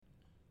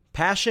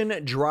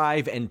Passion,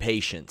 drive, and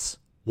patience.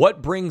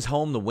 What brings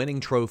home the winning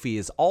trophy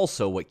is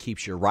also what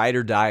keeps your ride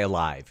or die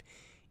alive.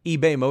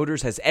 eBay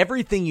Motors has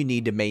everything you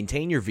need to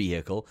maintain your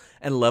vehicle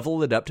and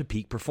level it up to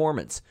peak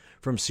performance.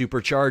 From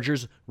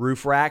superchargers,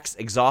 roof racks,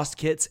 exhaust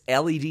kits,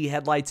 LED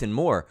headlights, and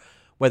more.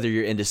 Whether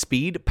you're into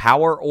speed,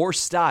 power, or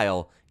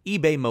style,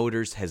 eBay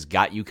Motors has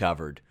got you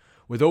covered.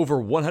 With over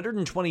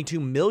 122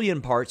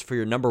 million parts for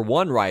your number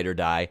one ride or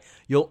die,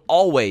 you'll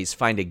always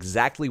find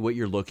exactly what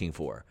you're looking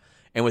for.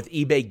 And with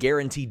eBay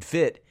Guaranteed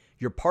Fit,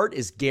 your part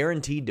is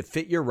guaranteed to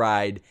fit your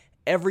ride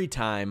every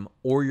time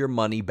or your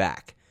money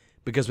back.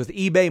 Because with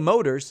eBay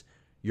Motors,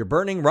 you're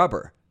burning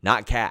rubber,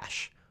 not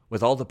cash.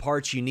 With all the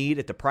parts you need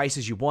at the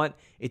prices you want,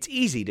 it's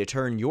easy to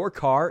turn your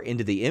car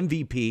into the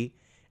MVP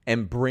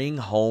and bring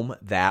home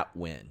that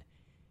win.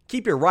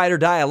 Keep your ride or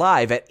die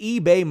alive at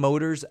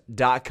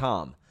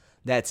ebaymotors.com.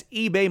 That's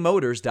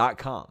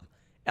ebaymotors.com.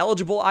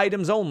 Eligible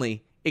items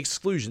only.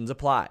 Exclusions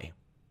apply.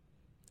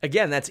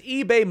 Again, that's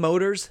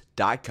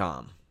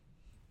ebaymotors.com.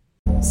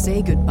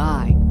 Say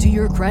goodbye to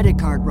your credit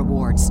card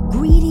rewards.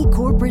 Greedy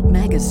corporate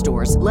mega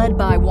stores, led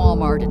by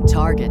Walmart and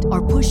Target,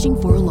 are pushing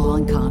for a law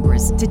in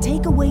Congress to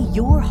take away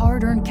your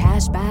hard-earned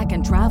cash back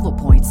and travel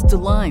points to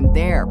line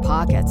their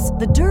pockets.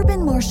 The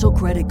Durbin-Marshall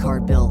credit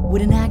card bill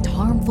would enact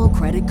harmful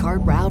credit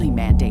card routing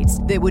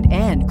mandates that would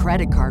end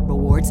credit card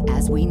rewards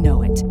as we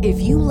know it. If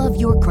you love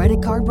your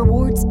credit card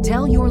rewards,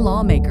 tell your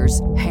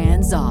lawmakers,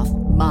 hands off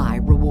my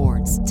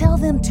rewards. Tell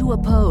them to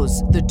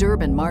oppose the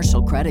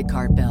Durbin-Marshall credit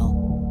card bill.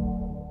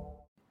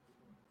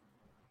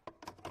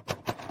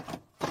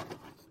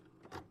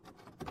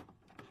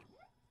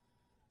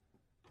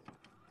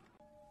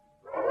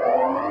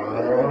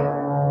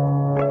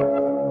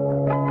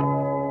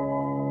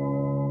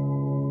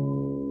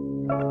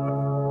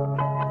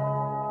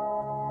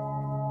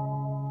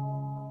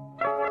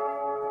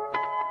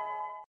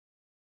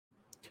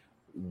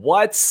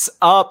 What's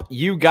up,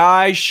 you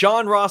guys?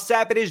 Sean Ross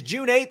Sapp. It is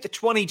June 8th,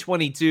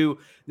 2022.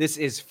 This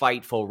is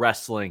Fightful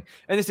Wrestling,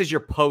 and this is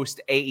your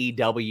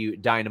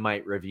post-AEW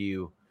Dynamite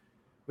review.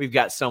 We've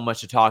got so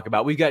much to talk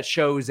about. We've got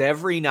shows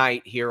every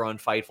night here on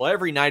Fightful,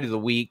 every night of the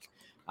week.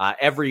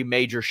 Every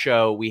major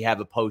show we have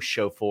a post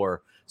show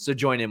for, so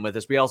join in with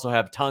us. We also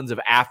have tons of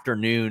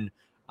afternoon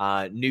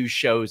news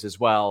shows as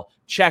well.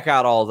 Check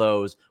out all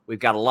those. We've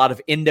got a lot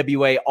of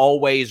NWA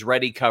Always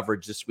Ready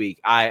coverage this week.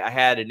 I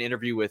had an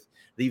interview with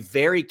the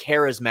very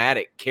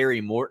charismatic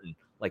Kerry Morton.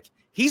 Like,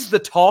 he's the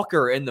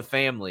talker in the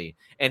family,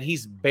 and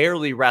he's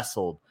barely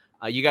wrestled.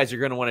 You guys are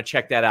going to want to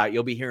check that out.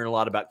 You'll be hearing a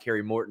lot about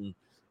Kerry Morton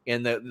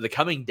in the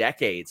coming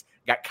decades.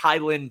 Got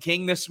Kylin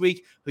King this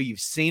week, who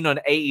you've seen on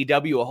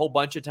AEW a whole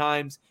bunch of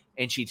times,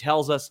 and she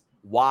tells us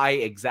why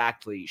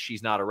exactly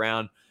she's not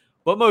around.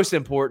 But most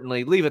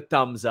importantly, leave a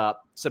thumbs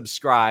up,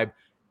 subscribe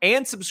to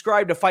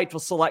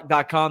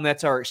FightfulSelect.com.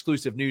 That's our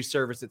exclusive news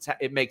service.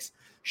 It makes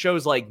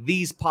shows like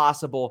these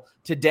possible.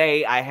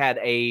 Today, I had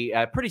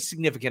a pretty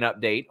significant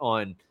update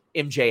on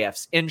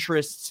MJF's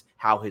interests,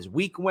 how his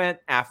week went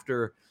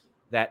after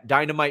that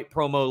Dynamite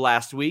promo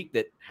last week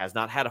that has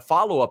not had a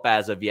follow-up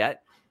as of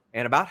yet,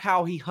 and about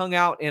how he hung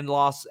out in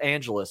Los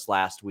Angeles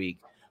last week.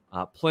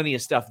 Plenty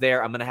of stuff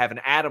there. I'm going to have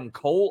an Adam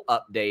Cole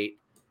update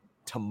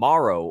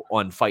tomorrow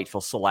on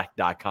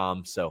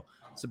FightfulSelect.com, so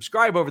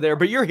subscribe over there.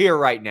 But you're here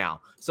right now,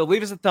 so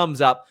leave us a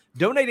thumbs up.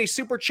 Donate a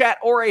super chat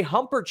or a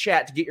humper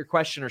chat to get your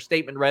question or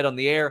statement read on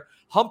the air.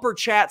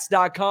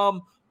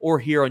 Humperchats.com or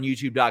here on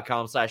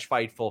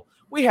YouTube.com/Fightful.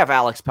 We have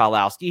Alex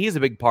Pawlowski. He's a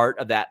big part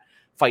of that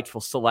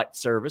Fightful Select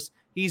service.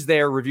 He's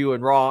there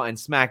reviewing Raw and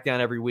SmackDown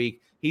every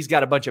week. He's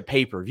got a bunch of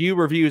pay-per-view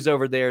reviews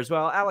over there as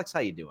well. Alex, how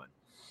you doing?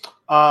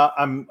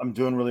 I'm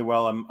doing really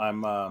well.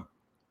 I'm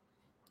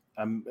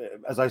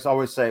as I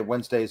always say,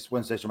 Wednesdays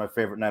are my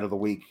favorite night of the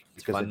week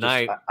because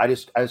I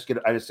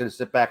just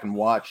sit back and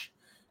watch,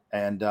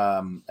 and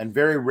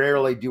very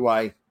rarely do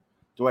I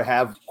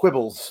have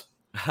quibbles,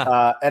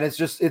 and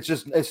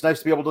it's nice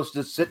to be able to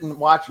just sit and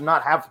watch and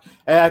not have,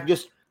 and I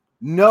just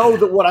know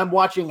that what I'm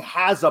watching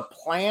has a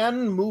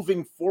plan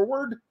moving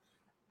forward,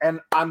 and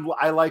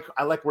I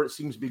like where it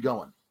seems to be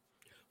going.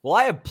 Well,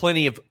 I have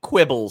plenty of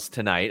quibbles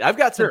tonight. I've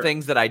got some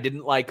things that I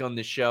didn't like on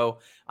the show.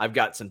 I've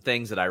got some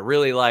things that I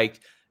really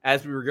liked.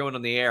 As we were going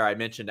on the air, I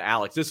mentioned to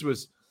Alex,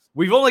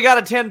 we've only got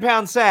a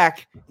 10-pound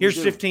sack.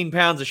 Here's 15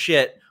 pounds of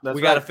shit.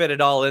 We got to fit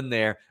it all in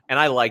there. And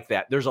I like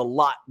that. There's a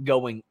lot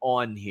going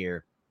on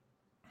here,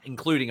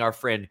 including our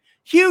friend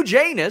Hugh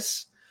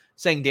Janus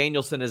saying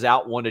Danielson is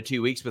out 1 to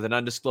 2 weeks with an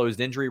undisclosed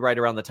injury right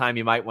around the time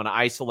you might want to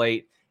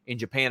isolate in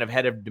Japan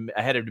ahead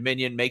of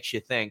Dominion. Makes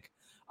you think.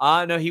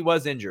 No, he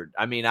was injured.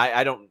 I mean,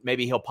 I don't,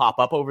 maybe he'll pop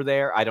up over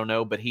there. I don't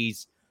know, but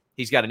he's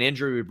got an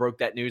injury. We broke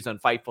that news on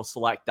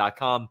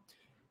FightfulSelect.com.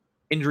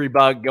 Injury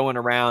bug going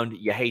around.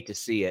 You hate to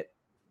see it.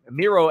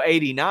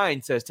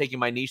 Miro89 says, taking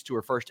my niece to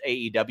her first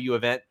AEW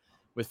event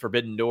with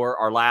Forbidden Door.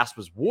 Our last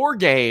was War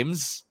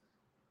Games.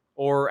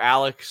 Or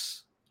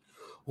Alex?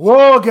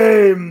 War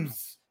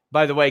Games.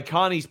 By the way,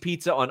 Connie's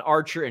Pizza on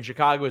Archer in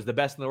Chicago is the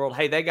best in the world.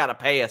 Hey, they got to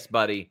pay us,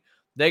 buddy.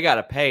 They got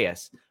to pay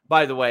us.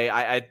 By the way,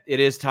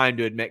 it is time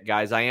to admit,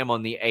 guys, I am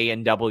on the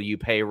AEW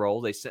payroll.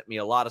 They sent me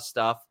a lot of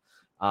stuff.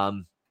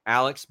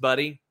 Alex,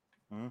 buddy,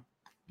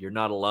 you're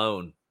not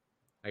alone.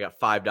 I got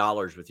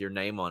 $5 with your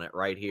name on it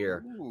right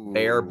here. Ooh.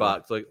 Bear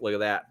Bucks. Look at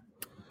that.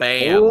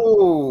 Bam.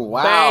 Oh,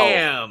 wow.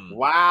 Bam.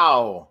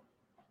 Wow.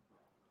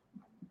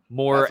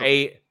 More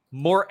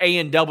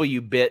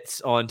A&W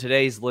bits on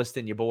today's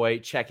listing, your boy.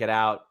 Check it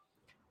out.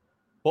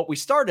 But we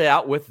started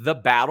out with the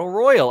Battle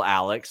Royal,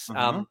 Alex.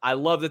 I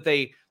love that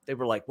they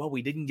were like, well,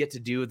 we didn't get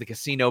to do the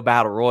Casino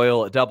Battle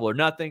Royal at Double or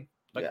Nothing.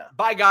 But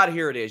by God,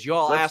 here it is. You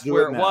all asked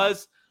where it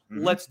was.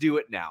 Let's do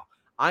it now.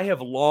 I have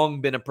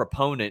long been a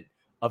proponent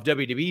of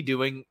WWE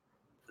doing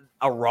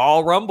a Raw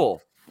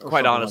Rumble,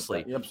 quite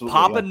honestly. Like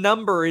Pop a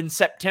number in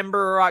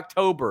September or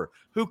October.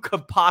 Who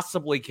could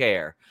possibly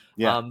care?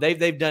 Yeah.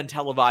 They've done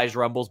televised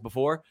Rumbles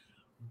before.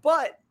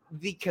 But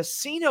the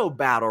Casino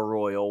Battle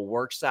Royal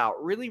works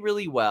out really,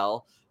 really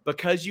well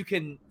because you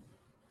can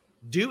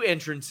do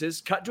entrances,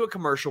 cut to a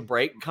commercial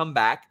break, come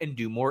back, and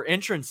do more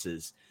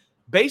entrances.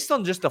 Based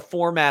on just the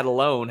format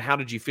alone, how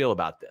did you feel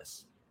about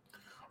this?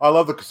 I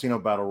love the Casino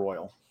Battle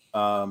Royal.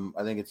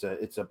 I think it's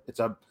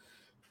a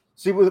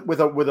see with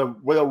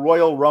a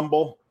Royal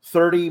Rumble,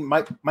 30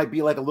 might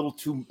be like a little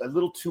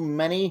too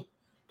many,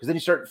 because then you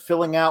start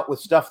filling out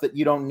with stuff that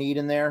you don't need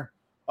in there.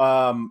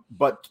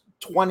 But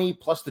 20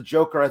 plus the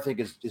Joker, I think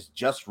is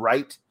just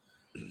right.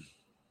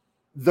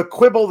 The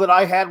quibble that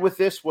I had with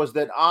this was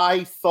that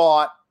I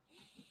thought,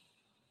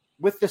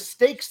 with the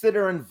stakes that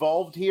are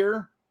involved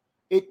here,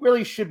 it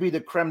really should be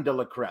the creme de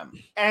la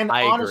creme. And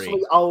honestly,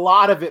 agree. A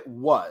lot of it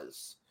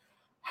was.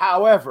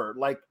 However,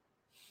 like,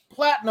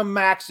 Platinum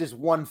Max is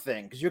one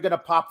thing because you're going to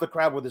pop the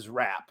crowd with his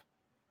rap.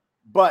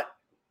 But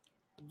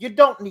you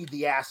don't need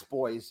the Ass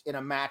Boys in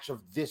a match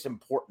of this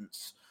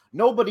importance.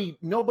 Nobody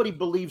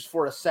believes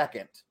for a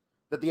second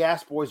that the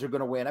Ass Boys are going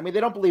to win. I mean, they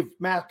don't believe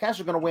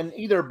Cash are going to win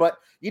either, but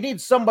you need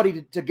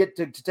somebody to get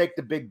to take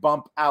the big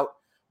bump out.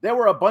 There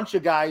were a bunch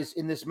of guys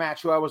in this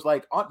match who I was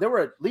like, there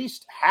were at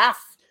least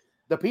half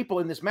the people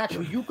in this match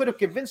who you could have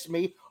convinced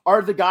me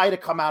are the guy to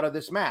come out of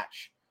this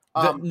match.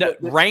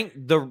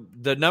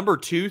 The number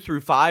 2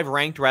 through 5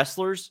 ranked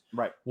wrestlers,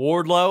 right?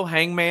 Wardlow,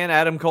 Hangman,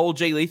 Adam Cole,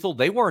 Jay Lethal,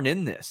 they weren't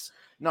in this.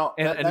 No,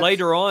 and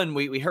later on,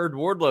 we heard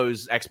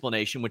Wardlow's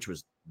explanation, which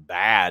was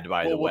bad,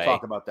 by the way. We'll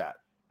talk about that.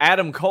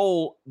 Adam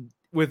Cole,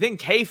 within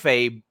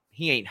kayfabe,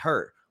 he ain't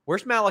hurt.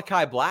 Where's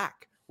Malachi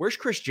Black? Where's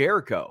Chris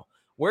Jericho?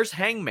 Where's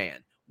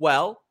Hangman?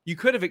 Well, you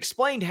could have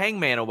explained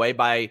Hangman away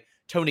by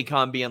Tony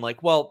Khan being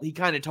like, well, he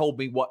kind of told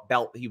me what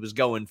belt he was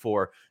going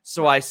for,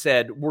 so I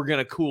said, we're going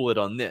to cool it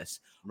on this.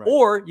 Right.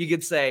 Or you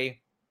could say,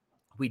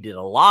 we did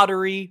a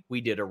lottery, we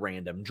did a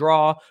random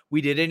draw,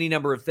 we did any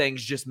number of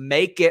things. Just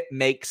make it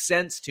make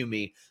sense to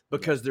me,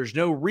 because there's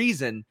no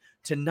reason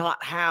to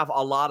not have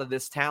a lot of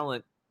this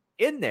talent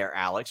in there,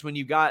 Alex, when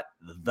you got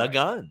the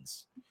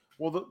guns.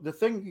 Well, the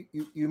thing,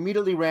 you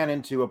immediately ran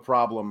into a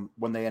problem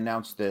when they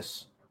announced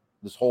this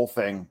whole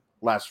thing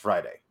last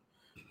Friday,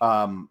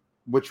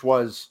 which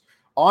was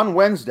on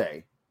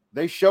Wednesday,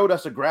 they showed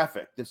us a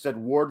graphic that said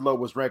Wardlow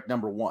was ranked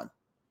number 1.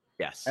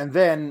 Yes. And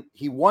then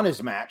he won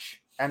his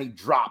match and he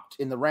dropped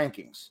in the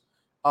rankings.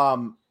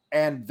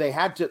 And they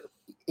had to,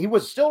 he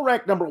was still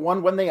ranked number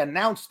 1 when they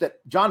announced that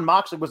Jon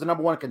Moxley was the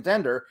number 1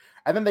 contender.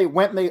 And then they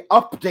went and they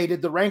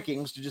updated the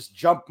rankings to just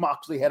jump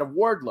Moxley ahead of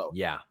Wardlow.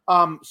 Yeah.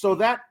 So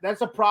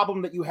that's a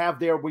problem that you have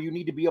there, where you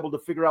need to be able to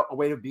figure out a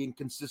way of being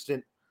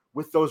consistent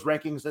with those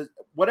rankings.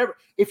 Whatever,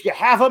 if you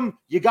have them,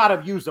 you got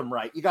to use them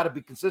right. You got to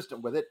be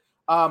consistent with it.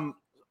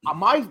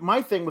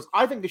 My thing was,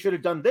 I think they should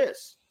have done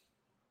this.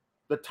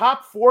 The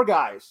top 4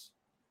 guys,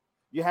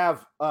 you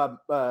have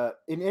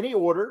in any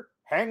order: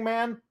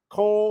 Hangman,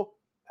 Cole,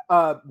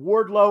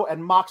 Wardlow,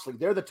 and Moxley.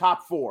 They're the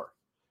top 4.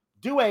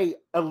 Do a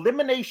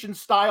elimination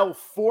style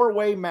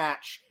 4-way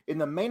match in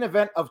the main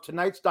event of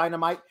tonight's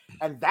Dynamite,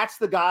 and that's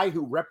the guy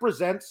who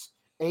represents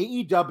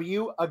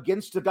AEW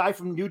against the guy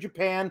from New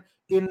Japan.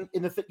 You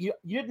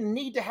didn't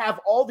need to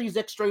have all these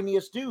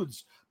extraneous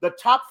dudes. The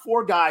top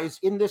 4 guys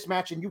in this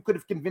match, and you could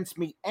have convinced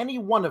me any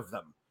one of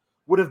them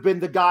would have been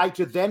the guy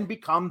to then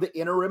become the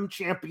interim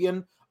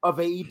champion of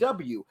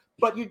AEW.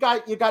 But you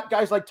got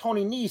guys like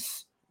Tony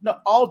Nese. No,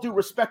 all due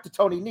respect to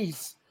Tony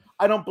Nese,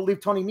 I don't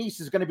believe Tony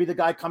Nese is going to be the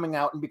guy coming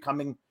out and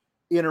becoming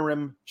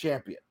interim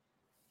champion.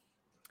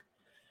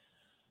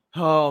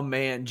 Oh,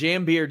 man.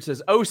 Jambeard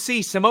says,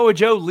 OC, Samoa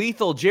Joe,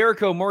 Lethal,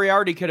 Jericho,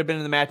 Moriarty could have been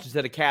in the match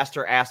instead of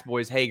Caster, Ass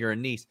Boys, Hager,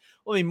 and Nese.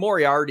 Well, I mean,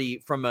 Moriarty,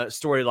 from a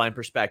storyline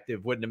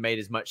perspective, wouldn't have made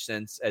as much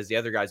sense as the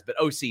other guys, but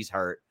OC's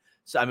hurt.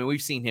 So, I mean,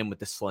 we've seen him with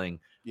the sling.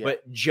 Yeah.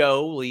 But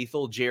Joe,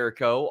 Lethal,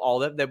 Jericho, all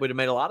that would have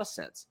made a lot of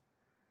sense.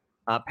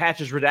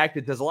 Patches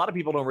Redacted says, a lot of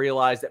people don't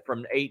realize that from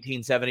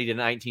 1870 to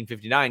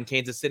 1959,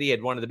 Kansas City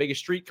had one of the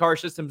biggest streetcar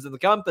systems in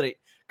the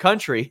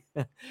country.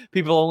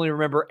 People only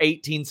remember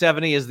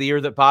 1870 as the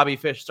year that Bobby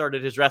Fish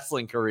started his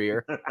wrestling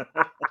career.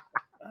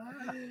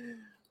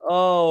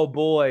 Oh,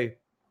 boy.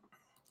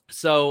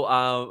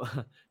 So,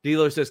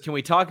 D'Lo says, can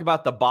we talk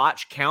about the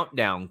botch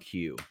countdown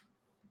cue?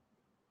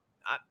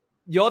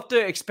 You'll have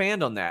to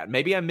expand on that.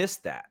 Maybe I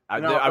missed that.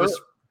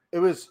 It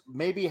was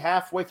maybe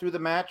halfway through the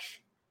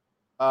match.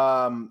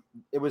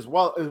 It was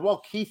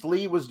while Keith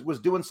Lee was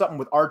doing something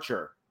with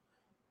Archer.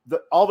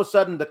 All of a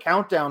sudden the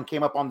countdown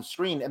came up on the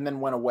screen and then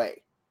went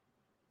away.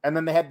 And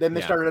then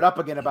they started it up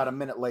again about a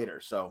minute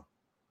later. So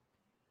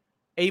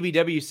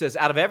ABW says,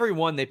 out of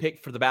everyone they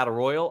picked for the Battle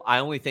Royal, I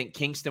only think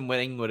Kingston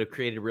winning would have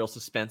created real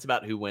suspense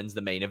about who wins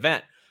the main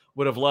event.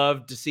 Would have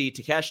loved to see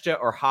Takeshita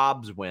or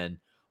Hobbs win.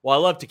 Well,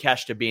 I love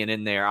Takeshita being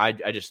in there.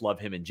 I just love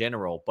him in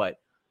general. But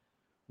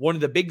one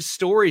of the big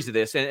stories of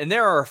this, and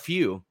there are a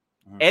few,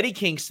 Eddie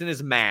Kingston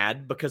is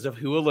mad because of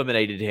who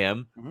eliminated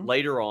him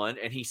later on,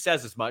 and he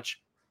says as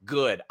much.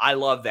 Good. I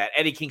love that.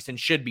 Eddie Kingston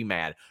should be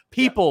mad.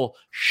 People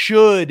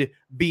should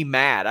be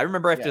mad. I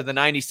remember after the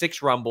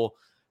 96 Rumble,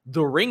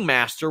 the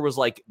ringmaster was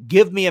like,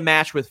 give me a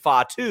match with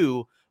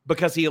Fatu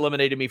because he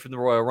eliminated me from the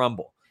Royal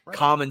Rumble. Right.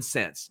 Common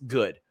sense.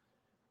 Good.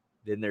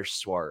 Then there's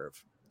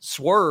Swerve.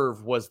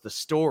 Swerve was the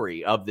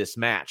story of this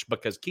match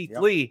because Keith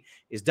Lee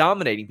is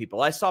dominating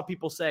people. I saw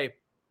people say,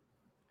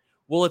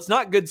 well, it's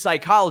not good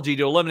psychology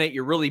to eliminate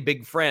your really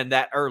big friend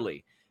that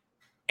early.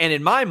 And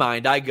in my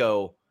mind, I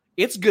go,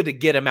 it's good to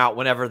get him out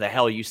whenever the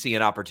hell you see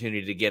an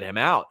opportunity to get him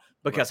out,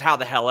 because how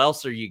the hell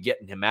else are you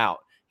getting him out?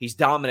 He's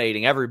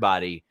dominating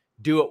everybody.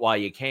 Do it while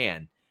you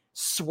can.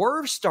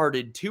 Swerve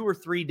started 2 or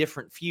 3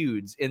 different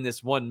feuds in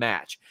this one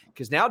match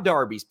because now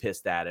Darby's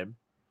pissed at him.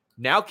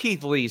 Now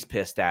Keith Lee's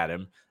pissed at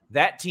him.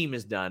 That team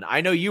is done. I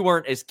know you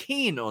weren't as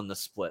keen on the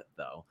split,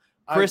 though.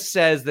 Chris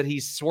says that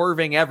he's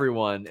swerving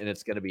everyone, and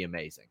it's going to be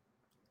amazing.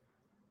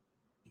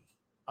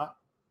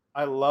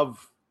 I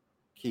love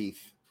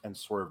Keith and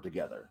Swerve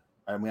together.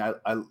 I mean,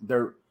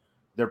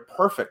 they're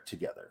perfect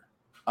together.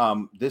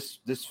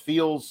 This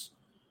feels.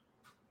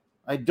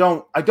 I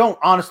don't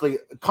honestly,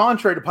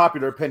 contrary to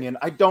popular opinion,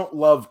 I don't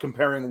love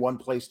comparing one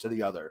place to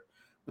the other,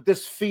 but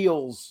this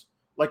feels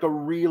like a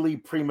really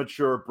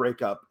premature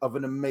breakup of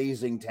an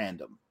amazing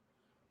tandem.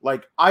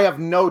 Like, I have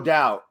no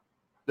doubt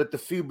that the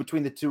feud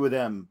between the two of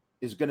them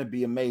is going to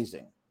be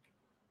amazing,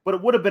 but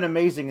it would have been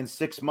amazing in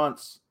 6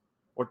 months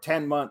or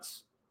 10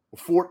 months or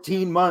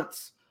 14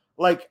 months.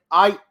 Like,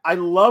 I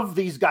love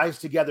these guys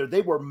together.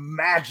 They were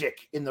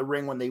magic in the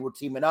ring when they were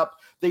teaming up.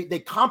 They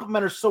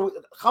complement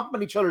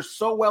each other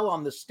so well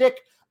on the stick.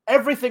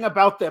 Everything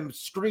about them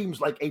screams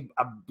like an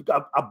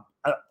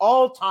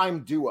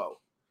all-time duo.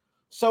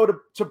 So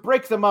to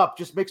break them up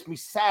just makes me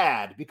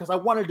sad because I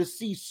wanted to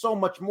see so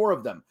much more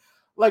of them.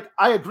 Like,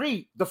 I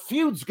agree, the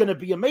feud's going to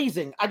be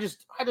amazing. I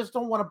just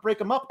don't want to break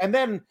them up. And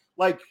then,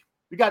 like,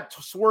 we got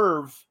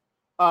Swerve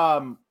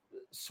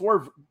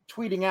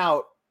tweeting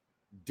out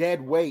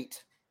dead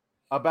weight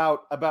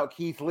about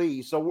Keith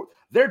Lee. So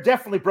they're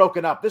definitely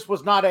broken up. This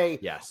was not a,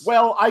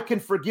 well, I can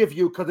forgive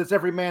you because it's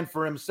every man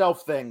for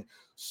himself thing.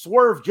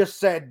 Swerve just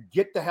said,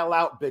 get the hell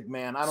out, big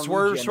man. I don't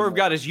Swerve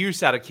got his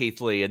use out of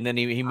Keith Lee, and then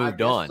he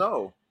moved on.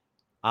 So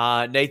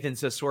Nathan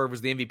says Swerve was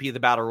the MVP of the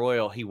Battle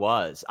Royal. He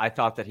was. I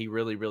thought that he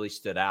really, really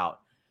stood out.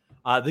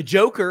 The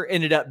Joker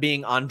ended up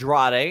being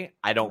Andrade.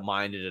 I don't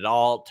mind it at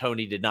all.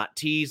 Tony did not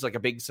tease like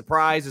a big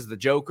surprise as the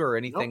Joker or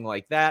anything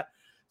like that.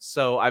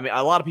 So, I mean,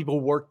 a lot of people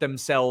work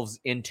themselves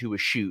into a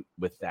shoot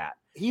with that.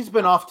 He's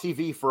been off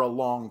TV for a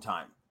long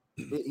time.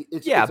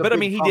 It's but I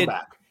mean,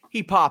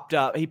 he popped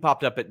up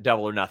at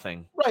Double or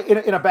Nothing. Right,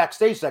 in a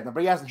backstage segment,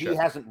 but he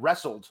hasn't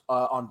wrestled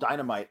on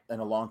Dynamite in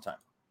a long time.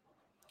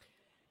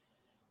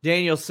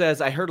 Daniel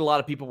says, I heard a lot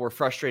of people were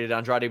frustrated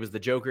Andrade was the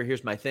Joker.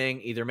 Here's my thing.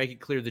 Either make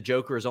it clear the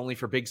Joker is only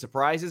for big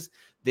surprises,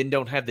 then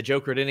don't have the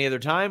Joker at any other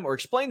time, or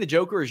explain the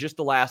Joker is just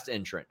the last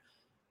entrant.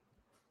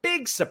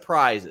 Big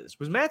surprises.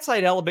 Was Matt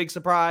Sydal a big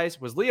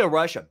surprise? Was Lio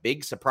Rush a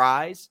big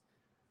surprise?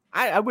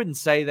 I wouldn't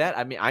say that.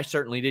 I mean, I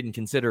certainly didn't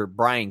consider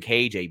Brian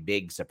Cage a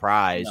big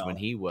surprise when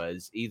he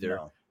was either,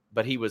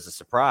 but he was a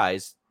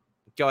surprise.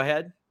 Go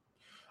ahead.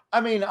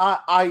 I mean,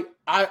 I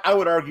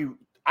would argue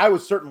I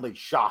was certainly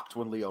shocked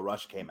when Lio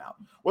Rush came out.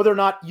 Whether or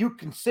not you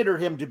consider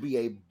him to be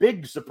a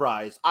big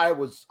surprise, I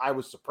was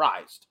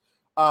surprised.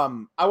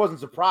 I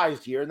wasn't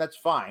surprised here, and that's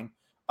fine.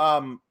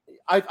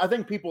 I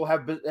think people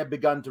have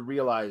begun to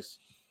realize,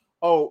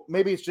 oh,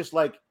 maybe it's just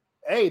like,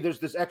 hey, there's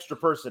this extra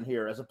person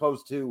here, as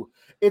opposed to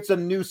it's a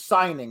new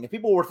signing. If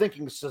people were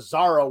thinking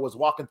Cesaro was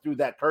walking through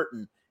that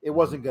curtain, it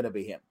wasn't going to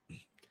be him.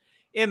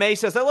 MA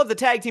says, I love the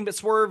tag team, but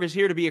Swerve is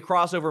here to be a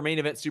crossover main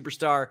event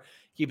superstar.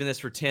 Keeping this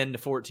for 10 to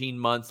 14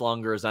 months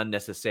longer is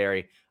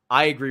unnecessary.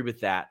 I agree with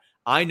that.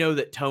 I know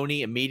that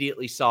Tony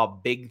immediately saw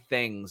big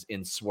things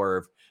in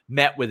Swerve,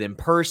 met with him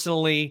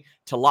personally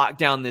to lock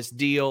down this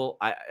deal.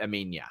 I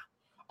mean, yeah.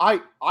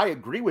 I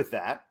agree with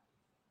that,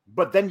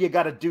 but then you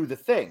got to do the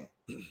thing.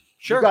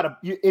 Sure.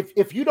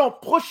 If you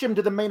don't push him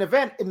to the main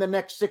event in the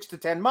next 6 to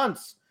 10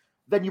 months,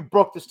 then you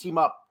broke this team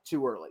up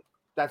too early.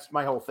 That's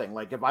my whole thing.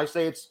 Like, if I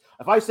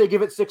say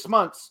give it 6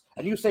 months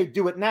and you say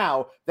do it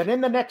now, then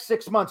in the next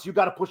 6 months you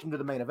got to push him to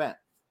the main event.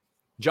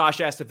 Josh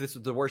asked if this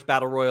was the worst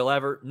battle royal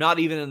ever. Not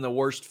even in the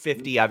worst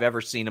 50 I've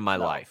ever seen in my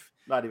life.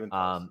 Not even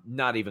close.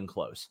 Not even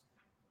close.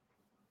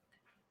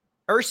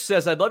 Urs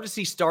says, I'd love to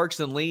see Starks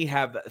and Lee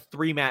have a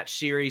 3-match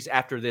series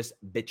after this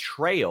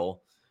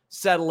betrayal.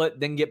 settle it,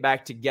 then get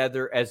back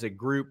together as a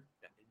group.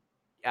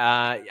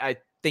 I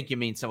think you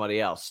mean somebody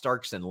else,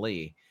 Starks and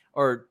Lee,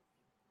 or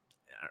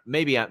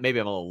maybe I'm a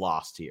little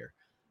lost here.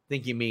 I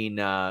think you mean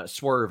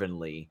Swerve and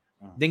Lee.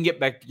 Then get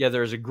back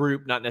together as a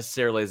group, not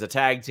necessarily as a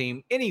tag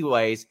team.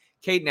 Anyways,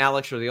 Kate and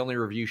Alex are the only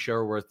review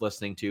show worth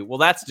listening to. Well,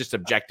 that's just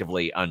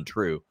objectively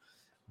untrue.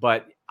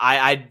 But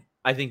I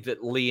think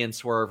that Lee and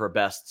Swerve are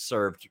best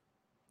served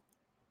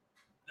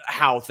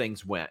how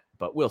things went,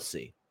 but we'll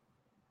see.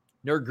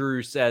 Nerd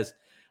Guru says,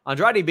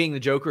 Andrade being the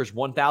Joker is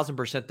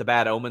 1,000% the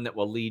bad omen that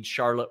will lead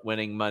Charlotte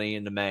winning Money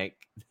in the Bank.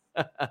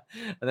 And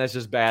that's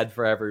just bad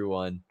for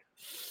everyone.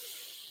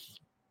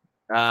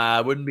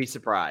 Wouldn't be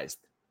surprised.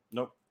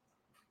 Nope.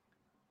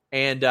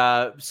 And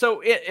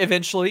so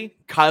eventually,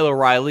 Kyle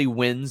O'Reilly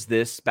wins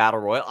this battle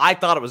royal. I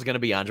thought it was going to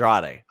be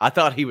Andrade. I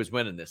thought he was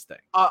winning this thing.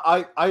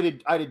 I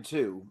did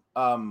too.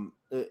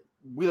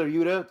 Wheeler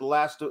Yuta, the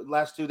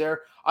last two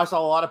there. I saw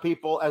a lot of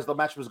people as the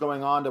match was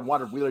going on that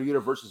wanted Wheeler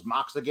Yuta versus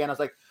Mox again. I was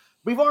like,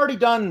 we've already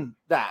done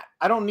that.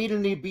 I don't need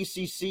any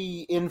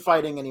BCC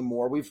infighting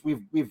anymore. We've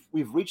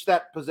reached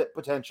that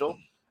potential.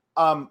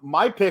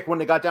 My pick when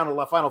they got down to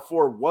the final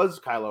four was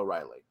Kyle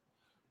O'Reilly,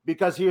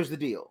 because here's the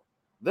deal.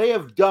 They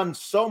have done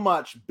so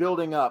much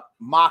building up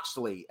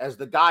Moxley as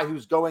the guy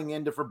who's going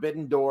into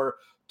Forbidden Door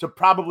to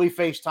probably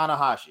face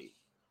Tanahashi,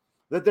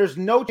 that there's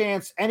no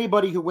chance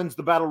anybody who wins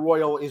the Battle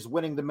Royal is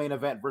winning the main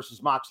event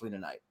versus Moxley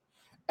tonight.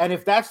 And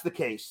if that's the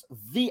case,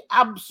 the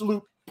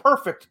absolute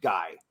perfect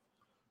guy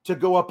to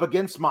go up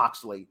against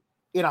Moxley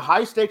in a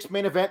high-stakes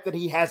main event that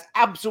he has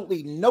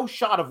absolutely no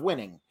shot of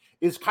winning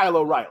is Kyle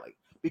O'Reilly,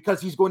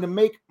 because he's going to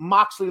make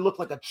Moxley look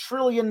like $1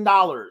 trillion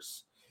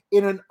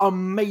in an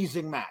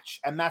amazing match.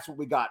 And that's what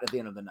we got at the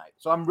end of the night.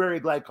 So I'm very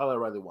glad Kyle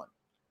O'Reilly won.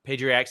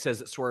 Patriarch says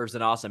that Swerve's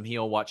an awesome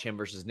heel. Watch him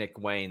versus Nick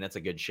Wayne. That's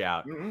a good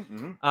shout.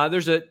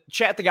 There's a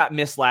chat that got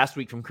missed last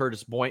week from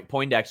Curtis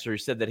Poindexter, who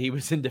said that he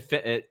was in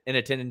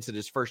attendance at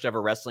his first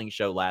ever wrestling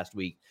show last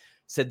week.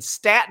 Said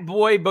Stat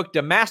Boy booked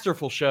a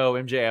masterful show.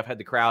 MJF had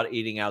the crowd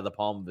eating out of the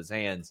palm of his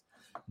hands.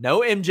 No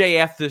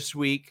MJF this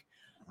week.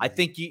 I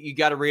think you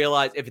got to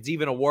realize if it's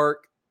even a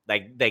work,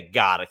 they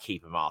got to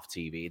keep him off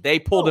TV. They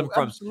pulled him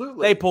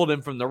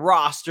from the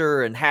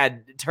roster and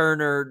had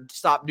Turner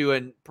stop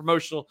doing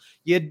promotional.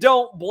 You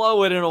don't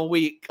blow it in a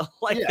week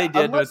like they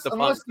did with the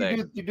Punk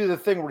thing. You do the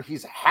thing where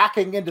he's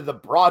hacking into the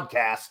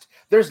broadcast.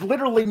 There's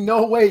literally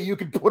no way you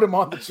can put him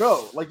on the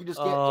show. Like, you just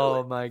can't do it.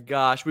 Oh my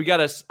gosh. We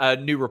got a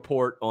new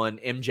report on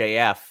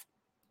MJF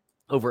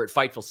over at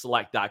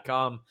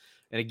FightfulSelect.com.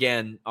 And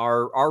again,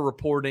 our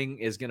reporting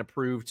is going to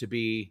prove to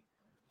be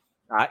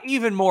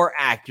even more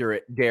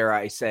accurate, dare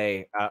I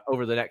say,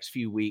 over the next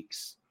few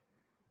weeks.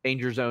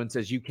 Danger Zone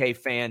says, UK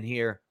fan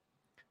here.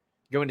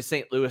 Going to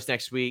St. Louis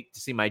next week to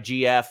see my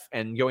GF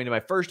and going to my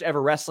first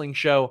ever wrestling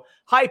show.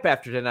 Hype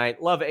after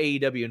tonight. Love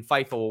AEW and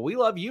Fightful. Well, we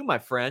love you, my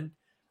friend.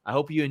 I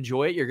hope you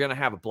enjoy it. You're going to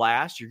have a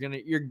blast. You're going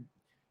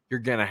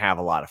to have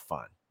a lot of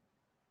fun.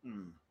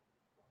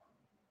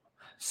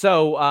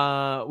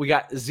 So we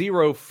got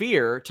Zero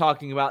Fear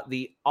talking about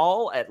the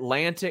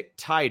All-Atlantic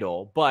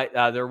title, but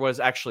there's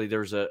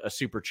a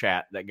super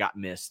chat that got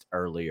missed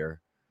earlier.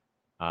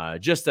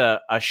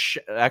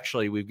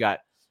 Actually, we've got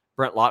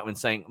Brent Lockman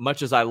saying,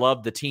 much as I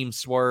love the Team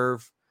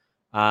Swerve,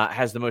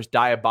 has the most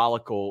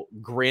diabolical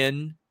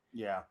grin.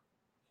 Yeah.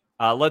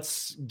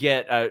 Let's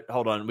get,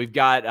 hold on. We've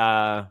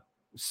got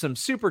some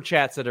super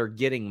chats that are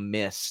getting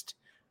missed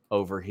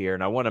over here,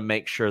 and I want to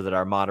make sure that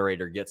our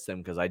moderator gets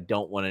them because I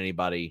don't want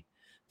anybody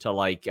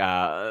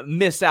to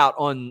miss out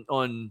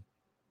on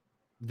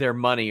their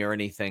money or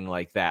anything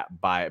like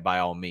that by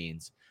all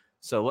means.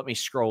 So let me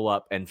scroll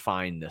up and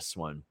find this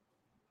one.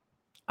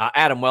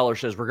 Adam Weller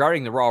says,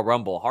 regarding the Raw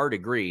Rumble, hard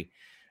agree.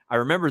 I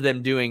remember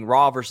them doing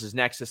Raw versus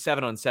Nexus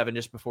 7-on-7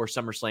 just before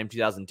SummerSlam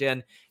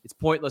 2010. It's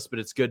pointless, but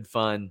it's good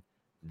fun.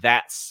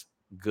 That's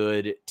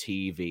good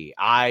TV.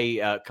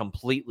 I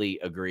completely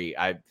agree.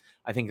 I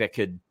think that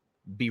could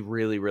be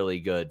really, really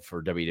good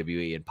for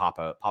WWE and pop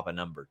a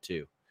number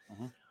too.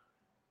 Mm-hmm.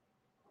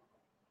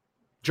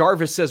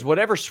 Jarvis says,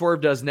 whatever Swerve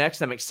does next,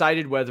 I'm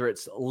excited, whether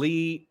it's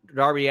Lee,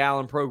 Darby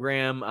Allin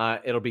program,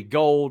 it'll be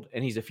gold,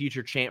 and he's a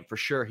future champ for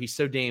sure. He's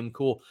so damn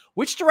cool.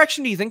 Which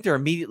direction do you think they're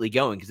immediately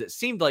going? Because it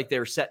seemed like they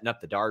were setting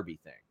up the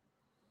Darby thing.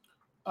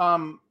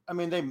 I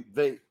mean,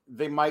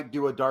 they might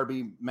do a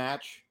Darby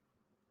match,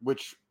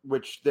 which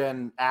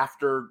then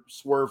after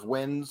Swerve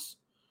wins,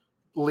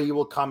 Lee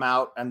will come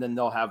out, and then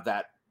they'll have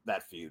that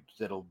feud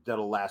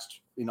that'll last.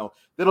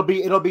 It'll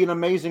be an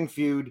amazing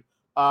feud.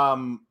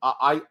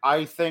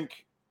 I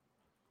think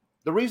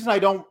the reason I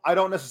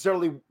don't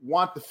necessarily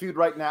want the feud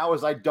right now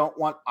is I don't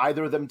want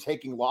either of them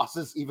taking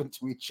losses even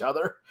to each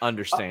other.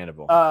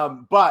 Understandable.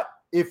 But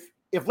if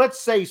let's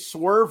say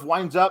Swerve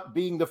winds up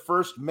being the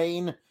first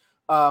main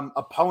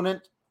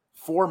opponent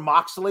for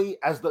Moxley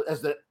as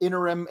the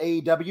interim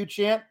AEW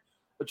champ,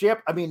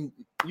 I mean,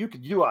 you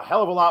could do a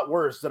hell of a lot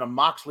worse than a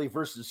Moxley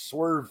versus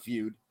Swerve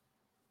feud.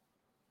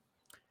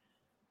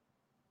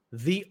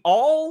 The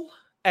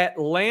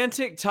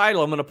All-Atlantic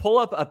title. I'm going to pull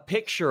up a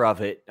picture of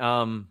it.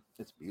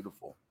 It's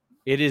beautiful.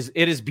 It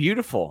is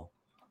beautiful.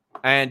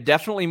 and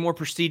definitely more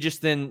prestigious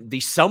than the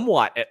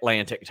somewhat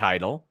Atlantic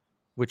title,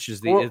 which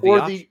is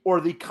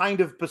the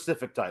kind of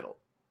Pacific title.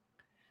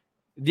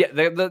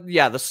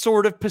 Yeah, the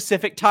sort of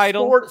Pacific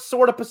title.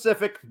 Sort of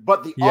Pacific,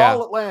 but the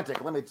all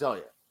Atlantic, let me tell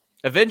you.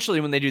 Eventually,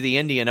 when they do the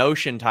Indian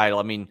Ocean title,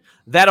 I mean,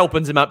 that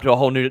opens them up to a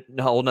whole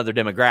nother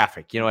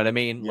demographic. You know what I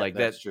mean? Yeah,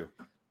 that's true.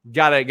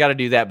 Gotta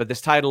do that. But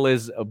this title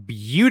is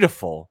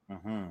beautiful.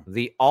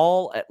 The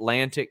All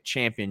Atlantic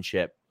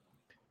Championship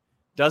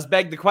does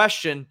beg the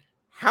question: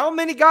 how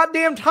many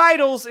goddamn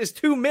titles is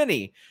too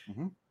many?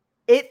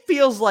 It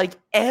feels like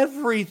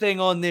everything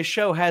on this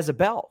show has a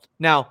belt.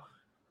 Now,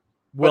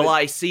 will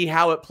I see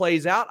how it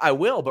plays out? I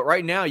will. But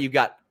right now, you've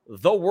got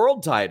the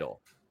world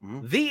title,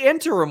 the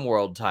interim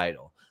world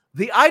title.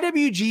 The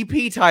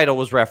IWGP title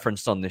was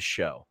referenced on this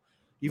show.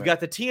 You've got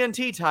the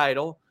TNT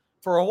title.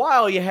 For a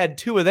while, you had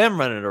two of them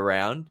running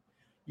around.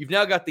 You've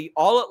now got the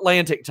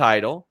All-Atlantic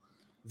title,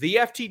 the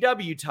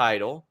FTW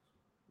title,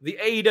 the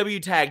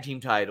AEW tag team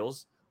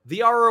titles,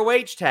 the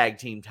ROH tag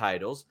team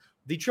titles,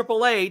 the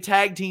AAA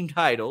tag team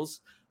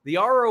titles, the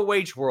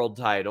ROH world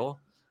title,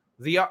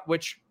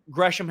 which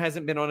Gresham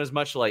hasn't been on as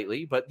much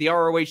lately, but the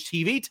ROH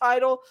TV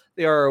title,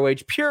 the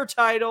ROH Pure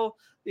title,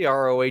 the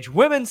ROH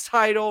women's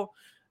title,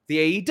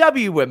 the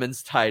AEW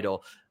women's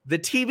title, the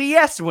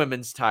TBS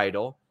women's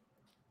title.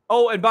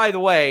 Oh, and by the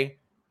way,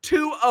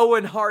 2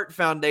 Owen Hart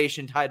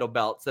Foundation title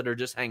belts that are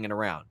just hanging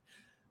around.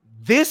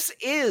 This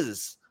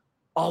is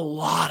a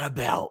lot of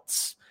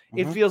belts.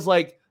 It feels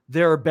like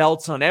there are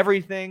belts on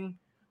everything.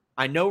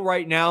 I know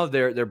right now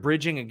they're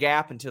bridging a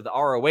gap into the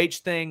ROH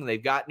thing.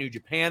 They've got New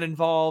Japan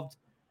involved.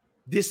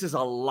 This is a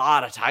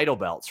lot of title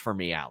belts for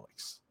me,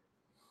 Alex.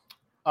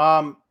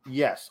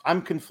 Yes,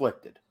 I'm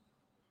conflicted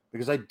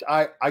because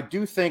I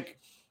do think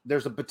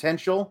there's a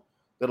potential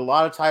that a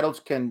lot of titles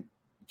can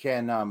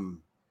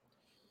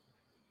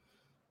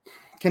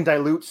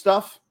dilute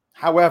stuff.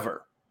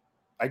 However,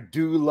 I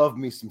do love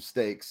me some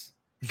stakes.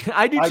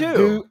 I do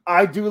too.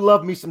 I do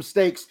love me some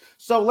stakes.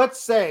 So let's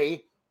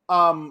say,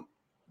 there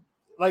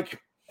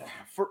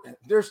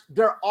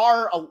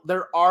are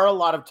a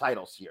lot of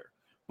titles here,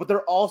 but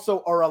there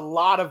also are a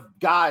lot of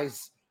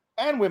guys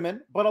and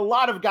women, but a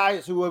lot of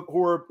guys who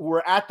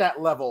are at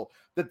that level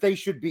that they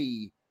should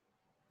be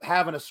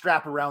having a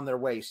strap around their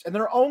waist. And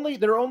there are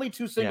only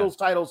 2 singles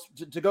titles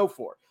to go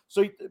for.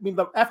 So, I mean,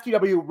 the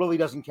FTW really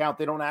doesn't count.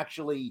 They don't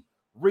actually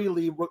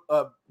really.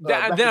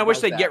 Then I wish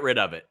they'd get rid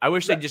of it. I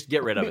wish they'd just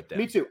get rid of it then.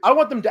 Me too. I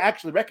want them to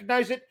actually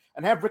recognize it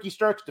and have Ricky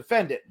Starks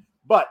defend it.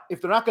 But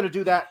if they're not going to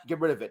do that, get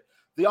rid of it.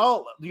 The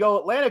All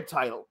Atlantic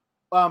title,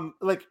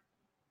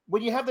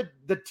 when you have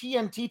the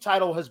TNT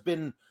title has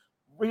been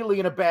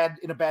really in a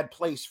bad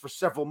place for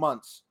several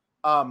months.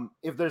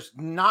 If there's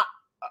not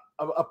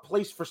a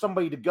place for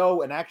somebody to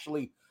go and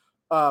actually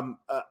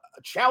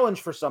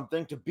challenge for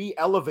something to be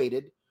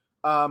elevated,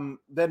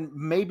 then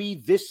maybe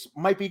this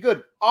might be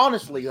good.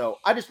 Honestly, though,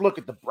 I just look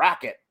at the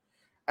bracket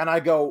and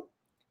I go,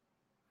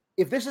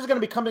 if this is going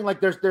to be coming like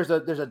there's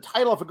a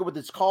title, I forget what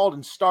it's called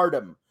in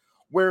Stardom,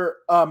 where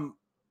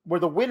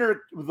the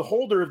winner, the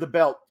holder of the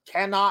belt,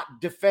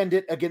 cannot defend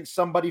it against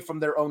somebody from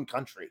their own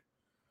country.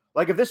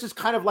 Like if this is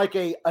kind of like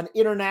an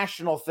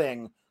international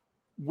thing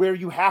where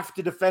you have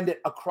to defend it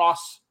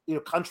across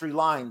country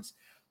lines,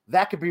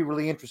 that could be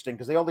really interesting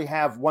because they only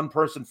have one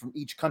person from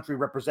each country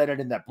represented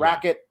in that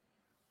bracket. Yeah.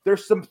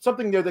 There's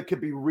something there that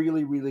could be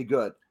really, really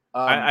good.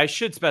 I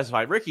should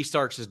specify, Ricky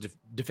Starks has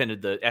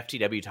defended the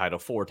FTW title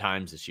 4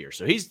 times this year,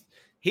 so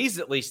he's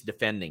at least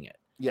defending it.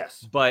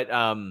 Yes, but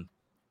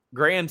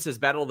Graham says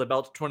Battle of the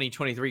Belt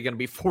 2023 going to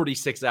be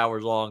 46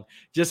 hours long.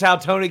 Just how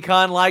Tony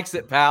Khan likes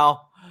it,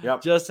 pal.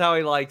 Yep. Just how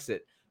he likes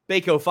it.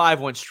 Bako 5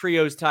 wants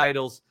trios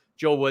titles.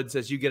 Joel Wood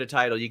says you get a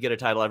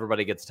title,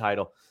 everybody gets a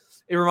title.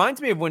 It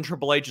reminds me of when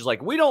Triple H is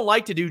like, we don't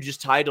like to do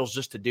just titles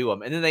just to do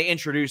them. And then they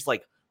introduce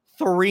like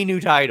 3 new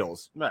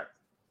titles. Right.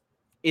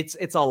 It's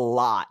a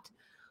lot.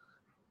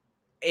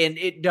 And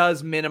it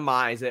does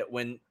minimize it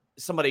when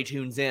somebody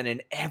tunes in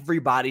and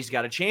everybody's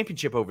got a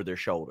championship over their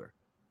shoulder.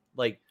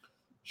 Like,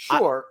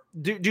 sure.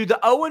 Do the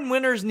Owen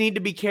winners need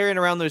to be carrying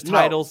around those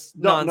titles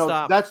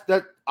nonstop?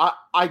 No,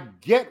 I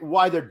get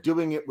why they're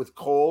doing it with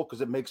Cole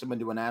because it makes him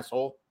into an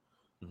asshole.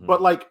 Mm-hmm.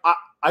 But like,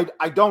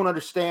 I don't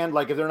understand.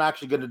 Like, if they're not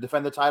actually going to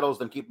defend the titles,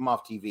 then keep them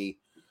off TV.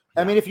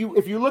 Yeah. I mean, if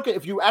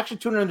you actually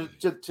tune in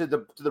to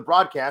the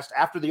broadcast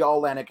after the All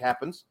Atlantic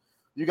happens,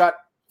 you got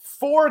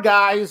 4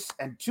 guys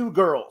and 2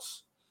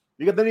 girls.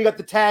 Then you got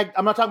the tag.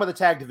 I'm not talking about the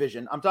tag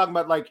division. I'm talking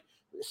about like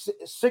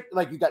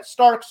you got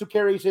Starks who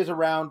carries his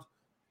around.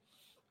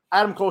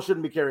 Adam Cole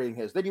shouldn't be carrying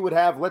his. Then you would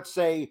have, let's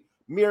say,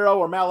 Miro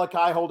or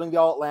Malachi holding the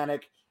All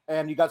Atlantic,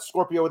 and you got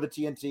Scorpio with the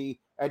TNT,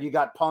 and you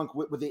got Punk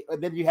with the.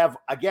 And then you have,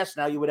 I guess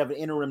now you would have an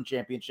interim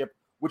championship,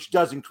 which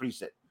does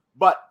increase it.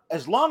 But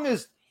as long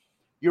as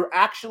you're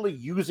actually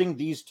using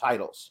these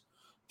titles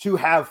to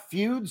have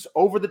feuds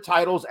over the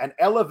titles and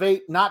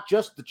elevate not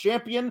just the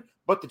champion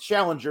but the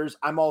challengers,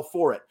 I'm all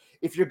for it.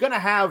 If you're going to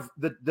have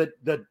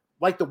the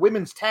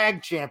women's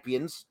tag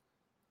champions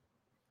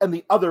in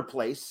the other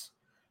place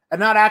and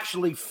not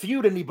actually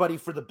feud anybody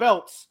for the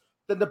belts,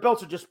 then the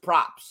belts are just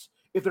props.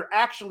 If they're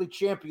actually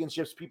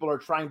championships people are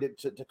trying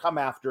to come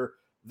after,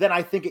 then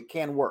I think it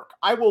can work.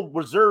 I will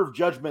reserve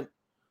judgment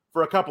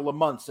for a couple of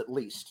months at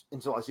least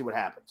until I see what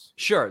happens.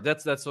 Sure,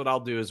 that's what I'll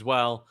do as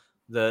well.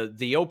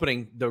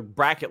 The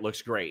bracket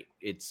looks great.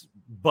 It's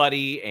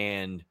Buddy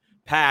and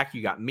Pac.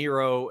 You got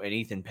Miro and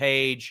Ethan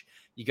Page.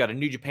 You got a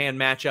New Japan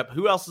matchup.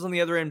 Who else is on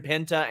the other end?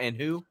 Penta and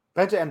who?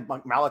 Penta and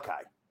Malachi.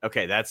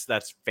 Okay, that's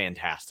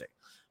fantastic.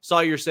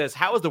 Sawyer says,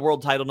 how is the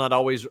world title not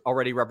always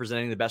already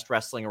representing the best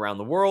wrestling around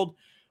the world?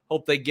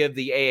 Hope they give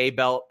the AA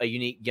belt a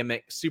unique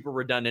gimmick, super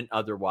redundant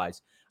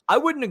otherwise. I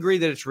wouldn't agree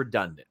that it's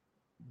redundant.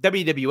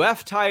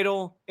 WWF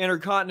title,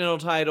 Intercontinental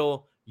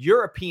title,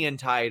 European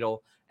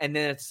title, and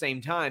then at the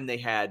same time, they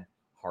had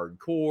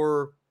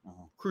hardcore,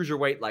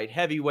 cruiserweight, light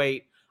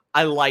heavyweight.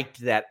 I liked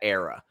that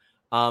era.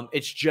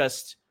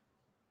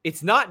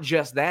 It's not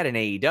just that in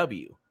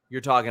AEW.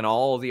 You're talking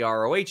all of the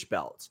ROH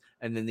belts,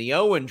 and then the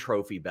Owen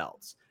Trophy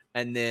belts,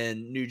 and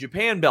then New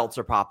Japan belts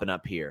are popping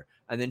up here,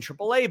 and then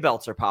AAA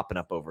belts are popping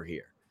up over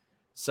here.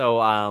 So,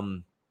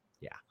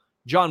 yeah.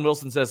 John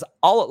Wilson says,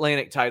 All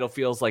Atlantic title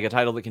feels like a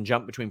title that can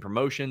jump between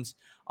promotions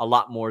a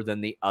lot more than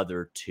the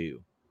other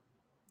two.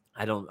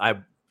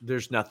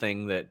 There's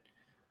nothing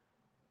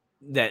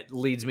that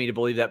leads me to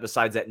believe that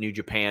besides that New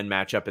Japan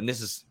matchup, and this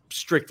is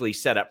strictly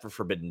set up for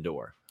Forbidden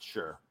Door.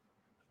 Sure.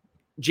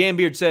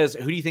 Jambeard says,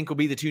 who do you think will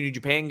be the two New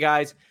Japan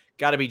guys?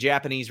 Got to be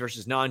Japanese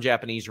versus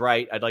non-Japanese,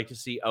 right? I'd like to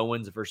see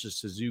Owens versus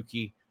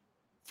Suzuki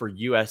for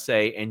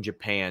USA and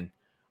Japan.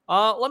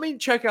 Let me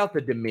check out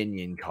the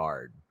Dominion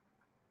card.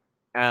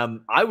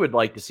 I would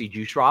like to see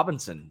Juice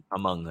Robinson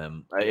among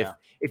them. Yeah.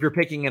 If you're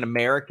picking an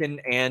American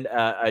and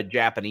a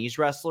Japanese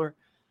wrestler,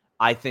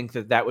 I think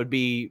that would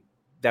be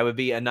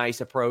a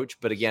nice approach.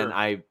 But again,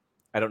 sure.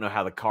 I don't know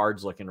how the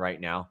card's looking right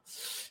now.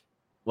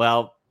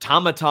 Well,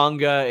 Tama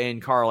Tonga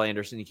and Carl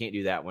Anderson, you can't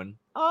do that one.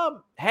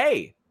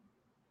 Hey,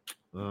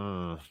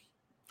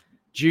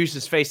 Juice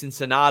is facing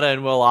Sonata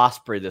and Will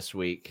Ospreay this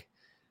week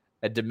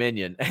at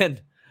Dominion,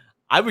 and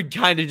I would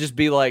kind of just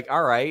be like,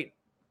 all right,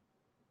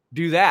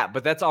 do that.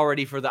 But that's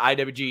already for the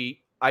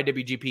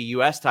IWGP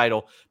US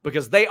title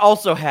because they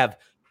also have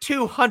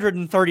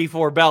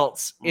 234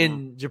 belts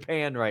in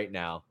Japan right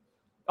now.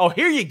 Oh,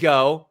 here you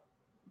go.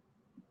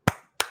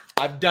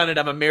 I've done it.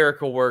 I'm a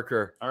miracle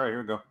worker. All right,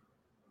 here we go.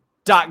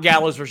 Doc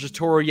Gallows versus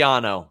Toru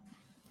Yano.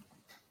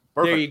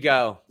 Perfect. There you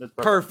go.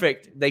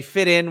 Perfect. They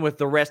fit in with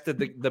the rest of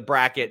the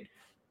bracket.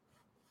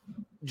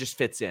 Just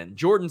fits in.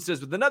 Jordan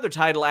says, with another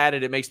title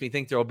added, it makes me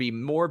think there will be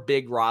more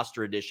big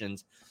roster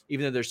additions,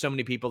 even though there's so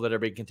many people that are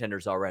big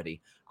contenders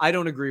already. I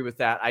don't agree with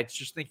that. I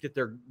just think that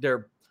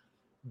they're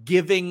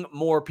giving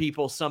more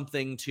people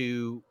something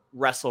to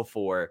wrestle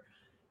for.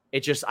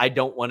 I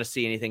don't want to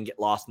see anything get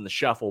lost in the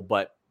shuffle,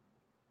 but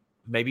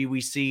maybe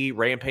we see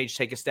Rampage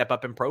take a step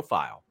up in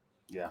profile.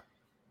 Yeah.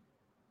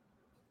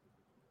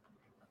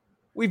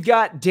 We've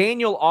got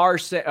Daniel R.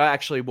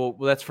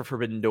 That's for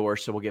Forbidden Door,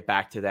 so we'll get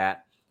back to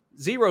that.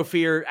 Zero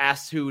Fear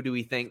asks, who do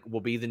we think will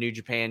be the New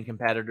Japan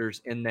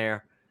competitors in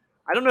there?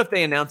 I don't know if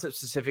they announced it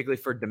specifically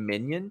for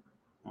Dominion.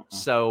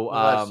 So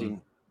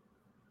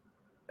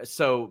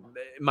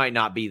it might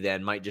not be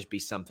then. Might just be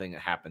something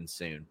that happens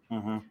soon.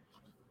 Mm-hmm.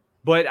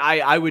 But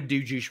I would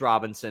do Juice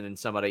Robinson and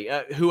somebody.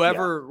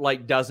 Whoever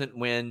doesn't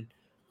win.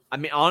 I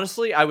mean,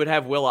 honestly, I would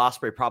have Will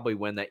Ospreay probably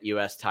win that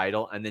U.S.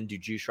 title and then do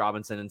Juice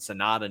Robinson and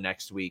Sonata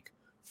next week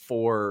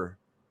for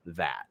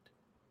that.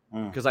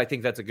 Because I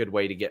think that's a good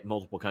way to get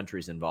multiple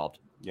countries involved.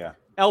 Yeah.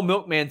 L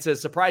Milkman says,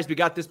 surprised we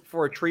got this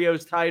before a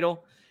trios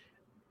title.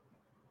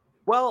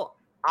 Well,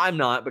 I'm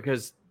not,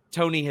 because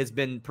Tony has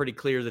been pretty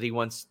clear that he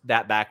wants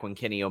that back when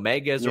Kenny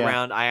Omega is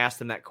around. I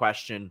asked him that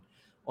question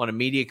on a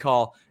media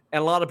call,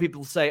 and a lot of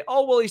people say,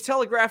 oh, well, he's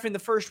telegraphing the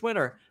first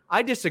winner.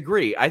 I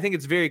disagree. I think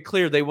it's very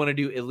clear they want to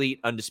do Elite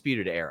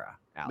Undisputed Era,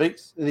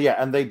 Alex.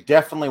 And they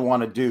definitely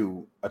want to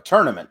do a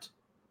tournament.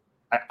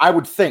 I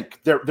would think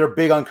they're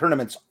big on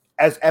tournaments,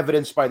 as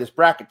evidenced by this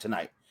bracket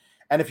tonight.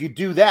 And if you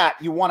do that,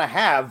 you want to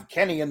have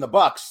Kenny and the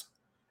Bucks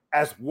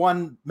as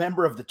one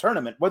member of the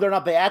tournament. Whether or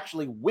not they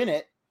actually win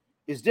it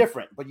is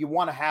different, but you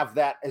want to have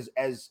that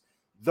as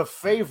the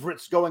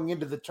favorites going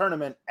into the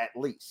tournament at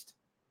least.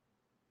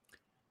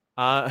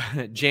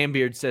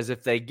 Jambeard says,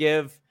 if they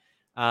give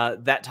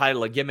that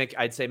title a gimmick,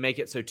 I'd say make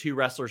it so two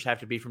wrestlers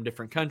have to be from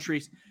different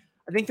countries.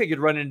 I think they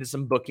could run into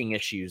some booking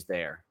issues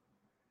there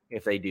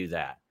if they do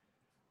that.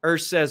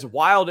 Earth says,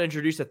 Wild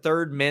introduce a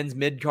third men's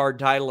mid-card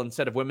title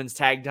instead of women's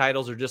tag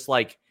titles, or just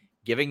like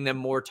giving them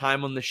more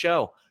time on the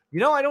show.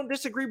 I don't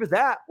disagree with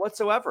that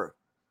whatsoever.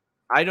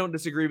 I don't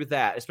disagree with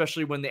that,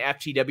 especially when the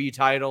FTW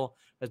title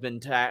has been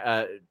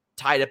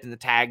tied up in the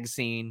tag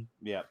scene.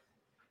 Yeah.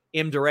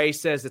 M. DeRay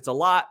says it's a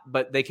lot,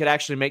 but they could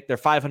actually make their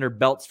 500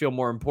 belts feel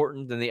more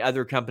important than the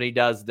other company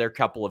does their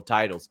couple of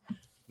titles. I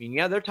mean,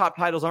 their top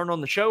titles aren't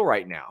on the show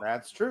right now.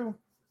 That's true.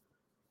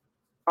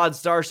 Odd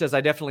Star says,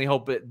 I definitely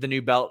hope the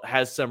new belt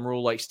has some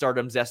rule like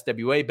Stardom's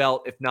SWA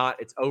belt. If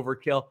not, it's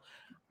overkill.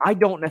 I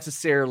don't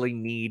necessarily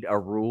need a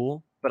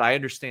rule, but I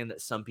understand that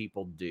some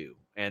people do,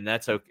 and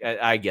that's okay.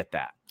 I get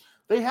that.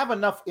 They have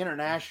enough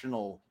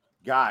international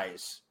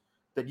guys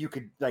that you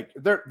could like.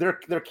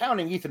 They're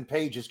counting Ethan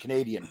Page as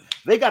Canadian.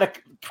 They got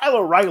Kyle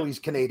O'Reilly's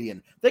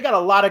Canadian. They got a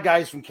lot of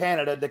guys from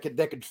Canada that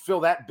could fill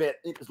that bit.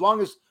 As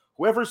long as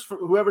whoever's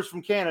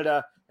from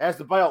Canada has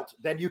the belt,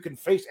 then you can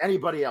face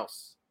anybody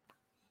else.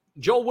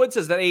 Joel Wood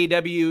says that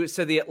AEW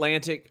said the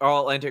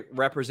All Atlantic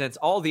represents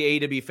all the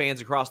AEW fans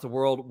across the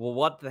world. Well,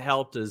 what the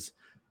hell does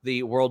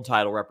the world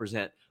title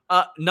represent?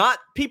 Not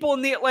people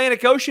in the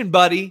Atlantic Ocean,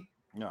 buddy.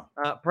 No.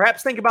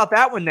 Perhaps think about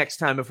that one next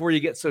time before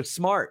you get so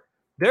smart.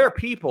 There are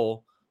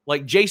people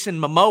like Jason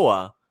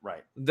Momoa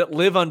that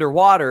live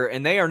underwater,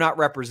 and they are not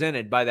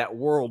represented by that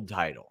world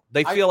title.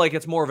 They feel like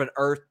it's more of an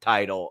Earth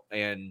title.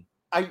 And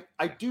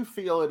I do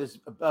feel it is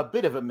a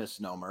bit of a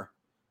misnomer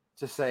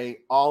to say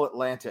All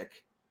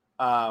Atlantic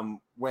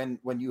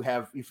when you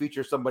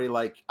feature somebody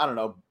like, I don't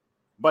know,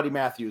 Buddy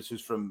Matthews,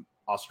 who's from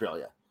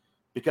Australia,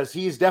 because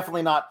he's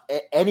definitely not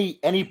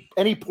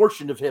any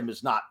portion of him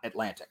is not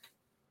Atlantic.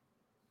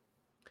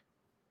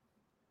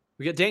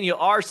 We got Daniel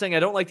R saying, I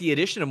don't like the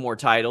addition of more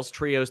titles.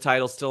 Trios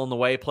titles still in the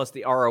way, plus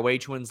the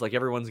ROH ones. Like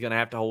everyone's going to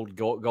have to hold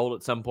gold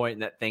at some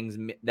point, and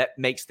that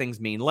makes things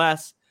mean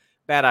less.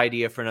 Bad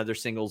idea for another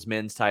singles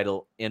men's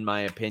title, in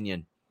my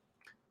opinion.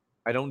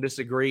 I don't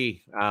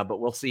disagree, but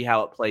we'll see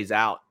how it plays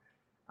out.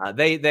 I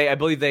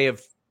believe they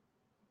have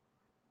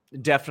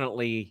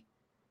definitely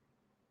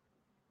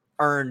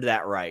earned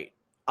that right.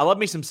 I love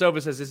me some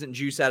Sova says, isn't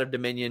Juice out of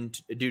Dominion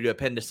due to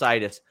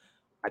appendicitis?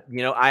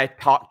 I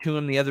talked to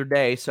him the other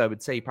day, so I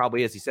would say he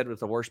probably is. He said it was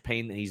the worst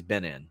pain that he's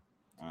been in.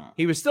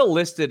 He was still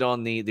listed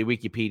on the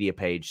Wikipedia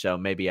page, so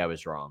maybe I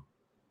was wrong.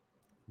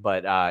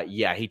 But,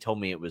 he told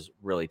me it was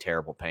really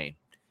terrible pain.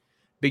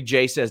 Big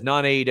J says,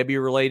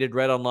 non-AEW related,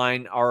 Red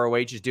Online, ROH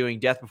is doing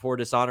Death Before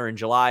Dishonor in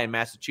July in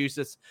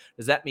Massachusetts.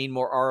 Does that mean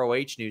more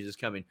ROH news is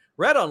coming?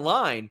 Red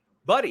Online,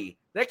 buddy,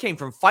 that came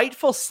from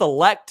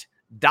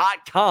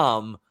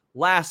FightfulSelect.com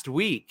last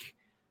week.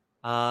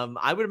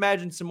 I would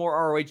imagine some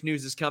more ROH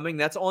news is coming.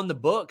 That's on the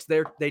books.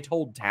 They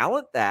told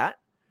Talent that.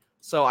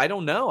 So I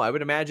don't know. I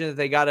would imagine that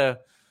they got to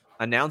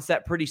announce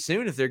that pretty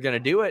soon if they're going to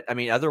do it. I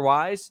mean,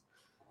 otherwise,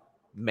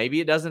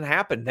 maybe it doesn't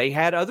happen. They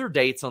had other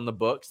dates on the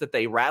books that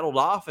they rattled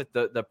off at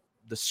the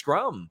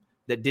scrum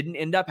that didn't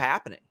end up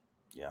happening.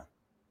 Yeah.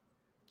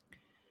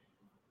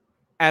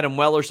 Adam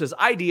Weller says,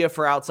 idea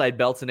for outside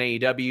belts in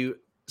AEW.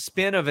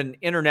 Spin of an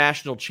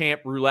international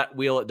champ roulette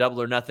wheel at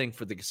Double or Nothing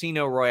for the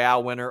Casino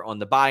Royale winner on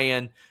the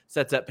buy-in.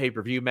 Sets up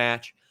pay-per-view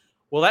match.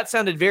 Well, that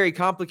sounded very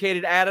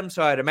complicated, Adam,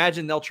 so I'd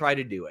imagine they'll try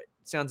to do it.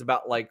 Sounds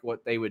about like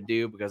what they would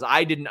do, because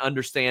I didn't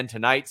understand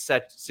tonight's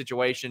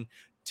situation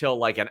till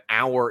like an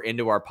hour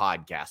into our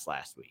podcast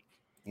last week.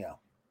 Yeah.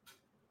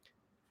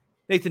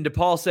 Nathan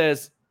DePaul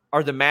says,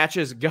 are the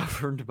matches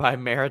governed by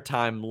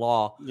maritime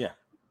law? Yeah.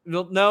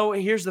 No,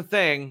 here's the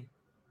thing.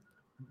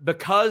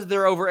 Because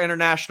they're over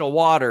international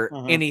water,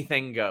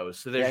 anything goes.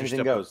 So there's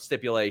just a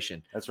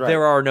stipulation. That's right.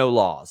 There are no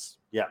laws.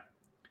 Yeah.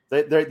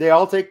 They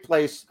all take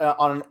place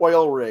on an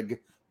oil rig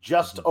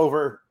just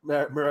over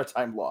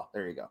maritime law.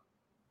 There you go.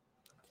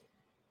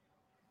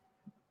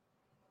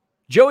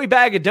 Joey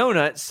Bag of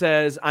Donuts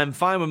says, I'm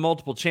fine with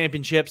multiple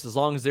championships as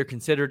long as they're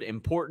considered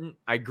important.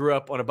 I grew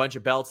up on a bunch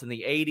of belts in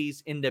the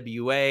 80s,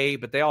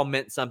 NWA, but they all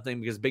meant something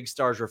because big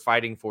stars were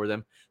fighting for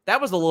them. That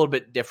was a little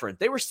bit different.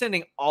 They were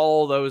sending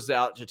all those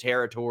out to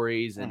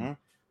territories and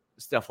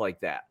stuff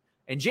like that.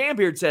 And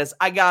Jambeard says,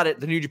 I got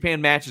it. The New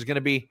Japan match is going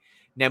to be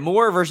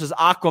Namor versus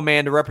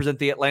Aquaman to represent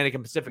the Atlantic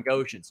and Pacific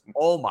Oceans.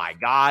 Oh, my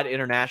God.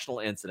 International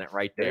incident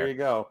right there. There you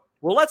go.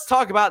 Well, let's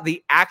talk about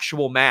the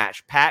actual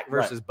match, Pac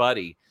versus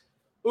Buddy.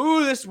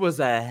 Ooh, this was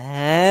a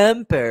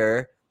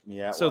hamper.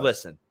 Yeah. So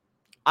listen,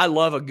 I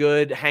love a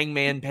good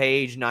Hangman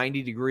Page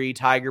 90-degree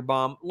Tiger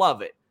Bomb.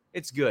 Love it.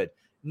 It's good.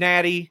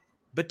 Natty,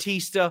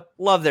 Batista,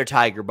 love their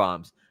Tiger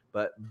Bombs.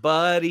 But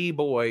buddy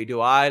boy, do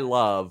I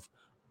love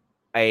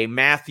a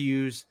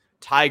Matthews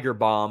Tiger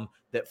Bomb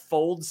that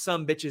folds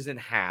some bitches in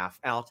half.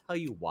 And I'll tell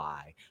you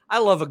why. I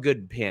love a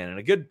good pin. And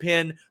a good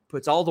pin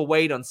puts all the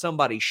weight on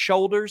somebody's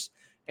shoulders.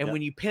 And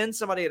when you pin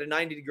somebody at a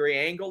 90-degree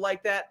angle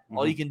like that,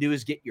 all you can do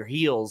is get your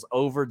heels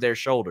over their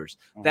shoulders.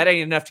 That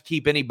ain't enough to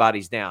keep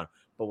anybody's down.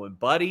 But when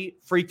Buddy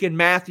freaking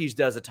Matthews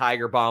does a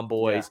Tiger Bomb,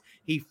 boys,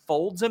 he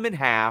folds them in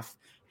half.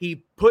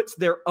 He puts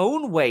their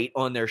own weight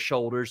on their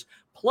shoulders.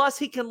 Plus,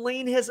 he can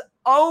lean his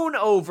own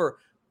over.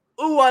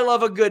 Ooh, I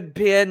love a good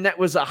pin. That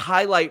was a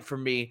highlight for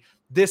me.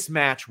 This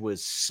match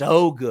was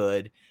so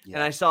good. Yeah.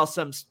 And I saw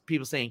some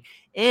people saying,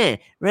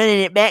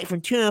 running it back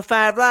from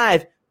 205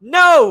 Live.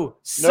 No,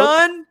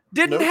 son.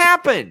 Didn't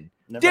happen.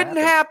 Didn't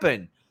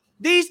happen.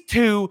 These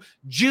two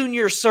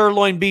junior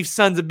sirloin beef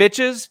sons of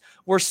bitches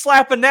were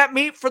slapping that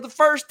meat for the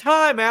first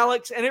time,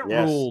 Alex, and it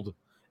ruled.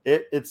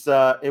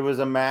 It was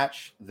a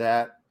match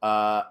that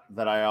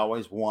I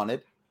always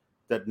wanted,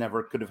 that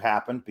never could have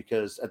happened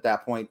because at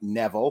that point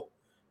Neville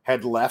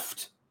had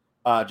left.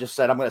 Just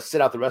said, I'm going to sit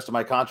out the rest of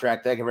my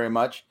contract. Thank you very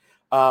much.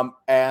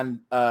 And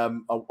a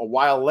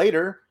while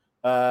later,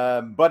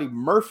 Buddy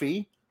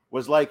Murphy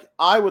was like,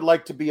 I would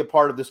like to be a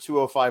part of this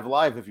 205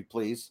 Live, if you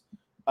please.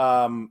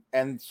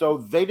 And so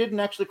they didn't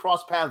actually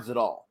cross paths at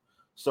all.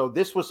 So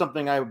this was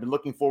something I've been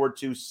looking forward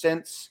to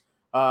since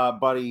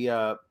Buddy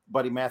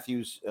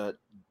Matthews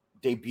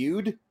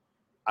debuted.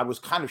 I was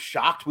kind of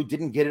shocked we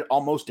didn't get it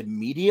almost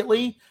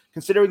immediately,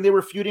 considering they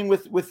were feuding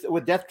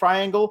with Death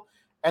Triangle,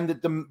 and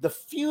that the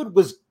feud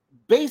was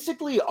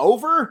basically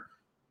over.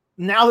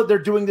 Now that they're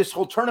doing this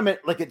whole tournament,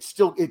 like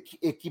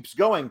it keeps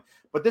going.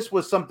 But this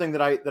was something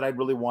that I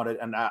really wanted,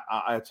 and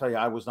I tell you,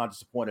 I was not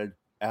disappointed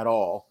at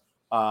all.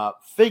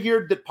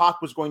 Figured that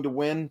Pac was going to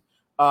win,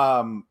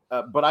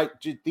 but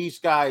these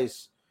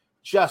guys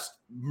just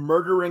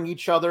murdering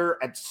each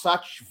other at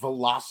such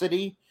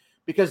velocity,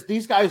 because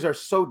these guys are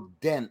so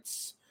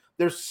dense.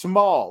 They're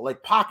small.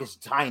 Like Pac is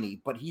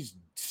tiny, but he's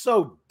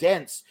so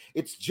dense.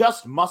 It's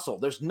just muscle.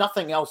 There's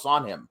nothing else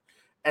on him.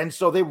 And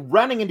so they're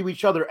running into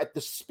each other at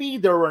the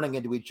speed they're running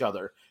into each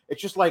other.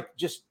 It's just like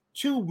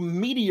two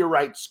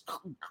meteorites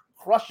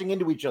crushing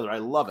into each other. I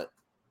love it.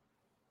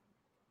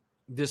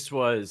 This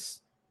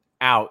was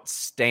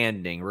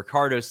outstanding.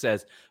 Ricardo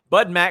says,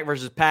 Bud Mack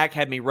versus Pac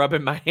had me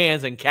rubbing my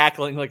hands and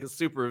cackling like a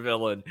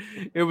supervillain.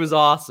 It was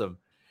awesome.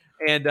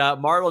 And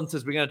Marlon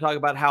says, we're going to talk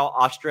about how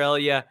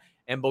Australia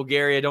and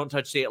Bulgaria don't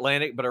touch the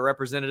Atlantic, but are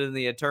represented in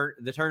the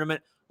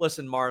tournament.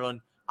 Listen,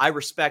 Marlon, I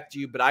respect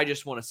you, but I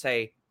just want to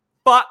say,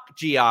 fuck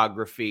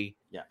geography.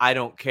 Yeah. I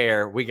don't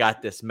care. We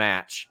got this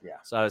match. Yeah.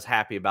 So I was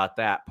happy about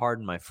that.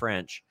 Pardon my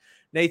French.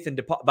 Nathan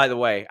DePaul, by the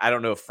way, I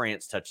don't know if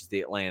France touches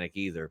the Atlantic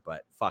either,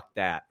 but fuck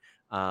that.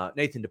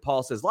 Nathan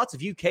DePaul says, lots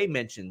of UK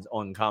mentions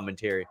on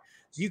commentary.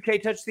 Does UK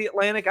touch the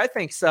Atlantic? I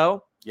think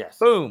so. Yes.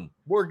 Boom.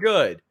 We're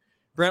good.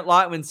 Brent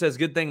Lockman says,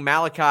 good thing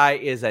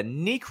Malachi is a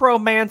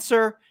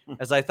necromancer,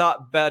 as I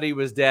thought Buddy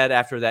was dead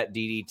after that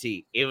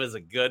DDT. It was a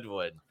good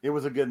one. It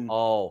was a good one.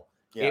 Oh,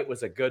 yeah. It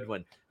was a good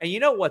one. And you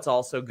know what's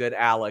also good,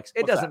 Alex?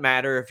 It doesn't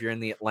matter if you're in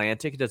the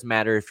Atlantic. It doesn't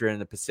matter if you're in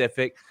the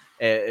Pacific,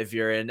 if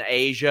you're in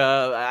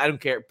Asia. I don't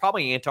care.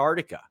 Probably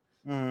Antarctica.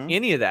 Mm-hmm.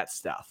 Any of that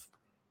stuff.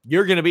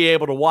 You're going to be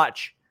able to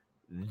watch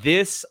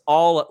this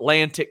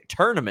all-Atlantic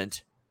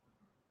tournament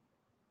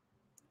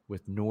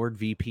with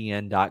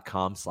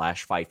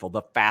NordVPN.com/Fightful,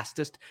 the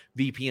fastest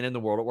VPN in the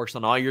world. It works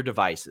on all your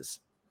devices.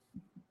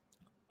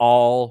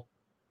 All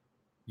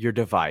your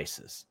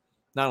devices.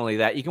 Not only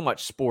that, you can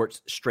watch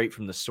sports straight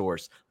from the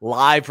source,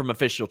 live from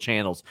official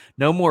channels.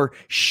 No more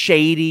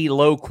shady,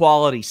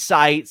 low-quality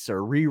sites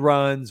or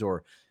reruns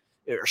or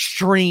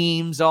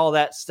streams, all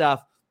that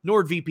stuff.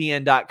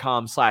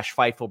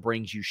 NordVPN.com/Fightful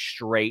brings you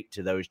straight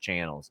to those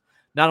channels.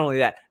 Not only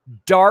that,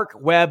 dark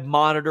web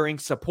monitoring,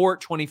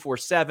 support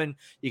 24/7.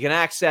 You can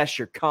access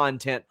your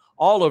content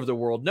all over the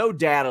world. No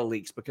data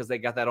leaks because they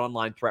got that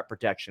online threat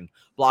protection.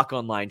 Block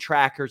online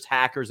trackers,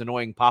 hackers,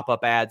 annoying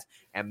pop-up ads,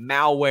 and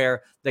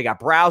malware. They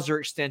got browser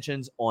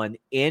extensions on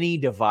any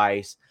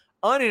device.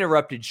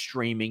 Uninterrupted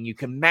streaming. You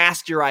can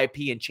mask your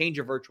IP and change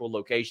your virtual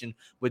location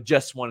with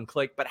just one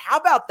click. But how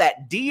about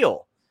that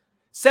deal?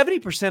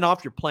 70%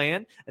 off your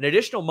plan, an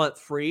additional month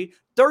free,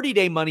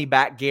 30-day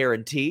money-back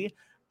guarantee.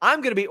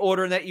 I'm going to be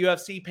ordering that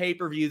UFC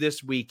pay-per-view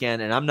this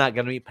weekend, and I'm not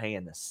going to be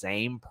paying the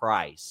same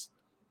price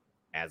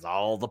as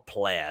all the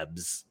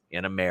plebs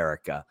in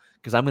America,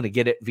 because I'm going to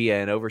get it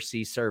via an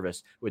overseas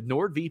service with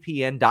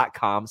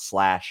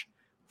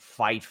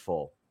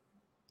NordVPN.com/Fightful.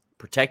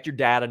 Protect your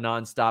data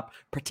nonstop.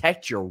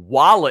 Protect your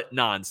wallet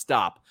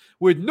nonstop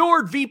with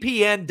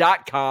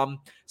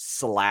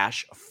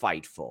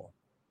NordVPN.com/Fightful.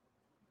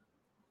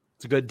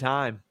 It's a good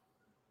time.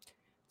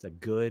 It's a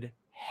good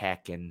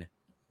heckin'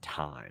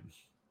 time.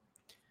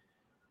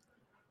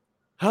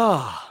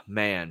 Oh,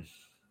 man.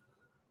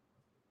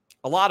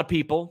 A lot of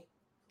people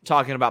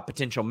talking about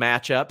potential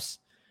matchups.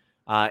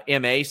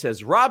 MA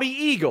says, Robbie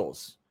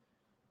Eagles.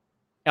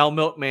 L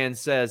Milkman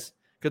says,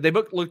 could they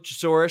book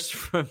Luchasaurus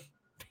from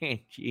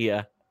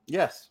Pangea?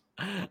 Yes.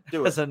 Do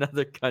it. That's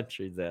another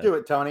country then. Do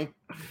it, Tony.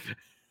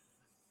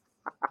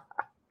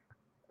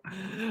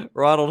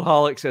 Ronald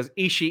Hollick says,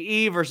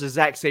 Ishii versus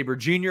Zack Sabre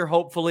Jr.,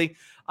 hopefully.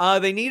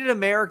 They need an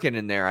American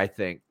in there, I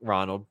think,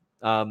 Ronald.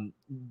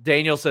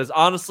 Daniel says,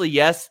 honestly,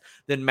 yes,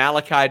 then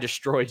Malachi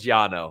destroys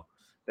Yano.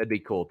 That'd be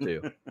cool,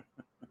 too.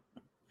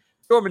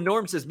 Norman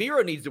Norm says,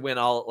 Miro needs to win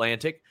All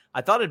Atlantic.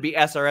 I thought it'd be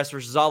SRS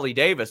versus Ollie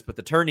Davis, but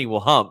the tourney will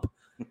hump.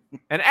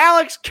 And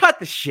Alex, cut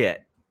the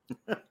shit.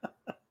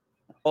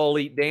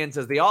 Ollie Dan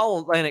says, the All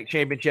Atlantic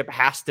Championship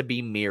has to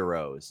be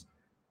Miro's.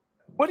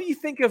 What do you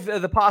think of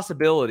the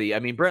possibility? I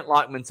mean, Brent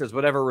Lockman says,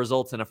 whatever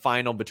results in a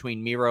final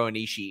between Miro and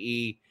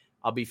Ishii,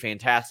 I'll be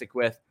fantastic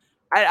with.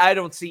 I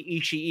don't see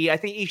Ishii. I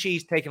think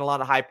Ishii's taken a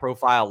lot of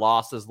high-profile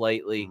losses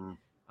lately.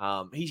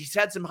 Mm-hmm. He's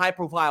had some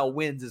high-profile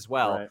wins as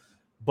well. Right.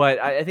 But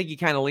I think you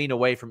kind of lean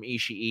away from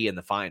Ishii in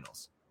the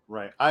finals.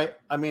 Right. I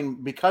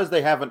mean, because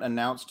they haven't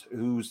announced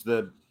who's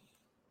the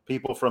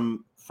people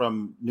from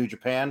New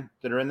Japan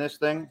that are in this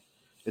thing,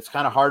 it's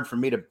kind of hard for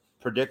me to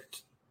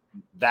predict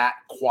that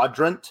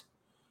quadrant.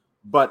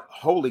 But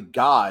holy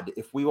God,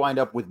 if we wind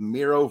up with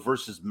Miro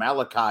versus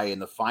Malachi in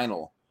the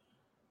final,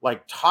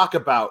 like, talk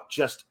about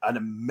just an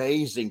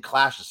amazing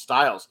clash of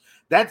styles.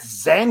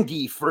 That's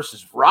Zangief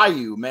versus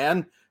Ryu,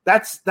 man.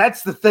 That's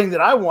the thing that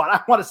I want. I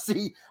want to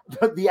see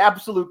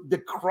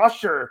the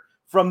crusher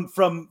from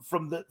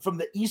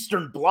the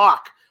Eastern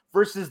Bloc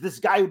versus this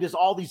guy who does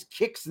all these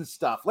kicks and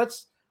stuff.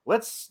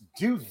 Let's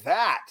do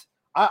that.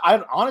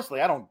 I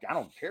honestly, I don't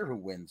care who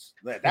wins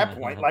at that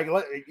point. Like,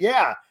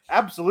 yeah,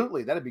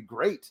 absolutely, that'd be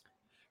great.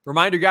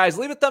 Reminder, guys,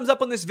 leave a thumbs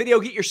up on this video.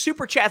 Get your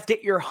super chats,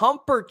 get your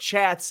humper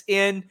chats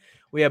in.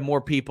 We have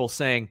more people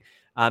saying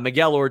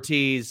Miguel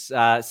Ortiz,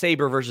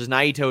 Sabre versus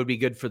Naito would be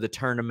good for the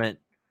tournament.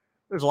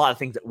 There's a lot of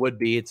things that would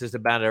be. It's just a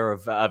matter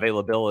of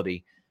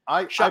availability.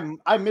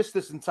 I missed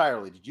this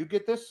entirely. Did you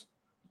get this?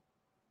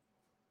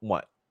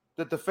 What?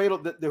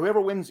 That whoever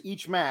wins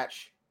each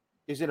match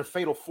is in a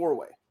fatal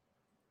 4-way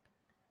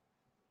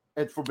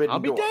at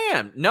Forbidden Door. I'll be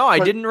damned. No, I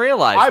didn't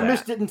realize that. I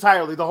missed it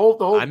entirely. The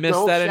whole I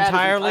missed that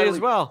entirely as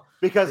well.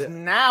 Because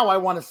now I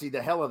want to see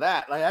the hell of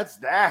that. Like, that's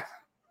that.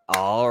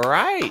 All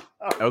right.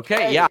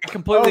 Okay. Yeah, I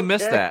completely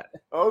missed that.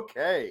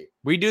 Okay.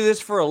 We do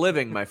this for a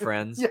living, my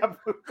friends. Yeah,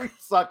 we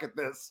suck at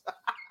this.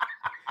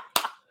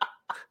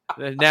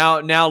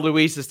 Now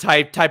Luis is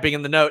typing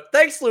in the note.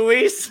 Thanks,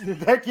 Luis.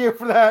 Thank you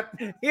for that.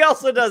 He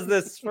also does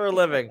this for a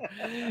living.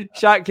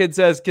 Shot Kid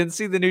says, can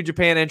see the New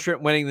Japan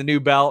entrant winning the new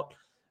belt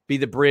be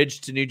the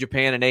bridge to New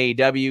Japan and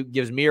AEW.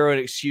 Gives Miro an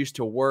excuse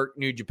to work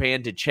New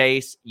Japan to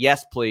chase.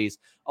 Yes, please.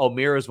 Oh,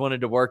 Miro's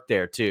wanted to work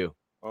there too.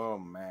 Oh,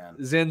 man.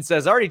 Zen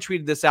says, I already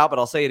tweeted this out, but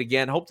I'll say it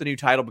again. Hope the new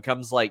title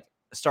becomes like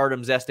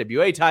Stardom's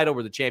SWA title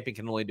where the champion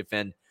can only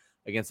defend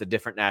against a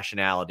different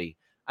nationality.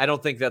 I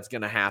don't think that's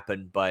going to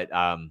happen, but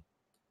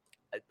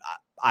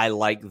I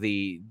like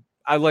the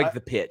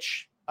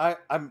pitch.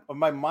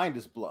 My mind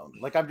is blown.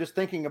 Like, I'm just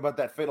thinking about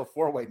that fatal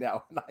 4-way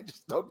now, and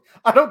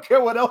I don't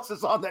care what else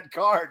is on that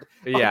card.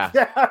 Yeah.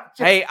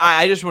 Hey,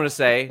 I just want to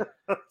say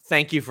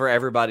thank you for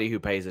everybody who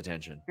pays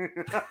attention.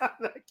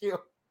 Thank you.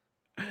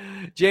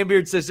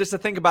 Jambeard says, just to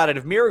think about it,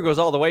 if Miro goes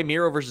all the way,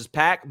 Miro versus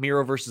Pac,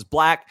 Miro versus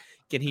Black,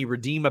 can he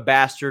redeem a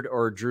bastard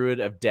or a druid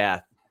of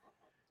death?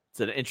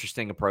 It's an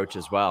interesting approach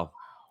as well.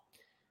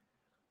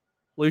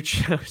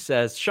 Lucho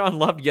says, Sean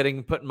loved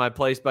getting put in my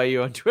place by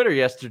you on Twitter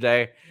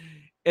yesterday.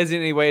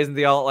 Isn't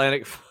the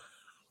All-Atlantic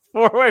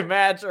 4-way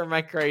match, or am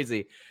I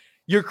crazy?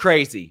 You're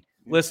crazy.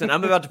 Listen,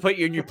 I'm about to put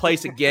you in your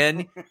place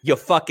again, you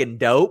fucking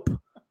dope.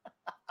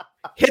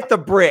 Hit the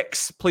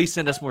bricks. Please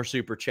send us more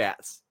super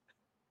chats.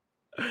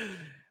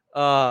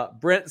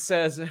 Brent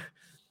says,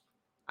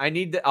 I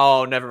need to.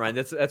 Oh, never mind.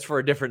 That's for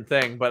a different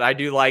thing, but I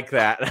do like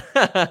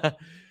that.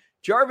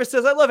 Jarvis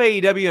says, I love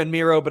AEW and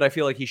Miro, but I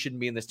feel like he shouldn't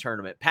be in this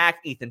tournament. Pac,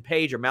 Ethan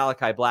Page, or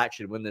Malachi Black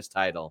should win this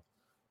title.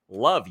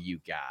 Love you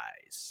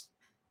guys.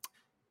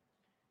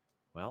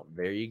 Well,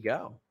 there you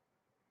go.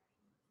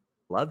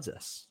 Loves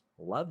us.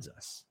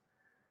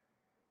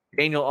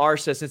 Daniel R.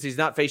 says, since he's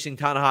not facing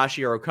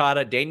Tanahashi or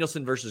Okada,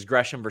 Danielson versus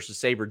Gresham versus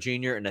Sabre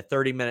Jr. in a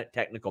 30-minute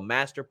technical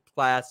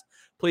masterclass,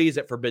 please,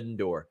 at Forbidden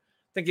Door.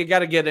 I think you got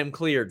to get him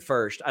cleared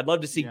first. I'd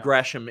love to see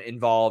Gresham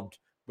involved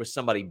with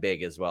somebody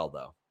big as well,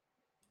 though.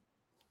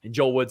 And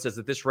Joel Wood says,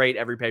 at this rate,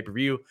 every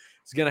pay-per-view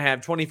is going to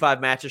have 25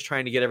 matches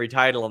trying to get every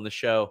title on the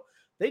show.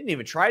 They didn't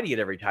even try to get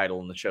every title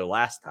on the show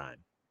last time.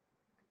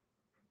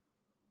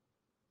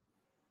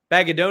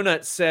 Bag of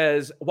Donuts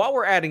says, while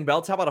we're adding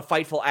belts, how about a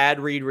Fightful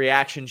ad read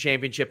reaction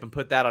championship and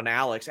put that on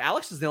Alex?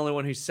 Alex is the only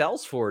one who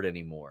sells for it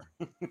anymore.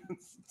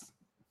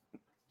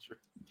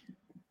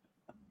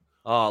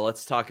 Oh,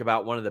 let's talk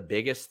about one of the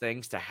biggest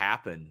things to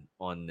happen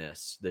on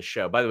this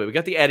show. By the way, we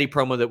got the Eddie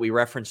promo that we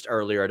referenced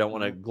earlier. I don't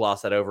want to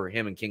gloss that over.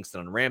 Him and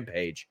Kingston on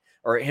Rampage,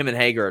 or him and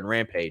Hager on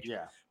Rampage.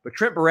 Yeah. But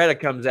Trent Beretta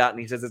comes out and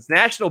he says, it's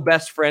National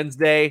Best Friends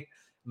Day.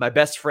 My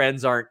best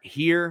friends aren't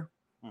here.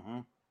 Mm-hmm.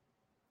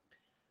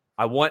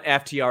 I want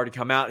FTR to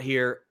come out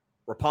here.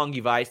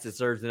 Roppongi Vice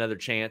deserves another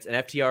chance. And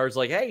FTR is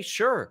like, hey,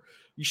 sure.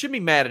 You shouldn't be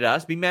mad at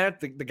us. Be mad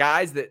at the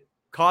guys that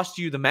cost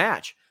you the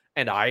match.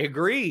 And I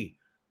agree.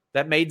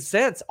 That made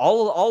sense.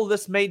 All of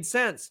this made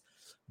sense.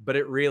 But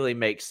it really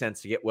makes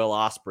sense to get Will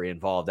Ospreay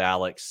involved,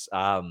 Alex.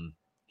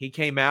 He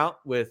came out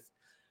with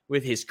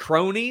his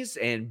cronies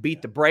and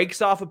beat the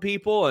brakes off of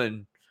people.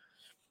 And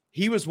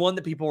he was one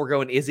that people were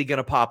going, is he going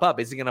to pop up?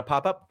 Is he going to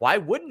pop up? Why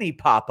wouldn't he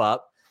pop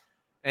up?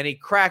 And he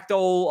cracked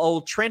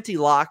old Trenty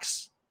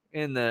Locks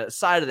in the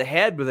side of the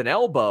head with an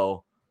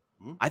elbow.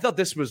 Mm-hmm. I thought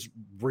this was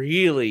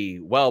really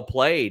well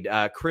played.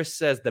 Chris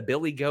says the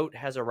Billy Goat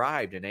has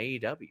arrived in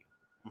AEW.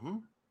 Mm-hmm.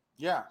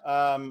 Yeah.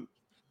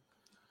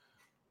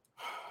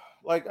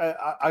 Like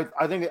I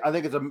think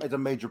it's a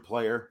major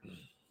player,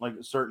 like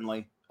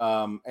certainly.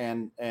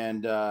 And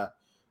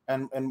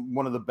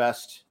one of the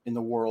best in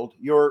the world.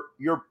 Your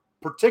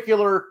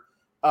particular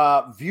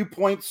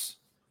viewpoints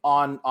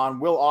on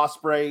Will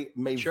Ospreay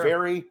may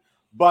vary,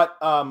 but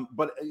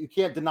you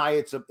can't deny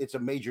it's a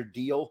major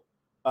deal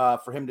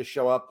for him to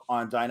show up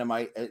on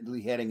Dynamite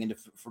heading into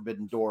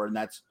Forbidden Door, and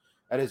that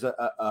is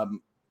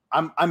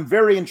I'm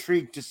very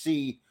intrigued to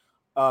see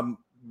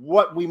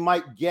what we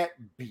might get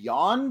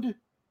beyond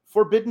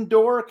Forbidden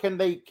Door. Can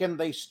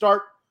they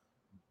start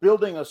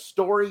building a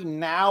story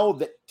now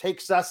that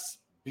takes us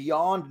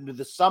beyond into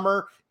the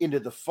summer, into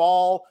the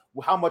fall?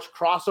 How much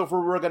crossover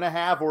we're going to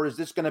have, or is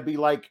this going to be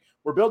like,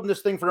 we're building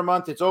this thing for a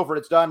month, it's over,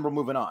 it's done, we're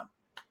moving on?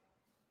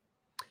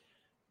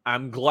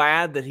 I'm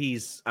glad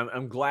that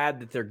I'm glad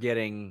that they're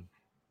getting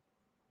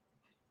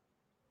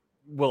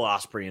Will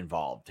Ospreay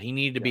involved. He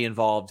needed to be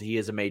involved. He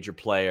is a major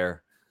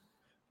player.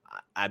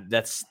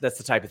 That's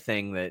the type of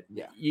thing that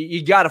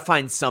you got to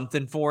find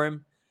something for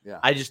him. Yeah.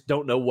 I just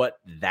don't know what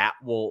that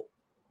will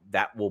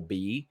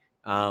be.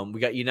 We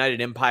got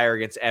United Empire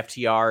against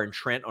FTR and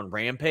Trent on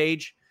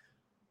Rampage.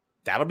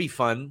 That'll be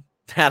fun.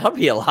 That'll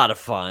be a lot of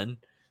fun.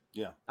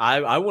 Yeah.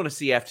 I want to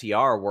see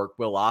FTR work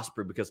Will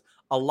Ospreay because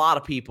a lot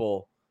of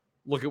people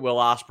look at Will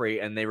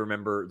Ospreay and they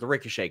remember the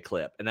Ricochet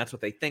clip, and that's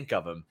what they think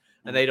of him.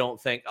 And they don't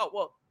think, oh,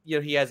 well,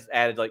 he has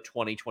added like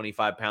 20,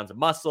 25 pounds of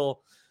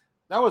muscle.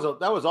 That was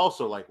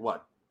also like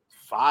what?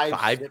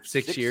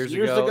 6 years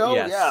ago?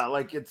 Yes. Yeah,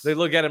 like they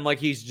look at him like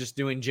he's just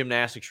doing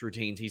gymnastics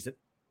routines. He's an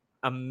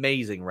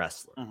amazing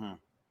wrestler. Mm-hmm.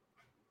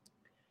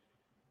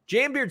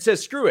 Jambeard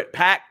says, screw it.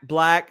 Pac,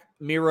 Black,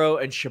 Miro,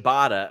 and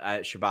Shibata.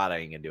 Shibata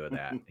ain't gonna do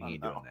that. He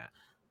ain't doing that.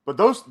 But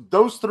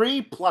those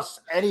three plus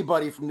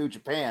anybody from New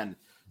Japan,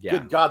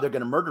 good God, they're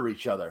gonna murder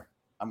each other.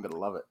 I'm gonna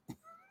love it.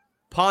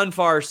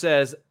 Ponfar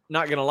says,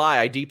 not gonna lie,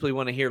 I deeply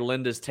want to hear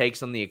Linda's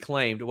takes on the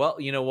Acclaimed. Well,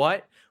 you know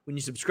what? When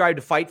you subscribe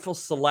to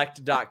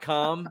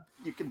FightfulSelect.com,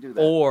 you can do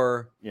that.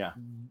 Or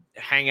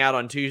hang out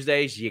on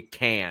Tuesdays, you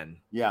can.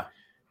 Yeah.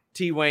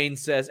 T. Wayne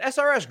says,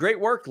 SRS, great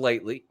work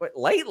lately. What,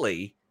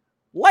 lately?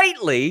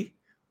 Lately?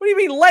 What do you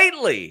mean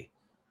lately?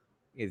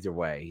 Either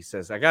way, he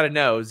says, I got to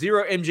know.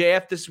 0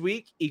 MJF this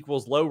week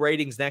equals low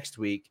ratings next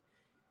week.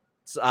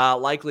 It's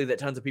likely that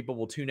tons of people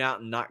will tune out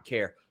and not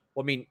care.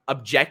 Well, I mean,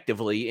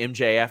 objectively,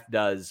 MJF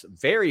does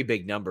very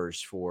big numbers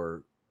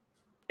for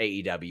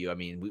AEW. I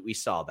mean, we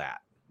saw that.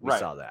 We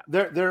saw that.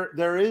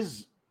 There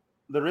is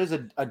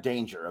a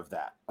danger of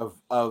that,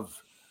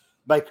 of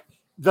like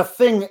the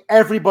thing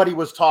everybody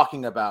was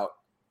talking about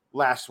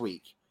last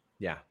week.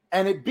 Yeah.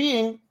 And it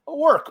being a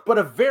work, but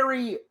a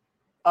very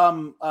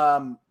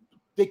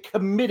they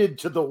committed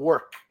to the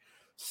work.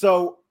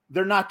 So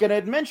they're not going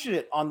to mention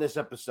it on this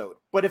episode.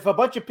 But if a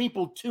bunch of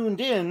people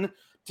tuned in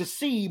to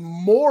see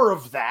more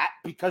of that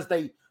because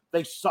they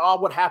saw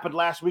what happened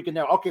last week and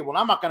they're okay, well,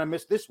 I'm not going to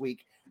miss this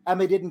week, and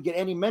they didn't get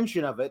any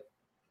mention of it,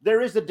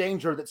 there is a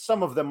danger that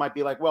some of them might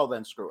be like, well,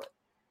 then screw it.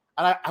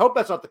 And I hope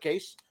that's not the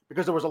case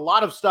because there was a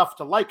lot of stuff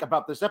to like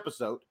about this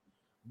episode,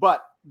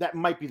 but that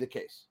might be the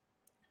case.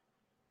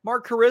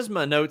 Mark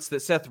Charisma notes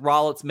that Seth's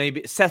wallet may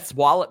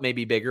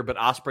be bigger, but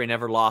Ospreay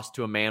never lost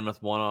to a man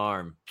with one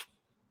arm.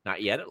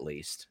 Not yet, at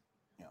least.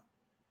 Yeah.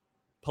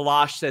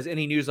 Palash says,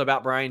 any news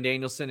about Bryan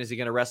Danielson? Is he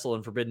going to wrestle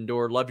in Forbidden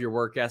Door? Love your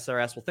work,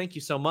 SRS. Well, thank you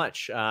so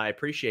much. I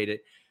appreciate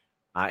it.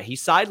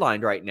 He's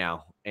sidelined right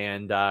now,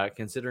 and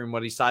considering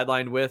what he's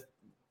sidelined with,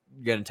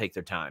 going to take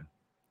their time.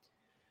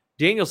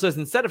 Daniel says,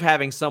 instead of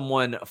having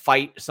someone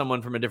fight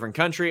someone from a different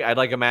country, I'd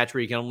like a match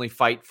where you can only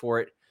fight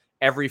for it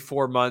every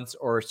 4 months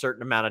or a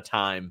certain amount of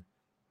time.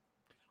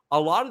 A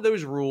lot of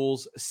those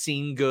rules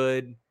seem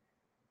good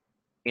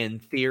in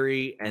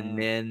theory, and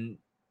then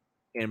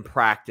in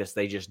practice,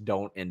 they just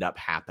don't end up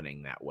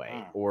happening that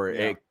way, or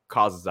it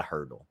causes a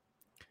hurdle.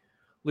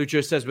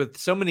 Lucho says, with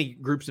so many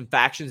groups and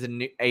factions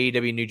in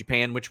AEW and New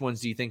Japan, which ones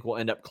do you think will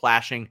end up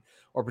clashing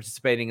or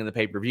participating in the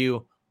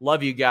pay-per-view?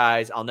 Love you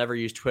guys. I'll never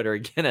use Twitter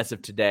again as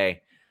of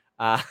today.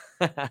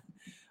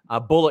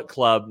 Bullet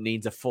Club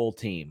needs a full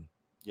team.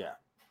 Yeah.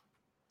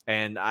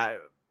 And I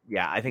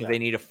think they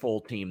need a full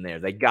team there.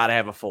 They got to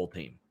have a full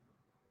team.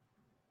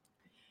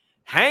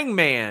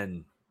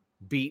 Hangman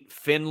beat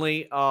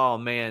Finlay. Oh,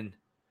 man.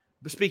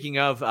 But speaking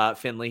of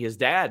Finlay, his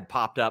dad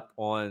popped up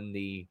on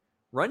the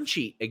run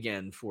sheet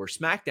again for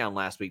SmackDown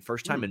last week.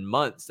 First time in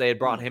months. They had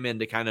brought him in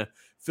to kind of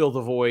fill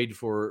the void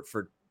for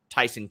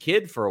Tyson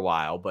Kidd for a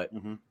while, but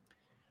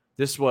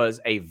this was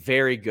a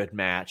very good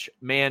match.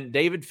 Man,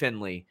 David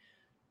Finlay,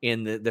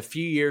 in the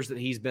few years that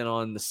he's been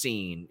on the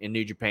scene in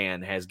New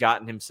Japan, has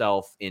gotten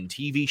himself in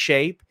TV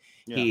shape.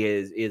 Yeah. He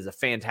is a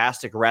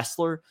fantastic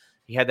wrestler.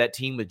 He had that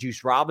team with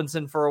Juice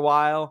Robinson for a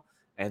while,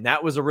 and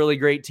that was a really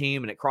great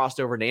team, and it crossed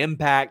over to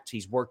Impact.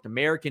 He's worked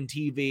American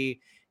TV.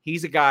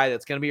 He's a guy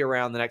that's going to be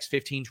around the next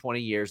 15,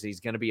 20 years. He's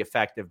going to be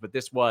effective, but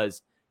this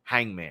was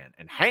Hangman.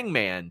 And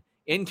Hangman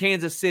in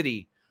Kansas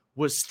City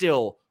was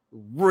still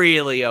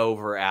really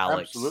over,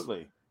 Alex.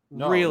 Absolutely.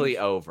 Really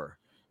over.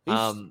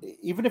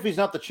 Even if he's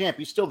not the champ,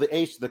 he's still the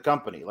ace of the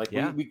company. Like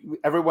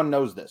everyone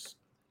knows this.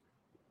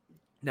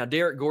 Now,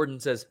 Derek Gordon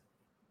says,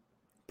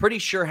 pretty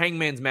sure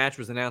Hangman's match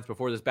was announced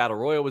before this Battle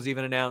Royal was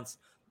even announced.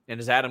 And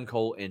is Adam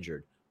Cole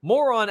injured?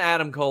 More on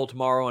Adam Cole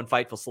tomorrow on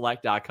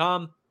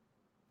FightfulSelect.com.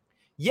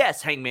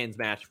 Yes, Hangman's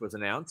match was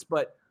announced,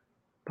 but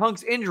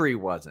Punk's injury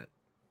wasn't.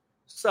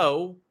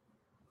 So,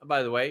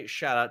 by the way,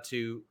 shout out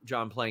to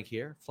John Plank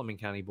here, Fleming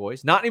County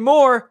boys. Not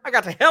anymore. I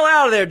got the hell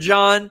out of there,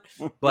 John.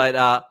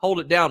 But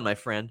hold it down, my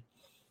friend.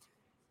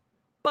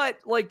 But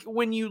like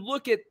when you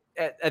look at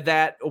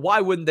that, why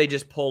wouldn't they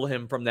just pull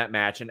him from that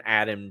match and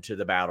add him to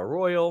the Battle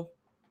Royal?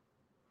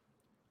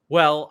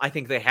 Well, I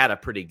think they had a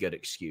pretty good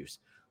excuse.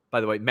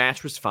 By the way,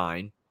 match was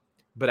fine.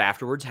 But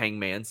afterwards,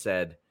 Hangman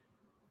said,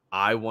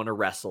 I want to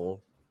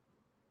wrestle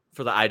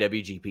for the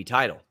IWGP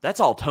title. That's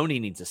all Tony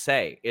needs to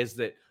say, is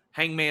that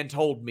Hangman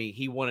told me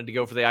he wanted to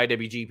go for the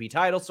IWGP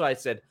title, so I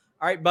said,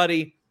 all right,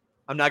 buddy,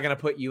 I'm not going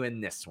to put you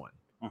in this one.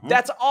 Mm-hmm.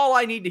 That's all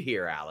I need to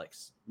hear,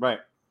 Alex. Right.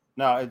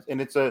 No,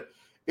 it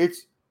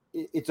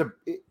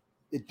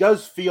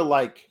does feel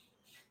like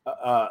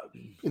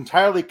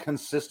entirely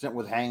consistent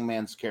with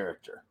Hangman's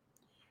character.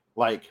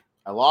 Like,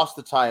 I lost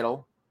the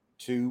title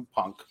to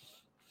Punk.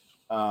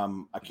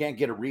 I can't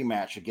get a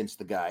rematch against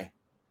the guy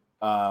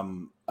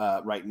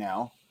right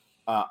now.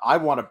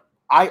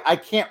 I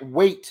can't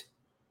wait.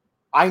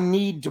 I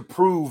need to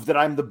prove that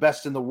I'm the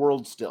best in the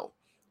world still.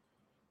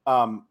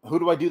 Who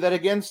do I do that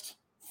against?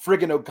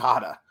 Friggin'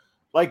 Okada.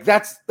 Like,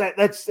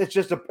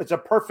 it's a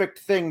perfect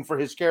thing for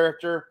his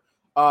character.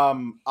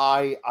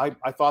 I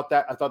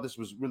thought this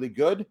was really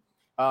good.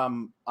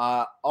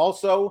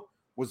 Also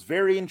was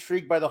very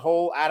intrigued by the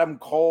whole Adam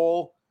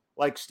Cole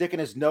like sticking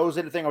his nose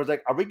into thing. I was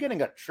like, are we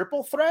getting a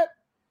triple threat?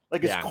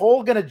 Like, is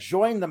Cole gonna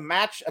join the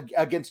match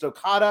against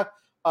Okada?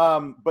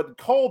 But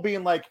Cole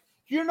being like,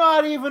 you're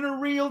not even a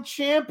real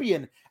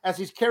champion, as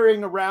he's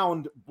carrying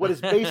around what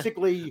is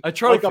basically a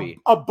trophy, like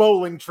a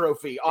bowling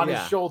trophy on his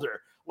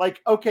shoulder.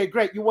 Like, okay,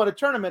 great, you won a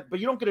tournament, but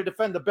you don't get to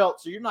defend the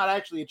belt, so you're not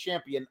actually a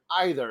champion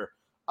either.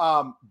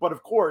 But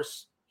of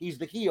course, he's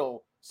the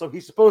heel, so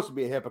he's supposed to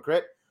be a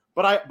hypocrite.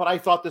 But I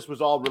thought this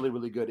was all really,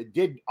 really good. It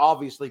did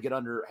obviously get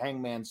under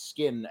Hangman's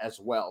skin as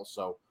well,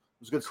 so it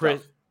was good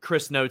stuff.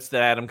 Chris notes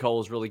that Adam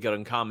Cole is really good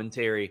on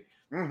commentary.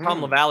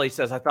 Tom LaValle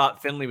says, I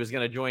thought Finley was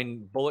going to join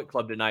Bullet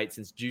Club tonight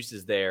since Juice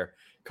is there.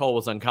 Cole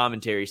was on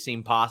commentary.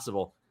 Seemed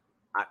possible.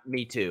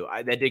 Me too.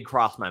 That did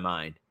cross my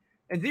mind.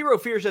 And Zero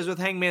Fear says, with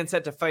Hangman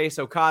set to face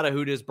Okada,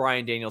 who does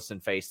Bryan Danielson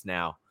face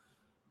now?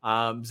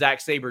 Zack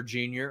Sabre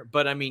Jr.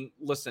 But, I mean,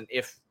 listen,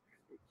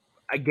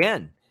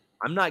 again,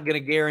 I'm not going to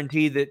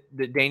guarantee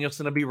that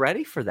Danielson will be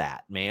ready for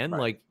that, man.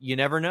 Right. Like, you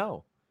never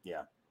know.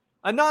 Yeah.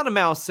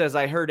 Anonymous says,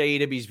 I heard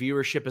AEW's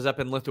viewership is up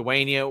in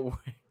Lithuania.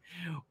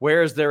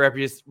 Where is their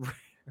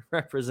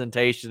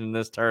representation in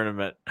this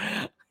tournament?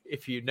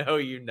 If you know,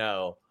 you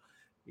know.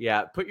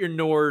 Yeah, put your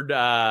Nord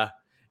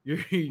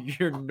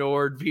your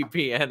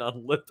NordVPN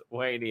on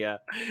Lithuania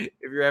if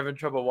you're having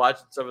trouble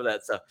watching some of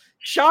that stuff.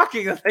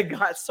 Shocking that they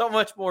got so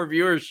much more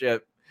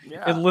viewership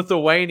in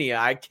Lithuania.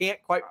 I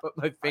can't quite put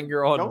my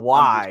finger on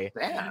why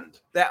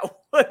that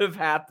would have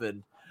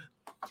happened.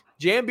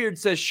 Jambeard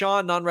says,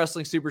 Sean,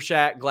 non-wrestling super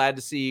chat. Glad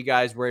to see you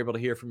guys were able to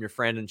hear from your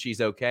friend and she's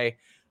okay.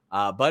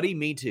 Buddy,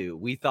 me too.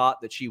 We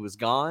thought that she was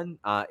gone.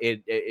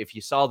 If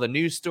you saw the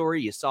news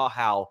story, you saw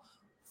how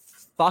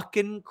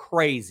fucking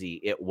crazy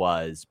it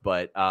was.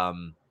 But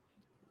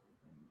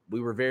we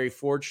were very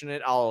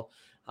fortunate. I'll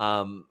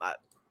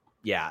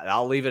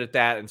leave it at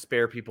that and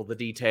spare people the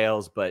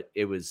details. But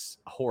it was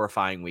a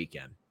horrifying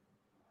weekend.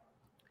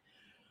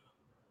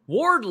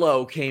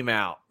 Wardlow came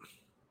out.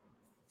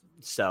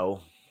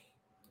 So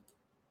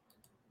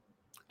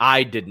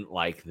I didn't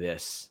like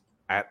this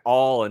at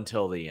all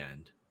until the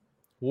end.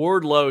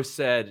 Wardlow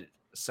said,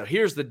 so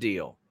here's the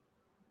deal.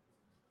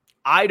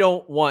 I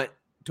don't want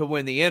to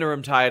win the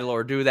interim title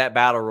or do that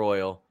battle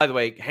royal. By the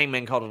way,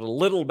 Hangman called it a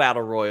little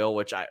battle royal,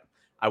 which I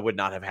would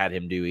not have had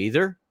him do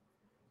either.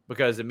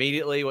 Because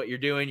immediately what you're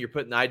doing, you're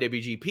putting the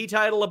IWGP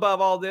title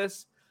above all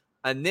this.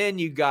 And then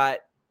you got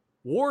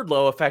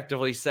Wardlow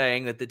effectively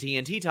saying that the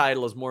TNT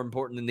title is more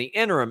important than the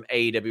interim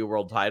AEW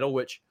world title,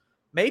 which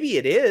maybe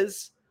it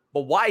is,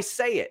 but why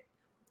say it?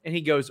 And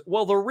he goes,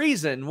 well, the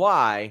reason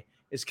why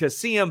is because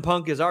CM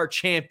Punk is our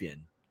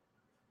champion.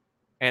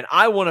 And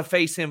I want to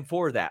face him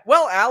for that.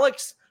 Well,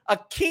 Alex, a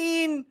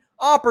keen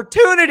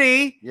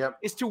opportunity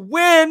is to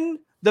win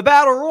the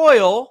Battle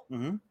Royal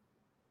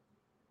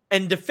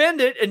and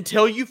defend it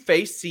until you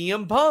face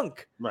CM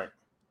Punk. Right.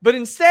 But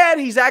instead,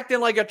 he's acting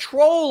like a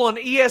troll on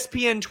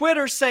ESPN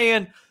Twitter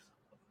saying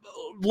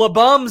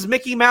LeBum's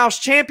Mickey Mouse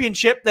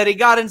championship that he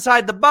got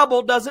inside the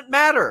bubble doesn't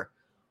matter.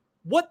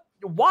 What?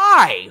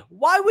 Why?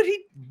 Why would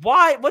he?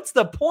 Why? What's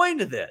the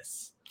point of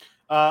this?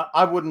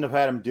 I wouldn't have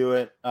had him do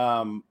it.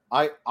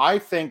 I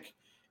think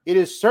it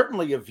is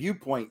certainly a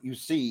viewpoint you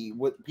see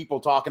with people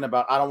talking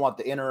about, I don't want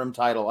the interim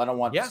title. I don't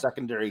want the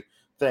secondary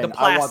thing. The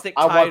plastic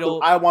title.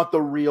 I want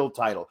the real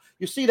title.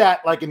 You see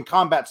that like in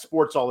combat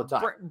sports all the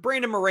time.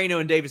 Brandon Moreno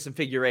and Davison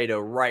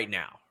Figueiredo right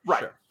now.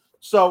 Right.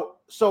 Sure.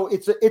 So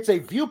it's a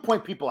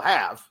viewpoint people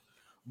have,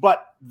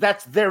 but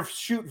that's their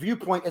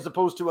viewpoint as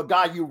opposed to a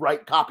guy you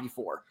write copy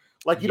for.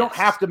 Like, you don't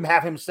have to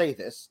have him say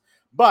this,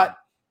 but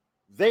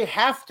they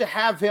have to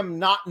have him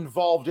not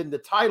involved in the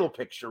title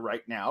picture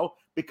right now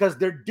because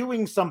they're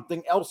doing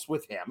something else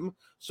with him.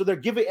 So they're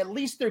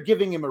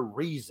giving him a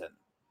reason.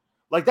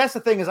 Like, that's the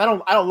thing is I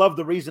don't love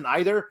the reason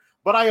either,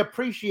 but I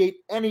appreciate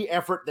any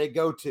effort they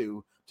go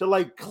to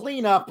like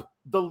clean up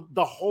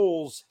the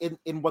holes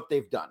in what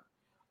they've done.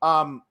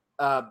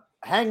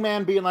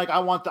 Hangman being like, I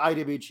want the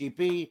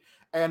IWGP,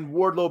 and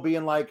Wardlow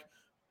being like,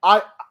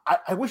 I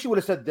wish you would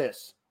have said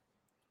this.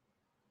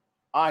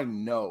 I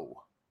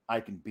know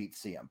I can beat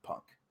CM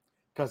Punk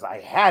because I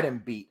had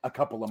him beat a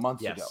couple of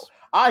months ago.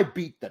 I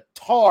beat the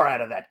tar out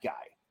of that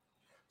guy.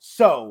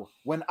 So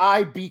when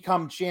I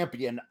become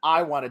champion,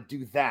 I want to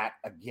do that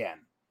again.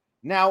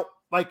 Now,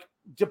 like,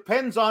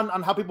 depends on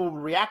how people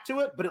react to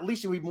it, but at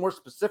least it would be more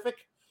specific.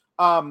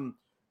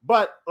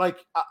 But like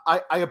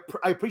I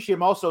appreciate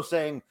him also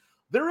saying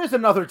there is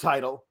another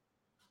title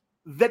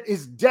that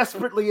is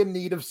desperately in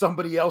need of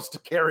somebody else to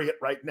carry it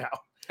right now.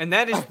 And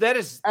that is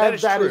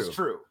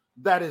true.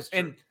 That is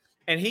true.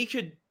 And he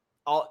could,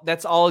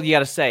 that's all you got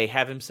to say.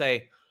 Have him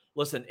say,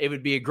 listen, it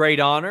would be a great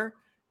honor.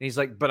 And he's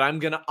like, but I'm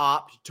going to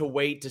opt to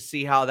wait to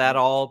see how that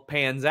all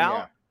pans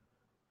out.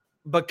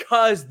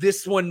 Because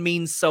this one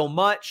means so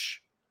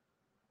much,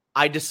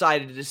 I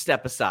decided to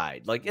step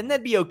aside. Like, and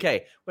that'd be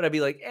okay. But I'd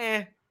be like,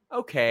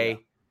 okay. Yeah.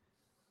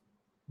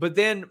 But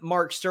then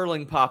Mark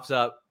Sterling pops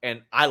up,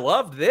 and I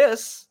loved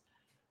this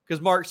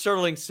because Mark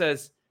Sterling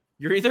says,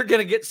 you're either going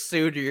to get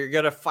sued or you're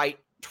going to fight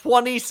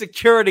 20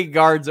 security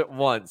guards at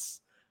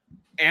once.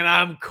 And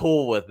I'm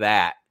cool with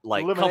that.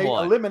 Like, come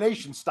on.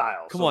 Elimination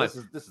style. Come on.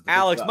 This is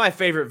Alex, my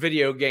favorite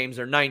video games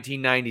are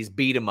 1990s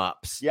beat 'em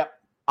ups. Yep.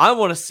 I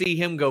want to see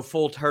him go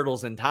full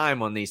Turtles in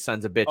Time on these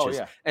sons of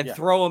bitches and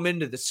throw them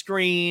into the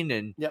screen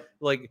and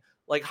like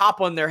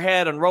hop on their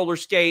head on roller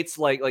skates,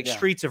 like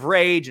Streets of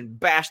Rage and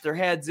bash their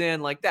heads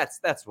in. Like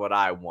that's what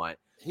I want.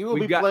 He will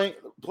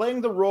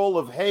playing the role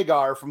of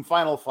Hagar from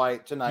Final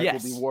Fight tonight.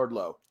 Will be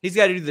Wardlow. He's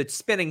got to do the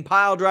spinning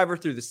pile driver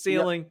through the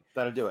ceiling.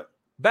 That'll do it.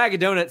 Bag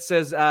of Donuts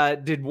says,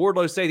 did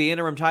Wardlow say the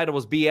interim title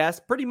was BS?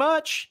 Pretty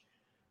much.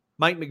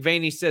 Mike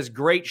McVaney says,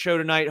 great show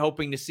tonight.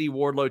 Hoping to see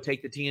Wardlow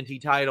take the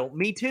TNT title.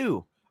 Me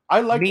too.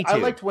 I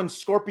liked when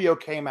Scorpio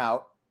came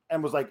out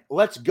and was like,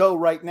 let's go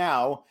right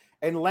now.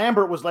 And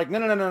Lambert was like,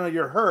 no,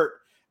 you're hurt.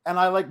 And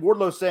I like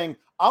Wardlow saying,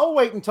 I'll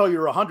wait until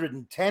you're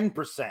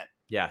 110%.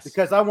 Yes.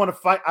 Because I want to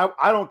fight.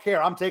 I don't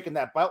care. I'm taking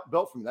that belt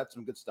from you. That's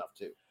some good stuff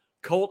too.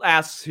 Colt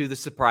asks who the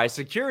surprise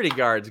security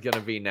guard is going to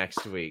be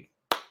next week.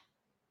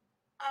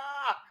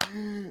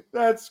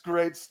 That's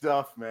great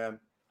stuff, man.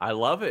 I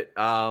love it.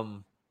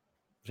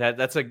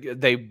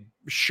 They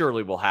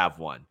surely will have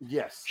one.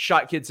 Yes.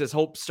 Shot Kid says,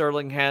 hope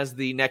Sterling has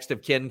the next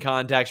of kin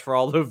contacts for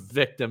all the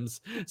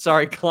victims.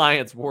 Sorry,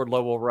 clients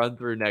Wardlow will run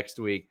through next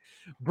week.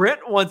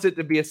 Brent wants it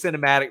to be a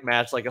cinematic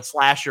match, like a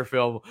slasher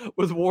film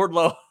with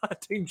Wardlow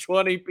hunting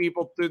 20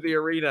 people through the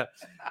arena.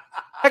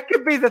 That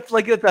could be the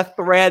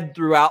thread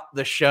throughout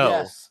the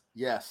show.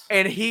 Yes.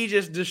 And he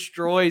just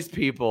destroys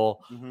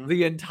people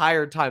the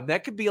entire time.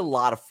 That could be a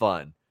lot of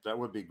fun. That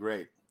would be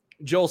great.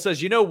 Joel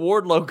says,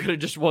 Wardlow could have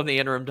just won the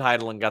interim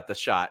title and got the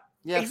shot.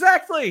 Yeah.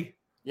 Exactly.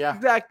 Yeah.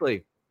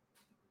 Exactly.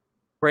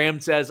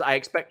 Bram says, I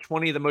expect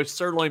 20 of the most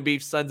sirloin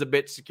beef sons of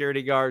bitch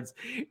security guards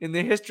in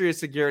the history of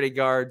security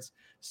guards.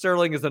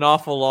 Sterling is an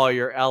awful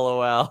lawyer.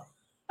 LOL.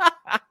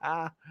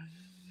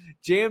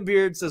 Jam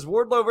Beard says,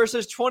 Wardlow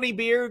versus 20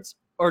 beards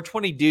or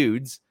 20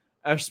 dudes,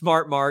 a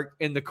smart mark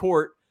in the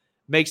court.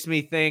 Makes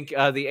me think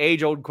the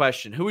age-old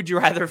question: who would you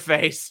rather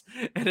face,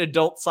 an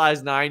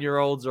adult-sized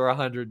 9-year-olds or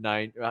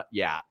 109?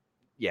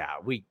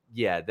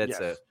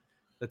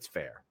 That's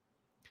fair.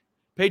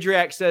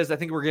 Patriarch says, I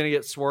think we're going to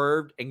get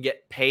swerved and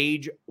get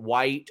Paige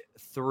White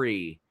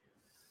 3.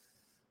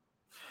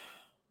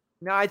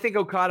 No, I think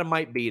Okada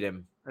might beat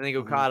him. I think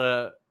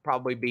Okada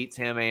probably beats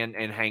him and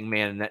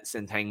Hangman, and that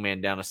sends Hangman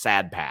down a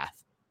sad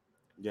path.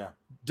 Yeah.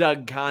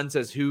 Doug Kahn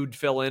says, who'd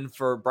fill in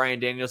for Bryan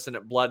Danielson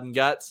at Blood and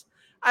Guts?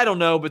 I don't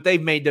know, but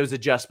they've made those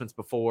adjustments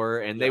before,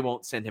 and they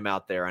won't send him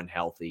out there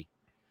unhealthy.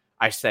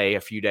 I say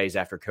a few days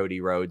after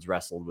Cody Rhodes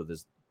wrestled with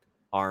his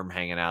arm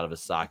hanging out of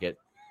his socket.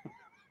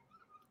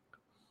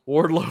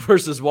 Wardlow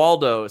versus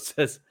Waldo,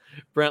 says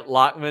Brent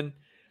Lockman.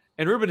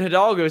 And Ruben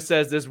Hidalgo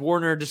says, this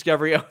Warner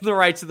Discovery own the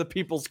rights to the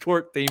People's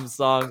Court theme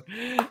song.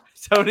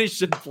 Tony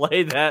should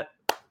play that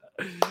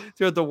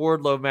throughout the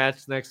Wardlow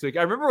match next week.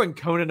 I remember when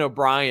Conan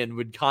O'Brien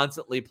would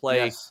constantly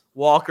play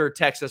Walker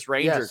Texas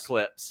Ranger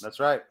clips. That's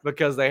right.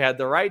 Because they had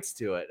the rights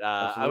to it.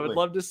 I would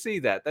love to see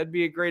that. That'd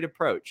be a great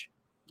approach.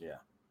 Yeah.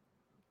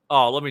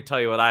 Oh, let me tell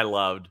you what I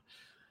loved.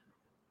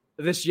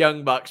 This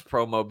Young Bucks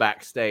promo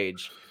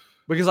backstage.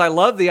 Because I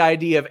love the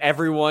idea of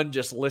everyone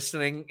just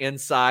listening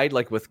inside,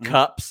 like with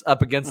cups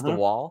up against the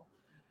wall.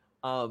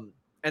 And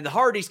the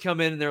Hardys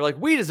come in and they're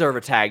like, we deserve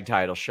a tag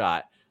title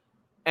shot.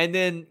 And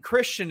then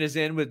Christian is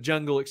in with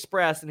Jungle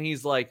Express, and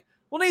he's like,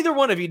 well, neither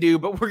one of you do,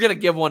 but we're going to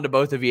give one to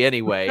both of you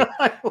anyway.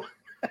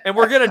 And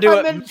we're going to do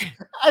it.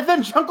 And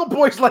then Jungle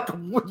Boy's like,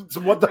 what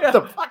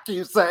the fuck do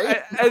you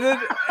say? And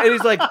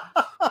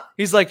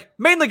he's like,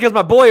 mainly because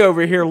my boy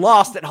over here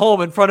lost at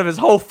home in front of his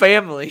whole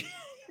family.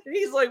 And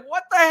he's like,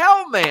 what the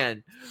hell,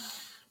 man?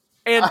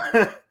 And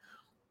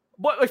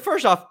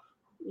first off,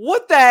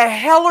 what the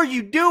hell are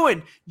you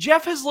doing?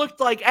 Jeff has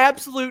looked like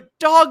absolute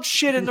dog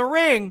shit in the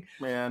ring.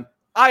 Man.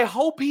 I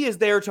hope he is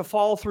there to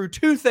fall through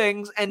two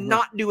things and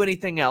not do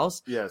anything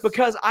else. Yes.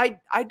 Because I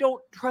don't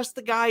trust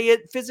the guy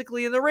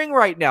physically in the ring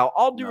right now.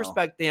 All due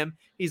respect to him.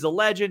 He's a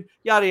legend.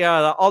 Yada,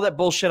 yada. All that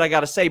bullshit I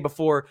got to say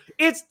before.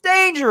 It's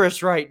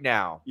dangerous right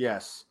now.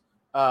 Yes.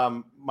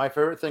 My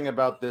favorite thing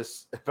about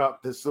this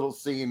little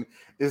scene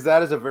is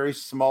that is a very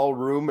small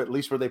room, at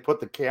least where they put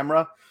the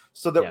camera.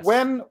 So that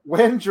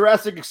when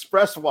Jurassic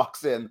Express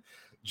walks in,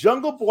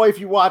 Jungle Boy, if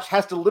you watch,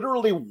 has to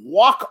literally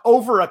walk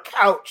over a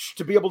couch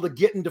to be able to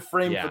get into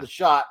frame for the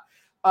shot.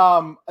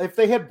 If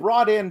they had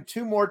brought in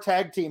 2 more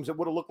tag teams, it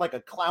would have looked like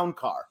a clown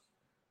car.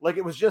 Like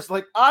it was just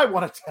like, I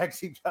want a tag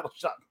team title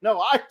shot. No,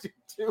 I do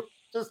too.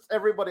 Just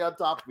everybody on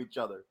top of each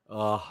other.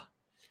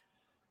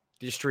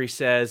 Distry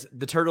says,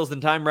 the Turtles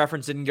in Time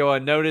reference didn't go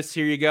unnoticed.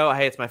 Here you go.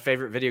 Hey, it's my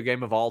favorite video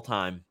game of all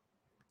time.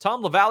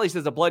 Tom LaValle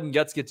says the Blood and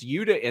Guts gets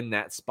Yuta in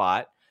that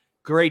spot.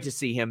 Great to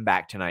see him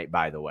back tonight,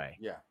 by the way.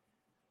 Yeah.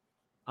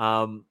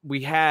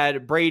 We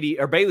had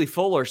Bailey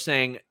Fuller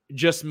saying,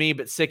 just me,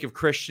 but sick of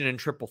Christian and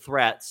triple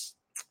threats.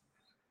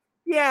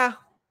 Yeah.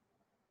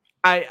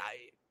 I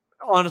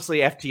honestly,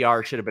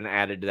 FTR should have been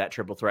added to that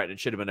triple threat. It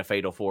should have been a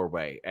fatal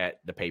 4-way at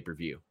the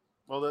pay-per-view.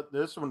 Well,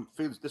 this one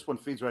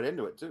feeds right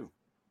into it too.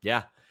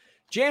 Yeah.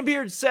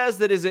 Jambeard says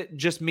that, is it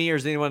just me or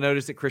does anyone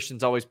notice that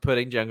Christian's always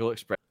putting Jungle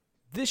Express?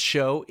 This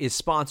show is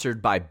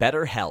sponsored by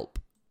BetterHelp.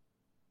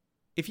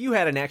 If you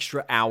had an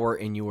extra hour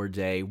in your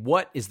day,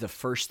 what is the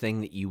first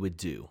thing that you would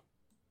do?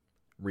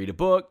 Read a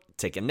book,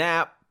 take a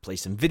nap, play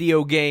some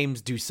video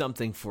games, do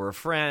something for a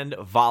friend,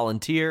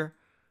 volunteer.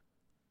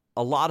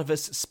 A lot of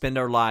us spend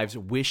our lives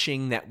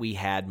wishing that we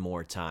had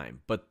more time.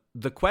 But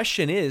the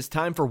question is,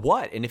 time for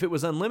what? And if it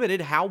was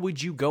unlimited, how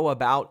would you go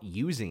about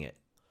using it?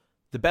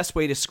 The best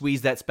way to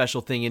squeeze that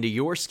special thing into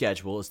your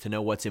schedule is to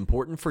know what's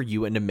important for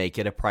you and to make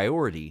it a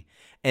priority.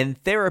 And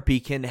therapy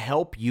can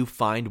help you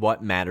find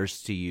what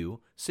matters to you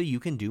so you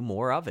can do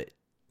more of it.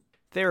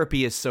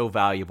 Therapy is so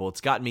valuable.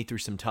 It's gotten me through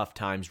some tough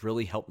times,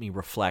 really helped me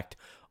reflect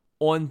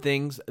on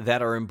things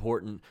that are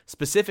important,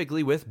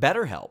 specifically with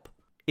BetterHelp.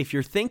 If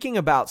you're thinking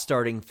about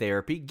starting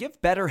therapy, give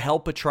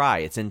BetterHelp a try.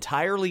 It's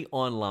entirely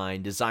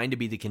online, designed to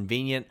be the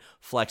convenient,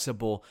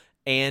 flexible,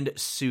 and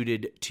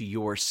suited to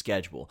your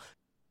schedule.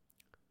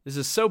 This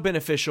is so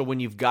beneficial when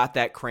you've got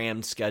that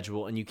crammed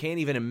schedule and you can't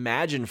even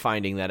imagine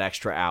finding that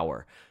extra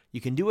hour. You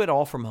can do it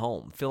all from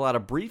home. Fill out a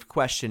brief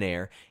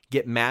questionnaire,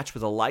 get matched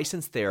with a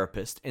licensed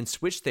therapist, and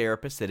switch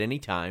therapists at any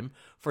time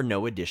for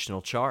no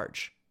additional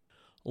charge.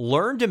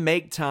 Learn to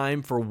make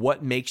time for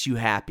what makes you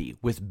happy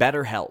with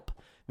BetterHelp.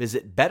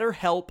 Visit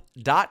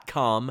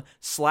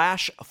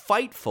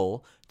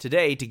BetterHelp.com/Fightful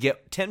today to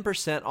get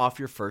 10% off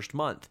your first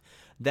month.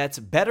 That's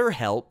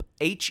BetterHelp,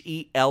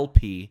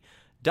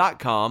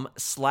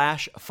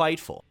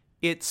 HELP.com/Fightful.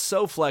 It's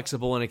so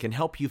flexible and it can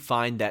help you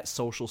find that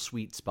social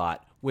sweet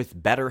spot with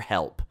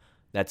BetterHelp.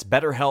 That's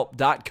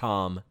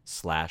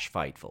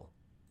BetterHelp.com/Fightful.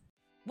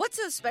 What's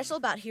so special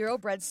about Hero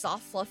Bread's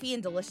soft, fluffy,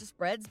 and delicious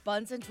breads,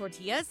 buns, and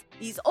tortillas?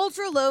 These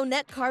ultra-low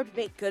net-carb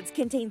baked goods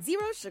contain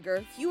 0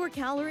 sugar, fewer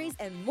calories,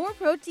 and more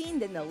protein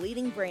than the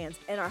leading brands,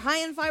 and are high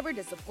in fiber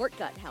to support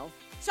gut health.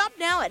 Shop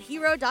now at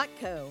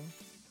hero.co.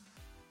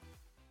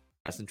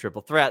 And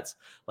triple threats,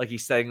 like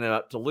he's setting them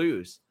up to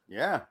lose.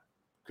 Yeah,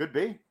 could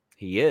be.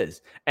 He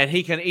is. And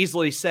he can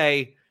easily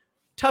say,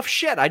 tough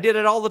shit, I did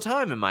it all the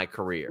time in my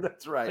career.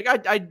 That's right.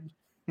 Like I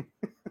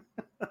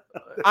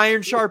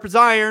iron sharpens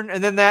iron,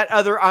 and then that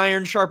other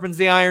iron sharpens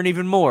the iron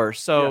even more.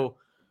 So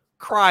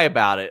cry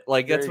about it.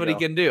 Like that's what he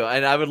can do.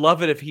 And I would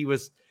love it if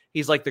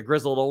he's like the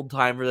grizzled old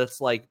timer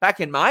that's like, back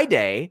in my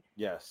day,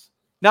 yes,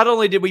 not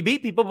only did we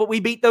beat people, but we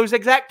beat those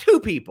exact 2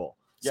 people.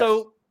 Yes.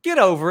 So get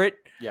over it.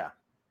 Yeah.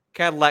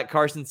 Cadillac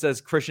Carson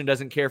says Christian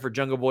doesn't care for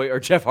Jungle Boy or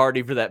Jeff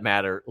Hardy for that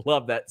matter.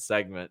 Love that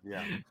segment.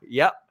 Yeah.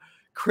 Yep.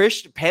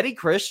 Petty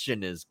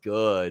Christian is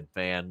good,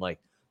 man. Like,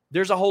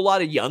 there's a whole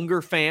lot of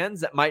younger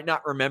fans that might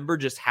not remember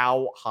just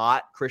how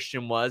hot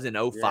Christian was in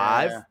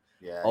 05.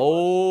 Yeah.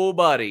 Oh,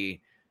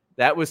 buddy.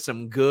 That was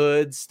some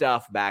good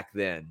stuff back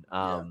then.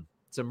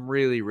 Some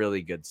really,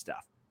 really good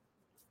stuff.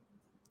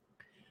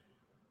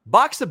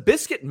 Box of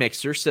Biscuit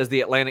Mixer says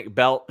the Atlantic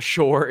Belt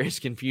shore is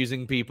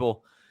confusing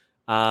people.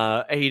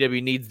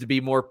 AEW needs to be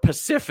more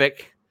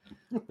Pacific.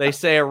 They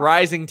say a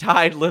rising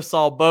tide lifts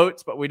all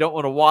boats, but we don't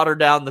want to water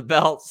down the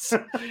belts.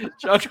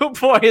 Jungle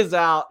Boy is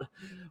out,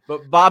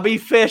 but Bobby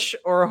Fish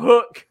or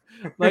Hook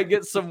might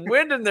get some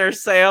wind in their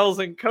sails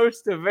and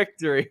coast to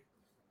victory.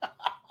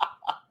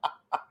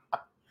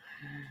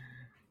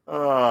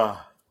 Some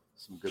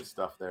good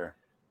stuff there.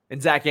 And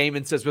Zach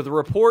Amon says, with a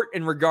report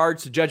in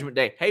regards to Judgment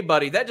Day. Hey,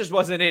 buddy, that just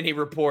wasn't any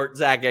report,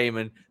 Zach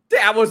Amon.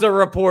 That was a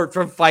report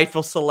from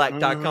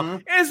FightfulSelect.com.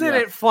 Mm-hmm. Isn't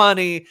it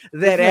funny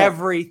that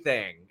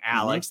everything,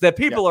 Alex, that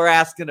people are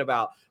asking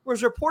about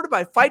was reported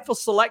by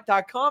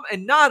FightfulSelect.com?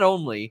 And not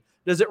only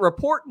does it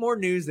report more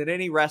news than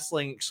any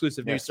wrestling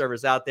exclusive news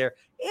service out there,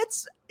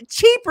 it's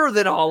cheaper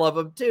than all of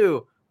them,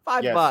 too.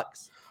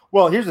 $5.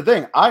 Well, here's the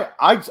thing.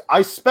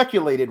 I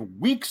speculated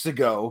weeks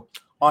ago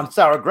on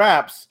Sour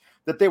Graps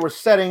that they were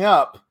setting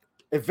up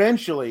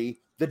eventually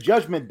the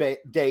Judgment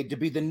Day to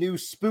be the new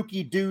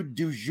spooky dude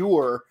du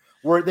jour,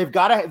 where they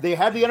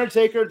had the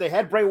Undertaker, they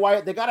had Bray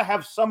Wyatt, they got to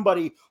have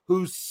somebody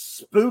who's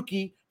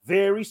spooky,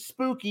 very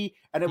spooky,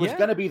 and it was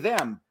going to be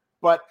them.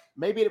 But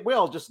maybe it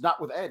will, just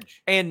not with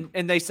Edge. And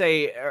they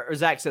say, or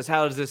Zach says,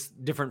 how is this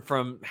different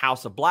from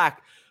House of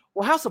Black?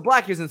 Well, House of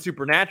Black isn't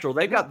supernatural.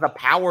 They've got the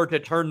power to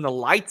turn the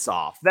lights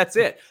off. That's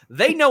it.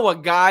 They know a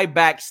guy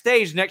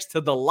backstage next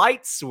to the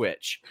light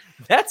switch.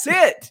 That's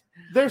it.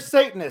 They're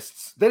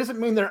Satanists. That doesn't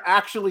mean they're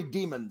actually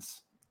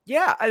demons.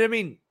 Yeah, I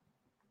mean,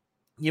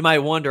 You might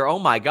wonder, oh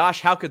my gosh,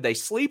 how could they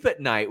sleep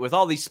at night with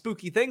all these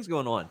spooky things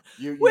going on?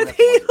 You With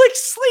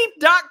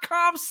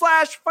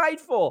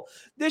HelixSleep.com/Fightful.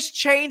 This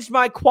changed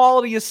my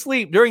quality of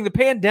sleep. During the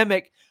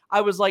pandemic, I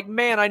was like,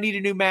 man, I need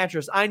a new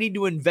mattress. I need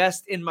to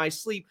invest in my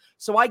sleep.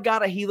 So I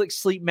got a Helix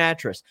Sleep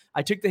mattress.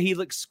 I took the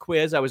Helix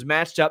quiz. I was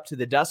matched up to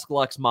the Dusk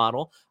Lux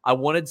model. I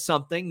wanted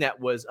something that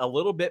was a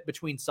little bit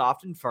between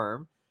soft and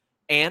firm,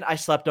 and I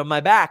slept on my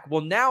back. Well,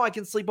 now I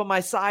can sleep on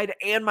my side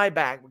and my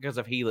back because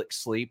of Helix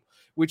Sleep,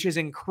 which has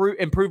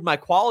improved my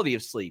quality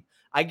of sleep.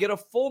 I get a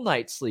full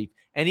night's sleep.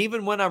 And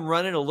even when I'm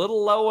running a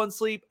little low on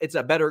sleep, it's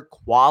a better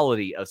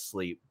quality of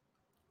sleep.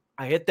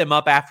 I hit them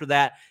up after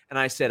that, and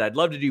I said, I'd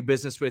love to do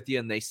business with you.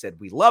 And they said,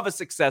 we love a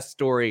success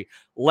story.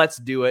 Let's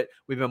do it.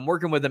 We've been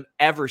working with them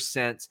ever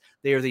since.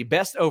 They are the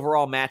best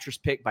overall mattress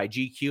pick by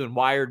GQ and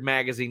Wired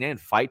Magazine and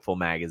Fightful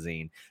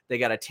Magazine. They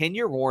got a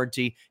 10-year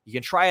warranty. You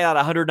can try it out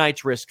 100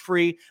 nights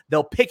risk-free.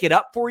 They'll pick it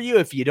up for you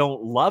if you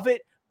don't love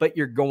it, but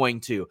you're going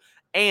to.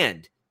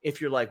 And if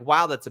you're like,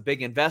 wow, that's a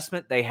big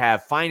investment, they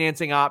have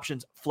financing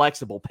options,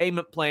 flexible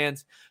payment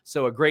plans.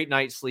 So a great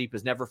night's sleep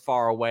is never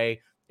far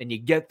away, and you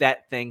get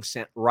that thing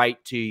sent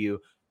right to you.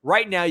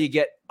 Right now, you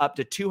get up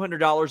to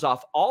 $200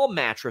 off all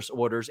mattress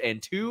orders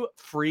and 2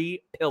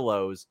 free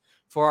pillows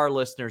for our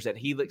listeners at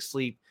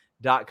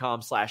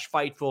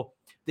HelixSleep.com/Fightful.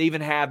 They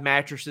even have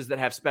mattresses that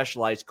have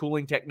specialized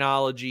cooling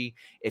technology.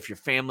 If your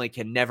family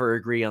can never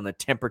agree on the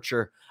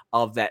temperature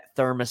of that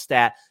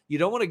thermostat, you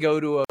don't want to go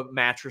to a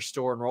mattress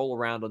store and roll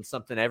around on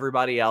something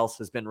everybody else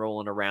has been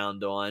rolling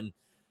around on,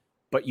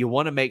 but you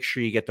want to make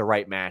sure you get the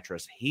right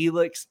mattress.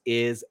 Helix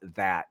is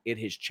that. It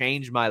has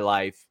changed my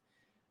life.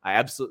 I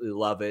absolutely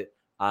love it.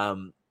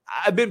 I've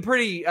been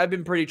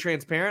pretty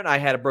transparent. I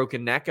had a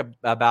broken neck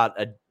about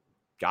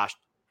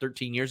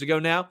 13 years ago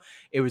now.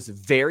 It was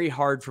very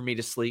hard for me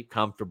to sleep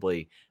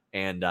comfortably,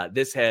 and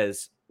this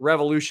has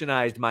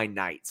revolutionized my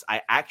nights.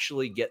 I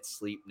actually get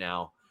sleep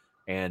now,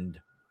 and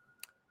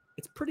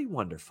it's pretty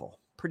wonderful.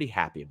 Pretty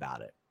happy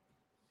about it.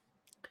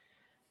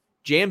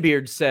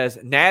 Jambeard says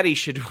Natty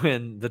should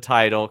win the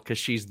title because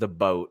she's the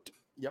boat.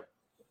 Yep.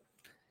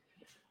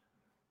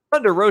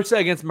 Thunder Rosa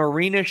against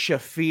Marina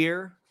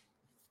Shafir.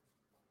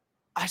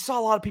 I saw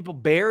a lot of people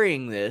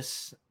burying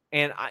this,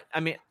 and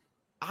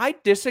I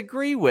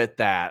disagree with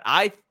that.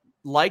 I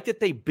like that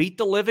they beat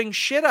the living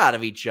shit out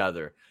of each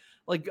other.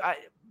 Like,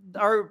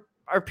 are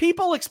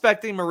people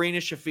expecting Marina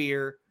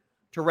Shafir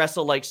to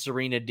wrestle like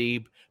Serena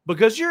Deeb?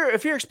 Because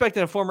if you're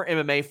expecting a former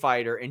MMA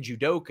fighter and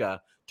judoka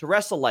to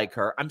wrestle like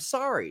her, I'm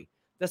sorry.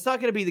 That's not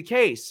going to be the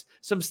case.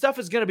 Some stuff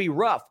is going to be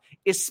rough,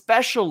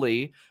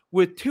 especially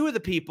with two of the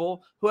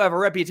people who have a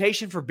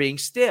reputation for being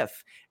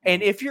stiff.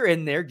 And if you're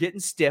in there getting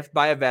stiffed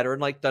by a veteran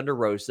like Thunder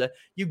Rosa,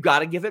 you got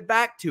to give it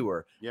back to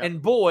her. Yep.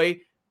 And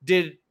boy,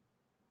 did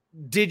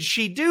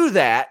she do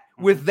that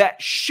with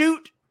that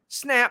shoot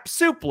snap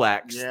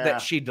suplex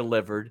that she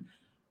delivered.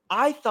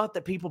 I thought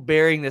that people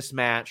burying this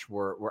match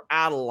were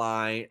out of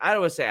line. I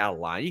don't want to say out of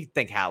line. You can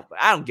think I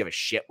don't give a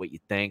shit what you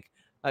think.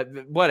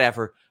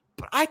 Whatever.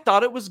 But I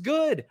thought it was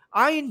good.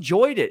 I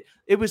enjoyed it.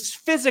 It was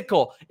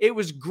physical. It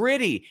was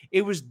gritty.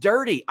 It was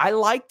dirty. I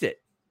liked it.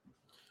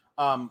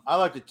 I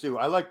liked it too.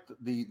 I liked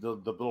the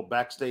little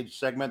backstage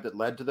segment that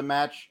led to the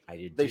match. I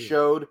did. They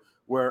showed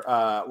where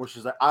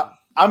she's like,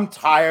 I'm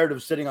tired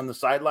of sitting on the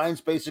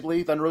sidelines.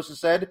 Basically, Thunder Rosa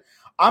said,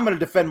 "I'm going to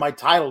defend my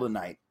title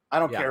tonight. I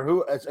don't care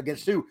who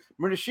against who."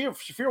 Marina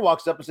Shafir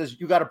walks up and says,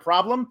 "You got a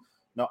problem?"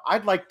 "No,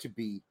 I'd like to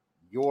be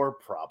your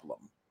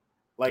problem."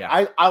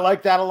 I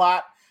like that a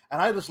lot.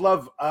 And I just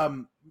love,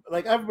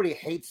 like, everybody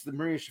hates the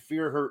Marina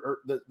Shafir,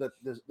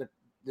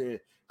 the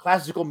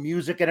classical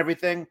music and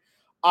everything.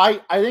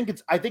 I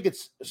think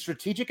it's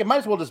strategic. It might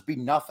as well just be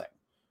nothing,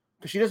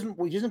 because she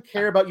doesn't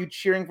care about you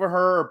cheering for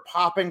her or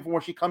popping for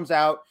when she comes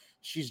out.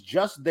 She's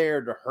just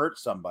there to hurt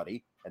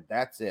somebody, and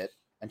that's it.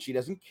 And she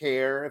doesn't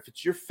care if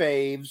it's your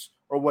faves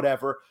or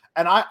whatever.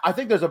 And I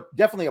think there's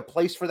definitely a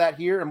place for that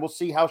here, and we'll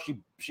see how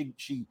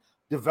she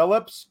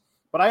develops.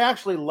 But I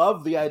actually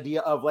love the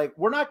idea of, like,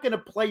 we're not going to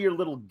play your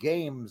little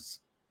games,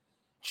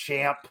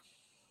 champ.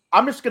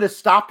 I'm just going to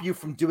stop you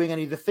from doing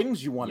any of the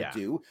things you want to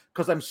do,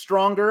 because I'm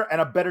stronger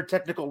and a better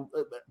technical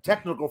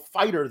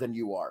fighter than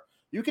you are.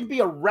 You can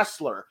be a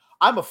wrestler.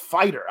 I'm a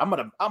fighter. I'm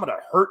gonna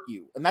hurt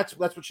you, and that's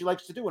what she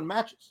likes to do in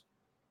matches.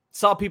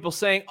 Saw people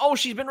saying, "Oh,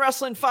 she's been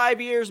wrestling 5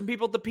 years, and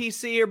people at the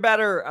PC are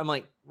better." I'm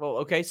like, well,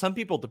 okay, some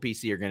people at the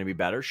PC are going to be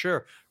better,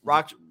 sure.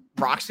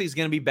 Roxy's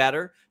going to be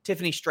better.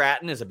 Tiffany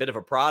Stratton is a bit of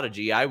a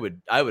prodigy. I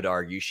would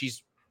argue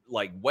she's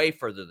like way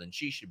further than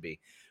she should be,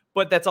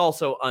 but that's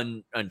also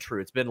untrue.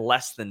 It's been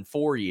less than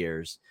 4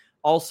 years.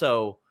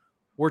 Also,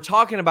 we're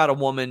talking about a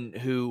woman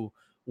who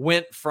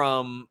went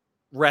from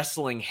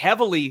wrestling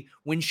heavily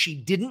when she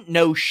didn't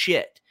know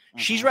shit.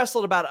 She's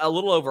wrestled about a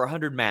little over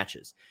 100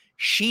 matches.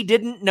 She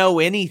didn't know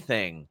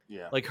anything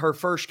like her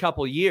first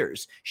couple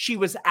years. She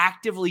was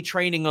actively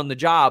training on the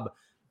job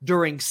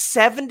during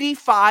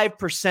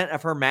 75%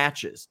 of her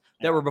matches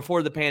that were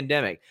before the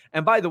pandemic.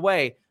 And by the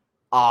way,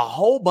 a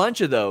whole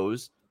bunch of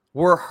those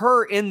were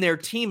her in there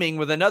teaming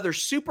with another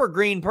super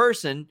green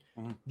person,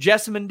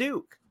 Jessamine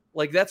Duke.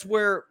 Like, that's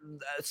where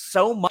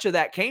so much of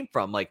that came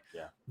from. Like,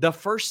 the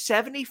first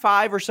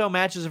 75 or so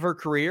matches of her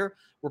career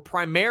were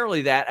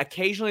primarily that.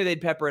 Occasionally,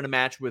 they'd pepper in a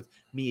match with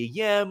Mia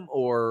Yim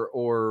or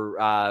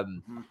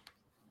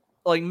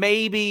like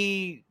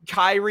maybe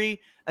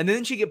Kyrie. And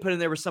then she'd get put in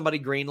there with somebody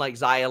green like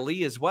Xia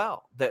Li as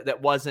well.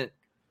 That wasn't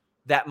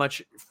that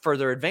much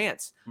further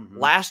advanced.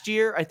 Last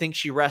year, I think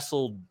she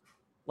wrestled,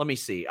 let me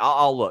see.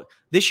 I'll look.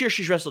 This year,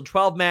 she's wrestled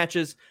 12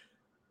 matches.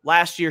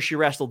 Last year, she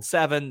wrestled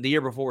 7. The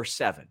year before,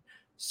 7.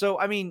 So,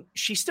 I mean,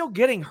 she's still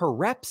getting her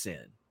reps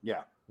in.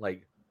 Yeah.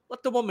 Like,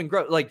 let the woman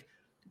grow. Like,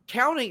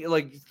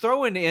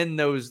 throwing in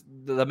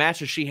the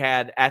matches she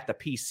had at the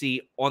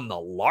PC on the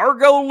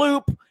Largo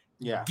loop.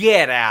 Yeah.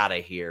 Get out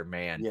of here,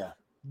 man. Yeah.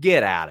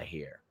 Get out of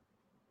here.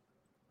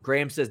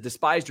 Graham says,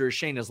 despised her as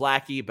Shayna's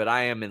lackey, but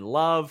I am in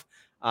love.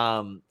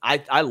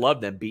 I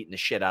love them beating the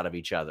shit out of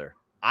each other.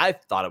 I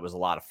thought it was a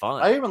lot of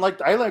fun. I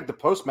liked the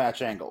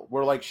post-match angle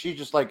where like she's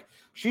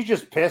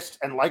just pissed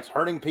and likes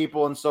hurting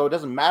people, and so it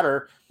doesn't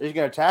matter that he's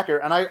gonna attack her.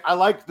 And I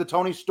liked the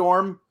Toni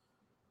Storm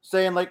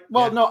saying like,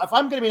 well, no, if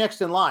I'm gonna be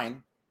next in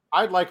line,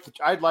 I'd like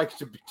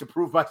to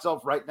prove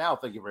myself right now.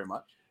 Thank you very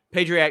much.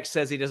 Patriarch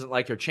says he doesn't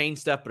like her chain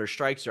stuff, but her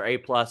strikes are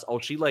A+. Oh,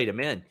 she laid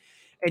him in.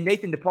 And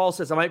Nathan DePaul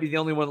says, I might be the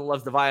only one that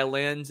loves the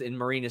violins in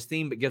Marina's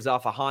theme, but gives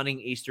off a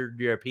haunting Eastern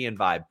European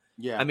vibe.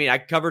 Yeah. I mean, I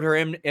covered her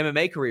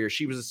MMA career.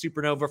 She was a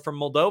supernova from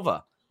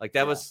Moldova. Like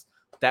that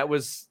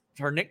was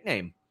her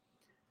nickname.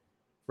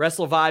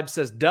 Wrestler Vibe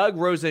says, Doug,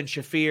 Rosa, and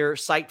Shafir,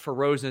 psyched for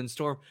Rosa and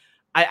Storm.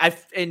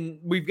 And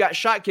we've got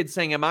Shot Kid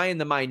saying, am I in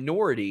the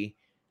minority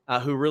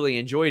who really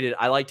enjoyed it?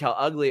 I liked how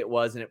ugly it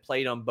was, and it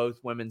played on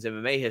both women's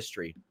MMA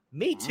history.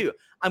 Me too.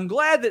 I'm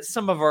glad that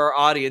some of our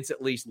audience,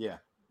 at least,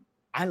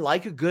 I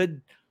like a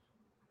good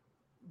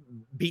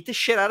beat the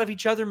shit out of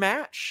each other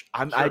match.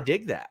 I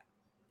dig that.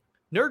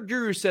 Nerd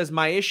Guru says,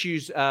 my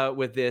issues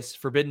with this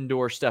Forbidden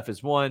Door stuff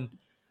is one.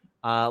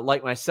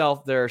 Like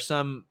myself, there are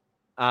some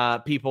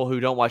people who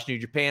don't watch New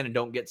Japan and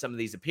don't get some of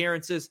these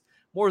appearances.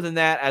 More than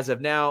that, as of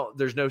now,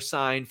 there's no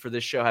sign for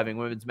this show having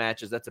women's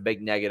matches. That's a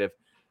big negative.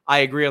 I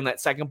agree on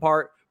that second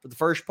part. For the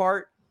first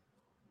part,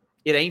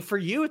 it ain't for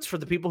you. It's for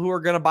the people who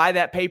are going to buy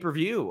that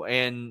pay-per-view.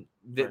 And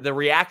the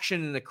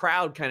reaction in the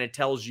crowd kind of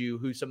tells you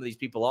who some of these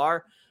people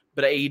are.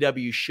 But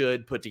AEW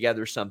should put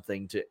together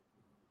something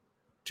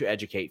to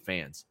educate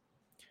fans.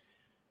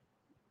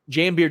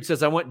 Jambeard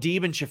says, I want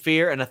Deeb and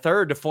Shafir and a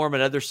third to form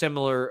another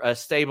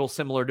stable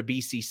similar to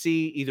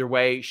BCC. Either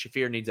way,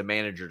 Shafir needs a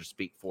manager to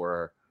speak for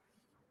her.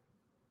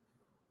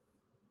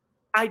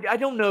 I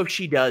don't know if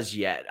she does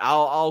yet.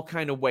 I'll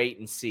kind of wait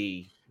and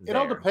see. It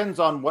all depends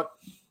on what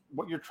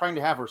you're trying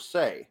to have her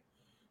say.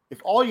 If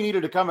all you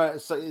needed to come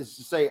is to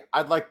say,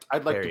 I'd like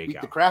to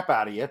beat the crap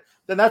out of you,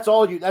 then that's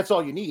all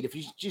you need. If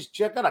you just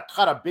got to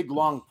cut a big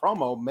long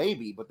promo,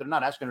 maybe, but they're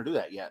not asking her to do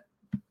that yet.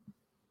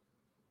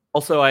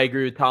 Also, I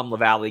agree with Tom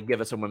LaValle.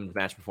 Give us a women's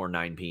match before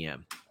 9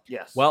 p.m.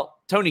 Yes. Well,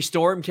 Toni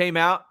Storm came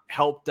out,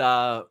 helped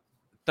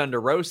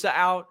Thunder Rosa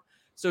out.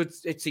 So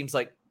it seems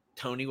like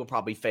Toni will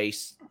probably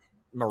face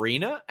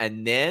Marina,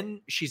 and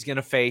then she's going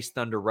to face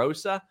Thunder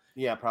Rosa.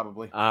 Yeah,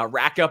 probably.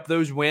 Rack up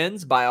those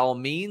wins by all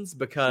means,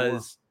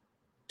 because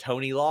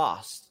Toni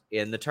lost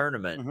in the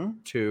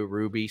tournament to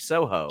Ruby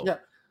Soho. Yeah.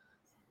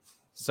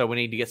 So we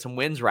need to get some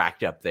wins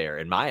racked up there,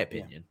 in my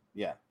opinion.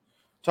 Yeah.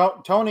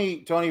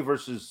 Toni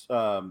versus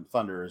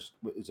Thunder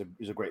is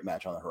a great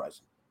match on the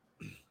horizon.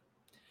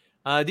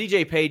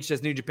 DJ Page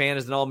says New Japan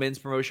is an all men's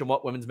promotion.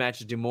 What women's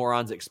matches do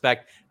morons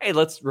expect? Hey,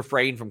 let's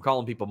refrain from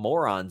calling people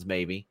morons,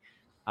 maybe.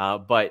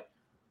 But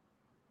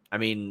I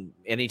mean,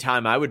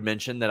 anytime I would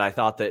mention that I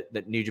thought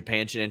that New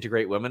Japan should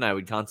integrate women, I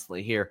would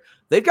constantly hear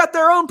they've got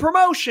their own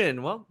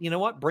promotion. Well, you know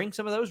what? Bring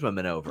some of those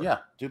women over. Yeah,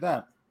 do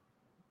that.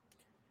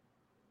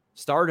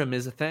 Stardom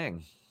is a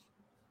thing.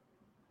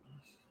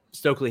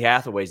 Stokely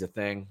Hathaway's a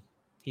thing.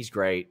 He's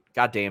great.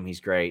 Goddamn,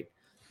 he's great.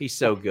 He's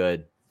so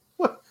good.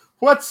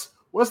 What's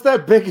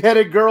that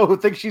big-headed girl who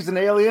thinks she's an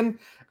alien?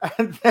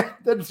 And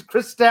that's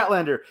Chris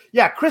Statlander.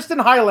 Yeah, Kristen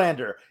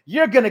Highlander.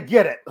 You're gonna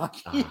get it.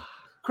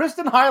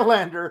 Kristen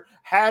Highlander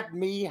had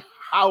me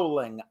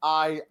howling.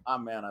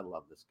 Man, I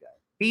love this guy.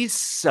 He's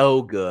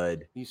so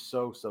good. He's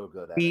so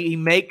good at it. He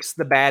makes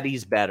the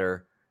baddies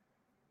better.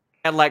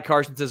 Cadillac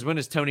Carson says, when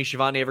is Tony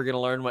Schiavone ever going to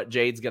learn what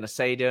Jade's going to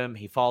say to him?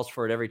 He falls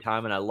for it every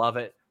time, and I love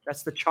it.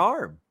 That's the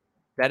charm.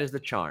 That is the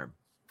charm.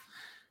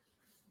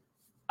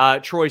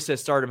 Troy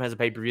says Stardom has a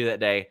pay-per-view that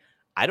day.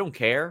 I don't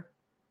care.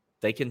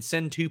 They can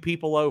send 2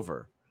 people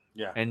over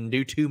and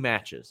do 2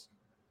 matches.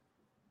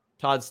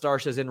 Todd Starr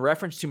says, in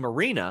reference to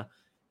Marina,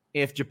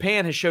 if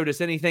Japan has showed us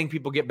anything,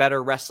 people get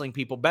better wrestling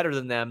people better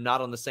than them,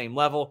 not on the same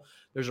level.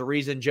 There's a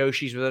reason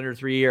Joshi's with under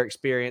 3-year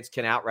experience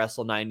can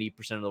out-wrestle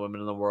 90% of the women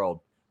in the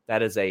world.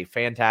 That is a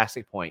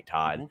fantastic point,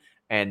 Todd. Mm-hmm.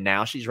 And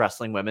now she's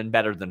wrestling women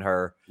better than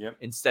her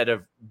instead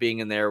of being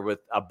in there with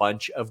a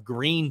bunch of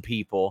green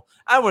people.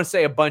 I want to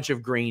say a bunch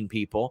of green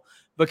people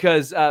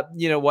because,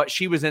 you know what?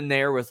 She was in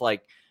there with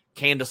like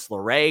Candice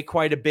LeRae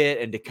quite a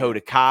bit and Dakota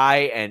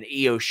Kai and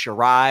Io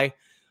Shirai.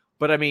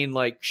 But I mean,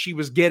 like she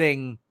was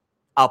getting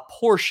a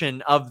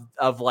portion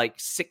of like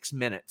 6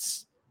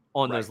 minutes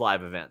on those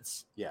live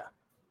events. Yeah.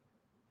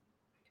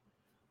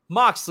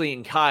 Moxley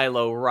and Kyle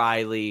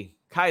O'Reilly.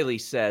 Kylie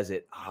says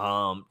it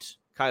humped.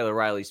 Kyle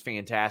O'Reilly's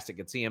fantastic.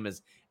 Could see him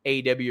as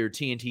AEW or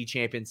TNT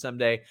champion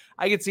someday.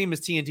 I could see him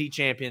as TNT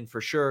champion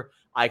for sure.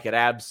 I could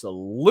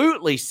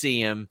absolutely see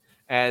him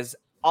as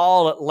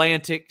all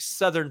Atlantic,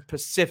 Southern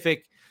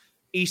Pacific,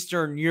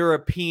 Eastern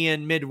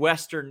European,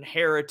 Midwestern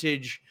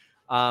Heritage,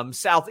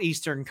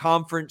 Southeastern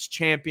Conference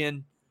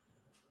champion.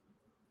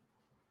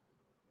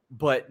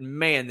 But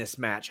man, this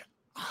match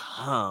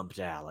humped,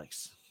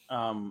 Alex.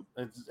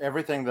 It's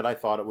everything that I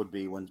thought it would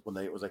be when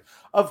it was like,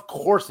 of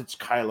course it's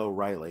Kyle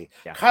O'Reilly.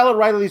 Yeah. Kyle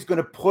O'Reilly's going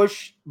to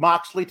push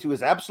Moxley to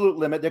his absolute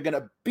limit. They're going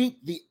to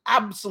beat the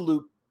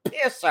absolute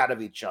piss out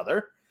of each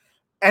other.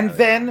 And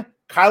then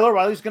Kyle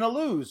O'Reilly's going to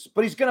lose,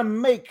 but he's going to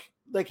make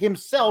like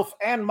himself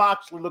and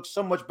Moxley look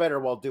so much better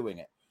while doing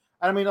it.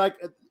 I mean, like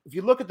if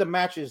you look at the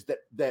matches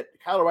that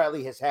Kyle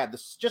O'Reilly has had,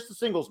 just the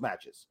singles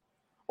matches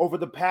over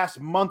the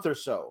past month or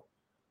so,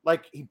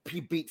 like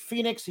he beat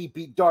Phoenix, he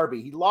beat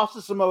Darby. He lost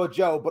to Samoa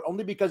Joe, but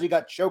only because he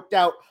got choked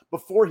out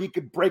before he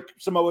could break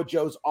Samoa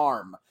Joe's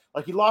arm.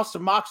 Like he lost to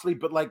Moxley,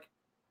 but like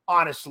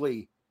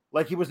honestly,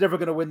 like he was never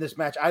going to win this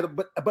match either.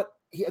 But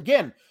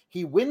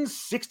he wins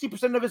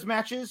 60% of his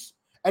matches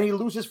and he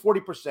loses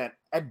 40%.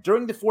 And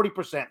during the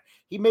 40%,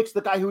 he makes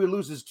the guy who he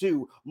loses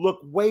to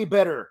look way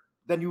better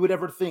than you would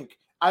ever think.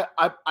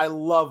 I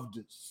loved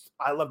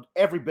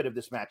every bit of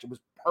this match. It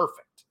was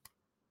perfect.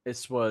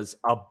 This was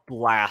a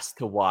blast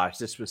to watch.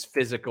 This was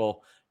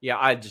physical. Yeah,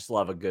 I just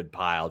love a good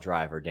pile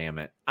driver, damn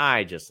it.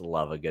 I just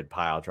love a good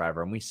pile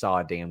driver, and we saw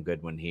a damn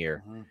good one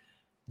here. Mm-hmm.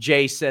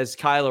 Jay says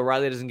Kyle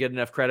O'Reilly doesn't get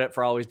enough credit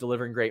for always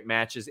delivering great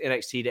matches.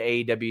 NXT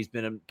to AEW has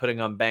been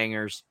putting on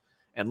bangers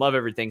and love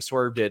everything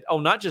Swerve did. Oh,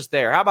 not just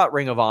there. How about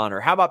Ring of Honor?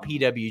 How about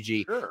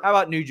PWG? Sure. How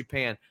about New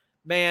Japan?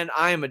 Man,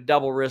 I am a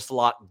double wrist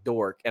lock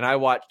dork, and I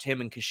watched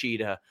him and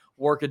Kushida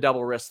work a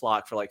double wrist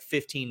lock for like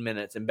 15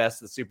 minutes in Best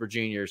of the Super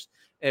Juniors.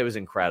 It was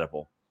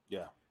incredible.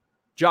 Yeah.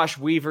 Josh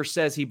Weaver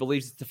says he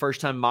believes it's the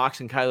first time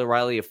Mox and Kyle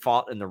O'Reilly have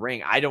fought in the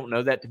ring. I don't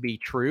know that to be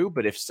true,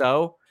 but if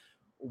so,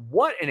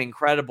 what an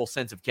incredible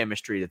sense of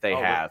chemistry that they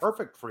have.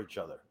 Perfect for each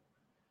other.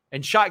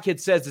 And Shot Kid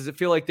says, does it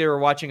feel like they were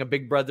watching a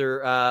big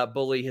brother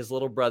bully his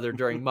little brother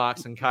during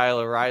Mox and Kyle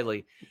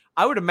O'Reilly?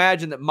 I would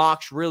imagine that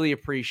Mox really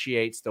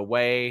appreciates the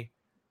way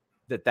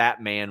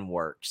that man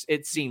works.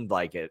 It seemed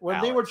like it. When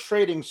Alex. They were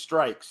trading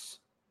strikes,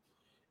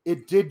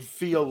 it did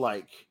feel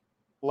like,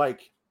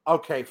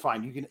 okay,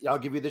 fine, I'll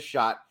give you this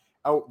shot.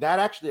 Oh, that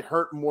actually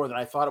hurt more than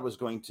I thought it was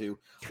going to.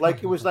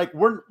 Like, it was like,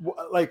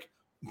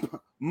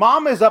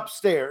 Mom is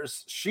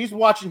upstairs. She's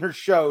watching her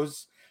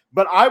shows,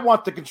 but I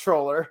want the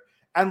controller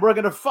and we're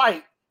going to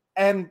fight.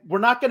 And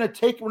nobody's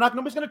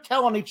going to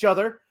tell on each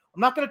other. I'm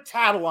not going to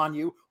tattle on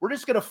you. We're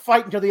just going to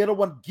fight until the other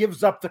one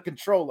gives up the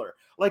controller.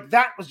 Like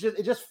that was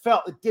it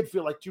did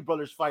feel like two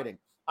brothers fighting.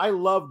 I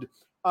loved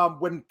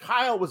when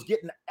Kyle was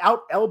getting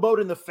out elbowed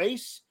in the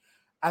face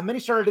and then he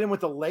started in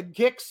with the leg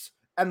kicks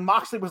and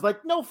Moxley was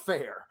like, no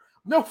fair.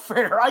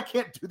 I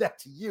can't do that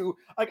to you.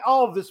 Like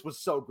all of this was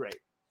so great.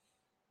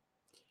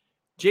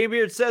 Jay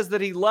Beard says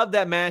that he loved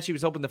that match. He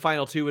was hoping the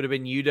final two would have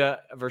been Yuta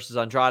versus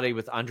Andrade,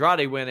 with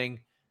Andrade winning,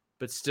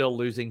 but still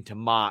losing to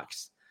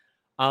Mox.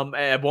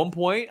 At one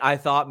point, I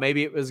thought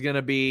maybe it was going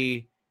to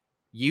be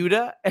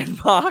Yuta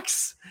and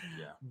Mox.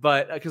 Yeah.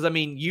 But because,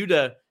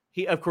 Yuta,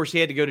 he had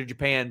to go to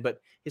Japan,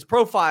 but his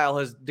profile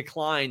has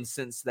declined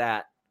since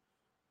that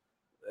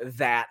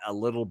a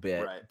little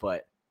bit. Right.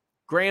 But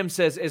Graham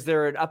says, is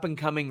there an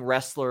up-and-coming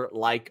wrestler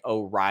like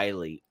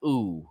O'Reilly?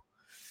 Ooh.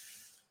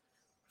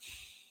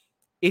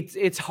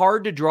 It's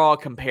hard to draw a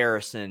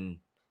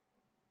comparison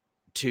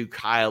to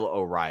Kyle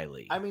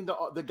O'Reilly. I mean,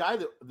 the guy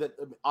that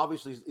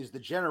obviously is the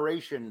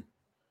generation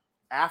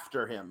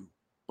after him,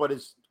 but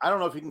I don't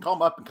know if you can call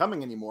him up and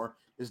coming anymore,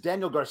 is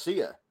Daniel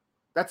Garcia.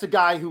 That's a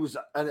guy who's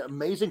an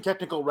amazing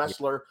technical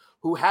wrestler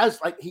who has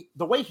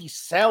the way he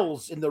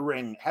sells in the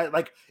ring,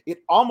 it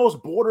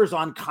almost borders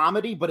on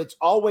comedy, but it's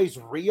always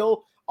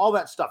real, all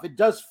that stuff. It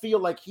does feel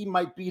like he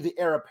might be the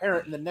heir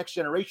apparent in the next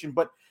generation,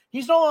 but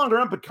he's no longer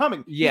up and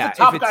coming. Yeah, he's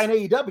the top guy in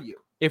AEW.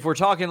 If we're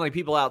talking like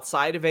people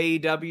outside of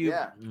AEW,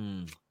 yeah.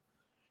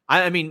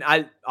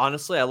 I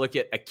honestly, I look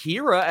at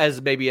Akira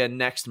as maybe a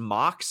next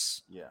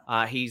Mox.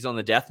 Yeah. He's on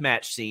the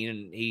deathmatch scene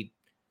and he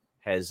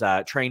has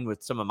trained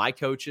with some of my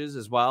coaches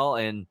as well.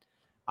 And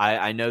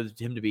I know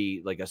him to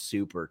be like a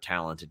super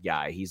talented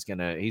guy. He's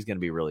gonna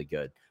be really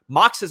good.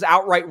 Mox has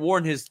outright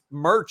worn his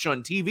merch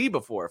on TV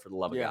before, for the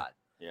love of God.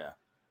 Yeah.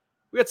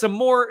 We got some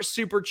more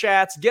super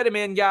chats. Get them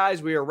in,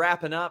 guys. We are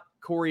wrapping up.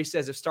 Corey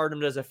says, if Stardom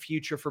does a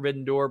future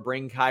Forbidden Door,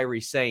 bring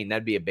Kairi Sane.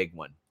 That'd be a big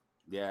one.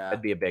 Yeah.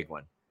 That'd be a big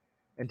one.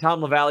 And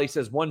Tom LaValle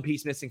says, one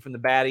piece missing from the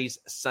baddies,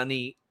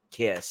 Sunny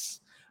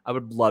Kiss. I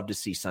would love to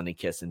see Sunny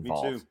Kiss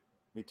involved.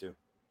 Me too.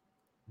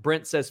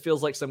 Brent says,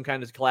 feels like some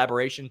kind of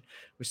collaboration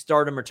with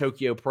Stardom or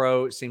Tokyo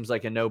Pro. It seems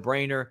like a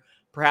no-brainer.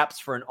 Perhaps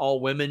for an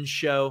all-women's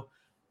show.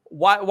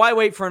 Why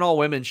wait for an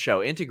all-women's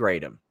show?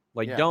 Integrate them.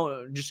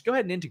 Don't just go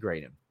ahead and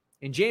integrate them.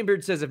 And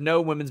Janebeard says, if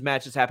no women's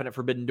matches happen at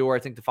Forbidden Door, I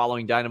think the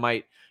following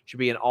Dynamite should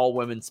be an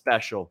all-women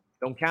special.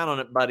 Don't count on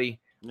it, buddy.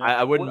 Yeah,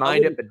 I wouldn't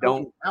mind it, but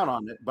don't count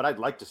on it, but I'd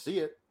like to see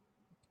it.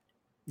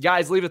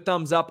 Guys, leave a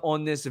thumbs up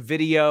on this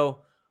video.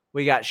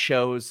 We got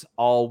shows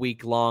all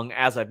week long,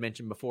 as I've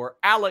mentioned before.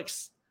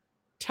 Alex,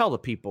 tell the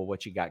people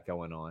what you got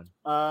going on.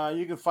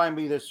 You can find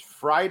me this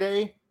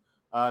Friday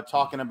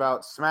talking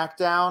about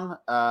SmackDown.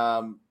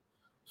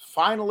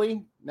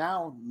 Finally,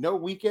 now no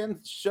weekend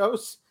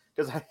shows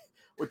because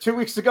 2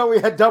 weeks ago we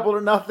had Double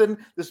or Nothing.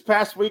 This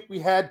past week we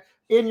had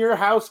In Your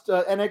House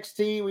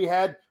NXT. We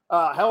had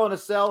Hell in a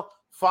Cell.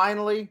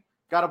 Finally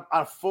got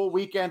a full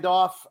weekend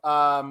off,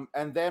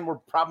 and then we're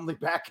probably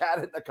back at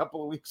it in a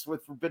couple of weeks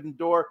with Forbidden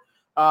Door.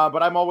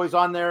 But I'm always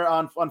on there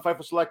on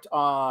Fightful Select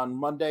on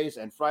Mondays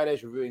and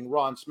Fridays, reviewing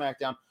Raw and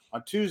SmackDown.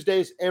 On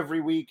Tuesdays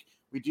every week,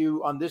 we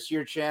do on this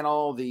year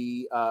channel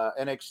the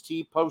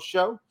NXT post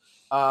show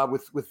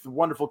with the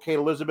wonderful Kate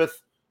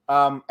Elizabeth.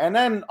 And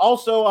then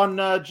also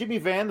on Jimmy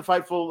Van, the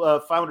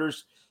Fightful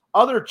Founders'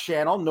 other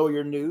channel, Know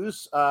Your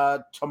News.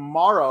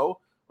 Tomorrow,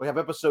 we have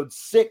episode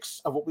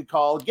 6 of what we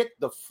call Get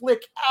the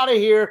Flick Out of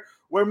Here,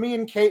 where me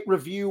and Kate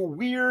review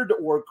weird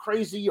or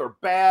crazy or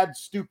bad,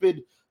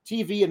 stupid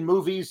TV and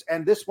movies.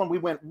 And this one we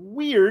went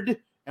weird,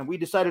 and we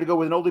decided to go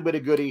with an oldie but a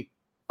goodie,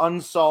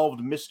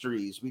 Unsolved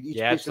Mysteries. We each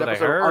picked an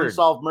episode of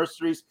Unsolved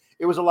Mysteries.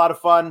 It was a lot of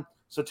fun.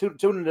 So tune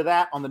into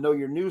that on the Know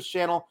Your News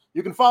channel.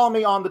 You can follow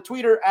me on the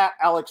Twitter at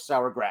Alex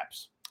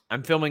Sourgraps.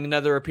 I'm filming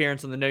another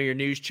appearance on the Know Your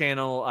News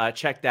channel.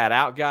 Check that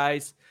out,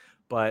 guys.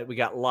 But we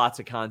got lots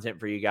of content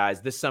for you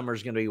guys. This summer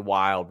is going to be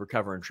wild. We're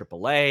covering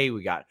AAA.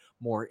 We got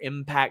more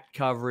Impact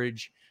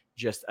coverage.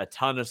 Just a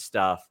ton of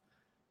stuff.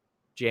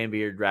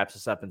 Janebeard wraps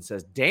us up and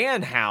says,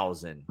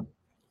 Danhausen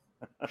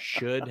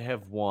should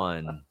have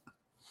won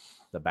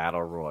the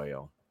Battle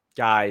Royal.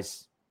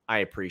 Guys, I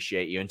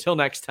appreciate you. Until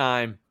next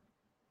time,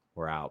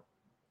 we're out.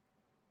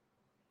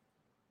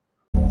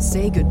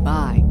 Say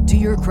goodbye to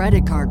your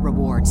credit card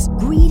rewards.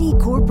 Greedy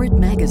corporate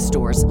mega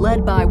stores,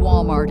 led by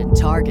Walmart and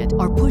Target,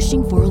 are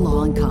pushing for a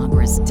law in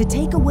Congress to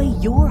take away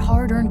your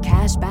hard-earned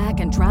cash back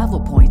and travel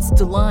points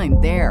to line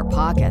their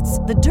pockets.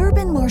 The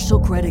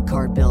Durbin-Marshall credit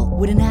card bill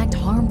would enact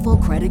harmful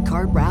credit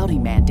card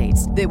routing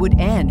mandates that would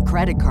end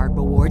credit card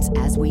rewards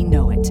as we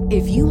know it.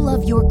 If you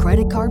love your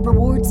credit card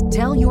rewards,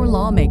 tell your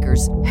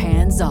lawmakers,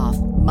 hands off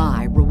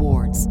my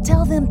rewards.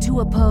 Tell them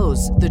to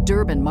oppose the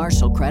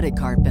Durbin-Marshall credit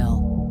card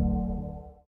bill.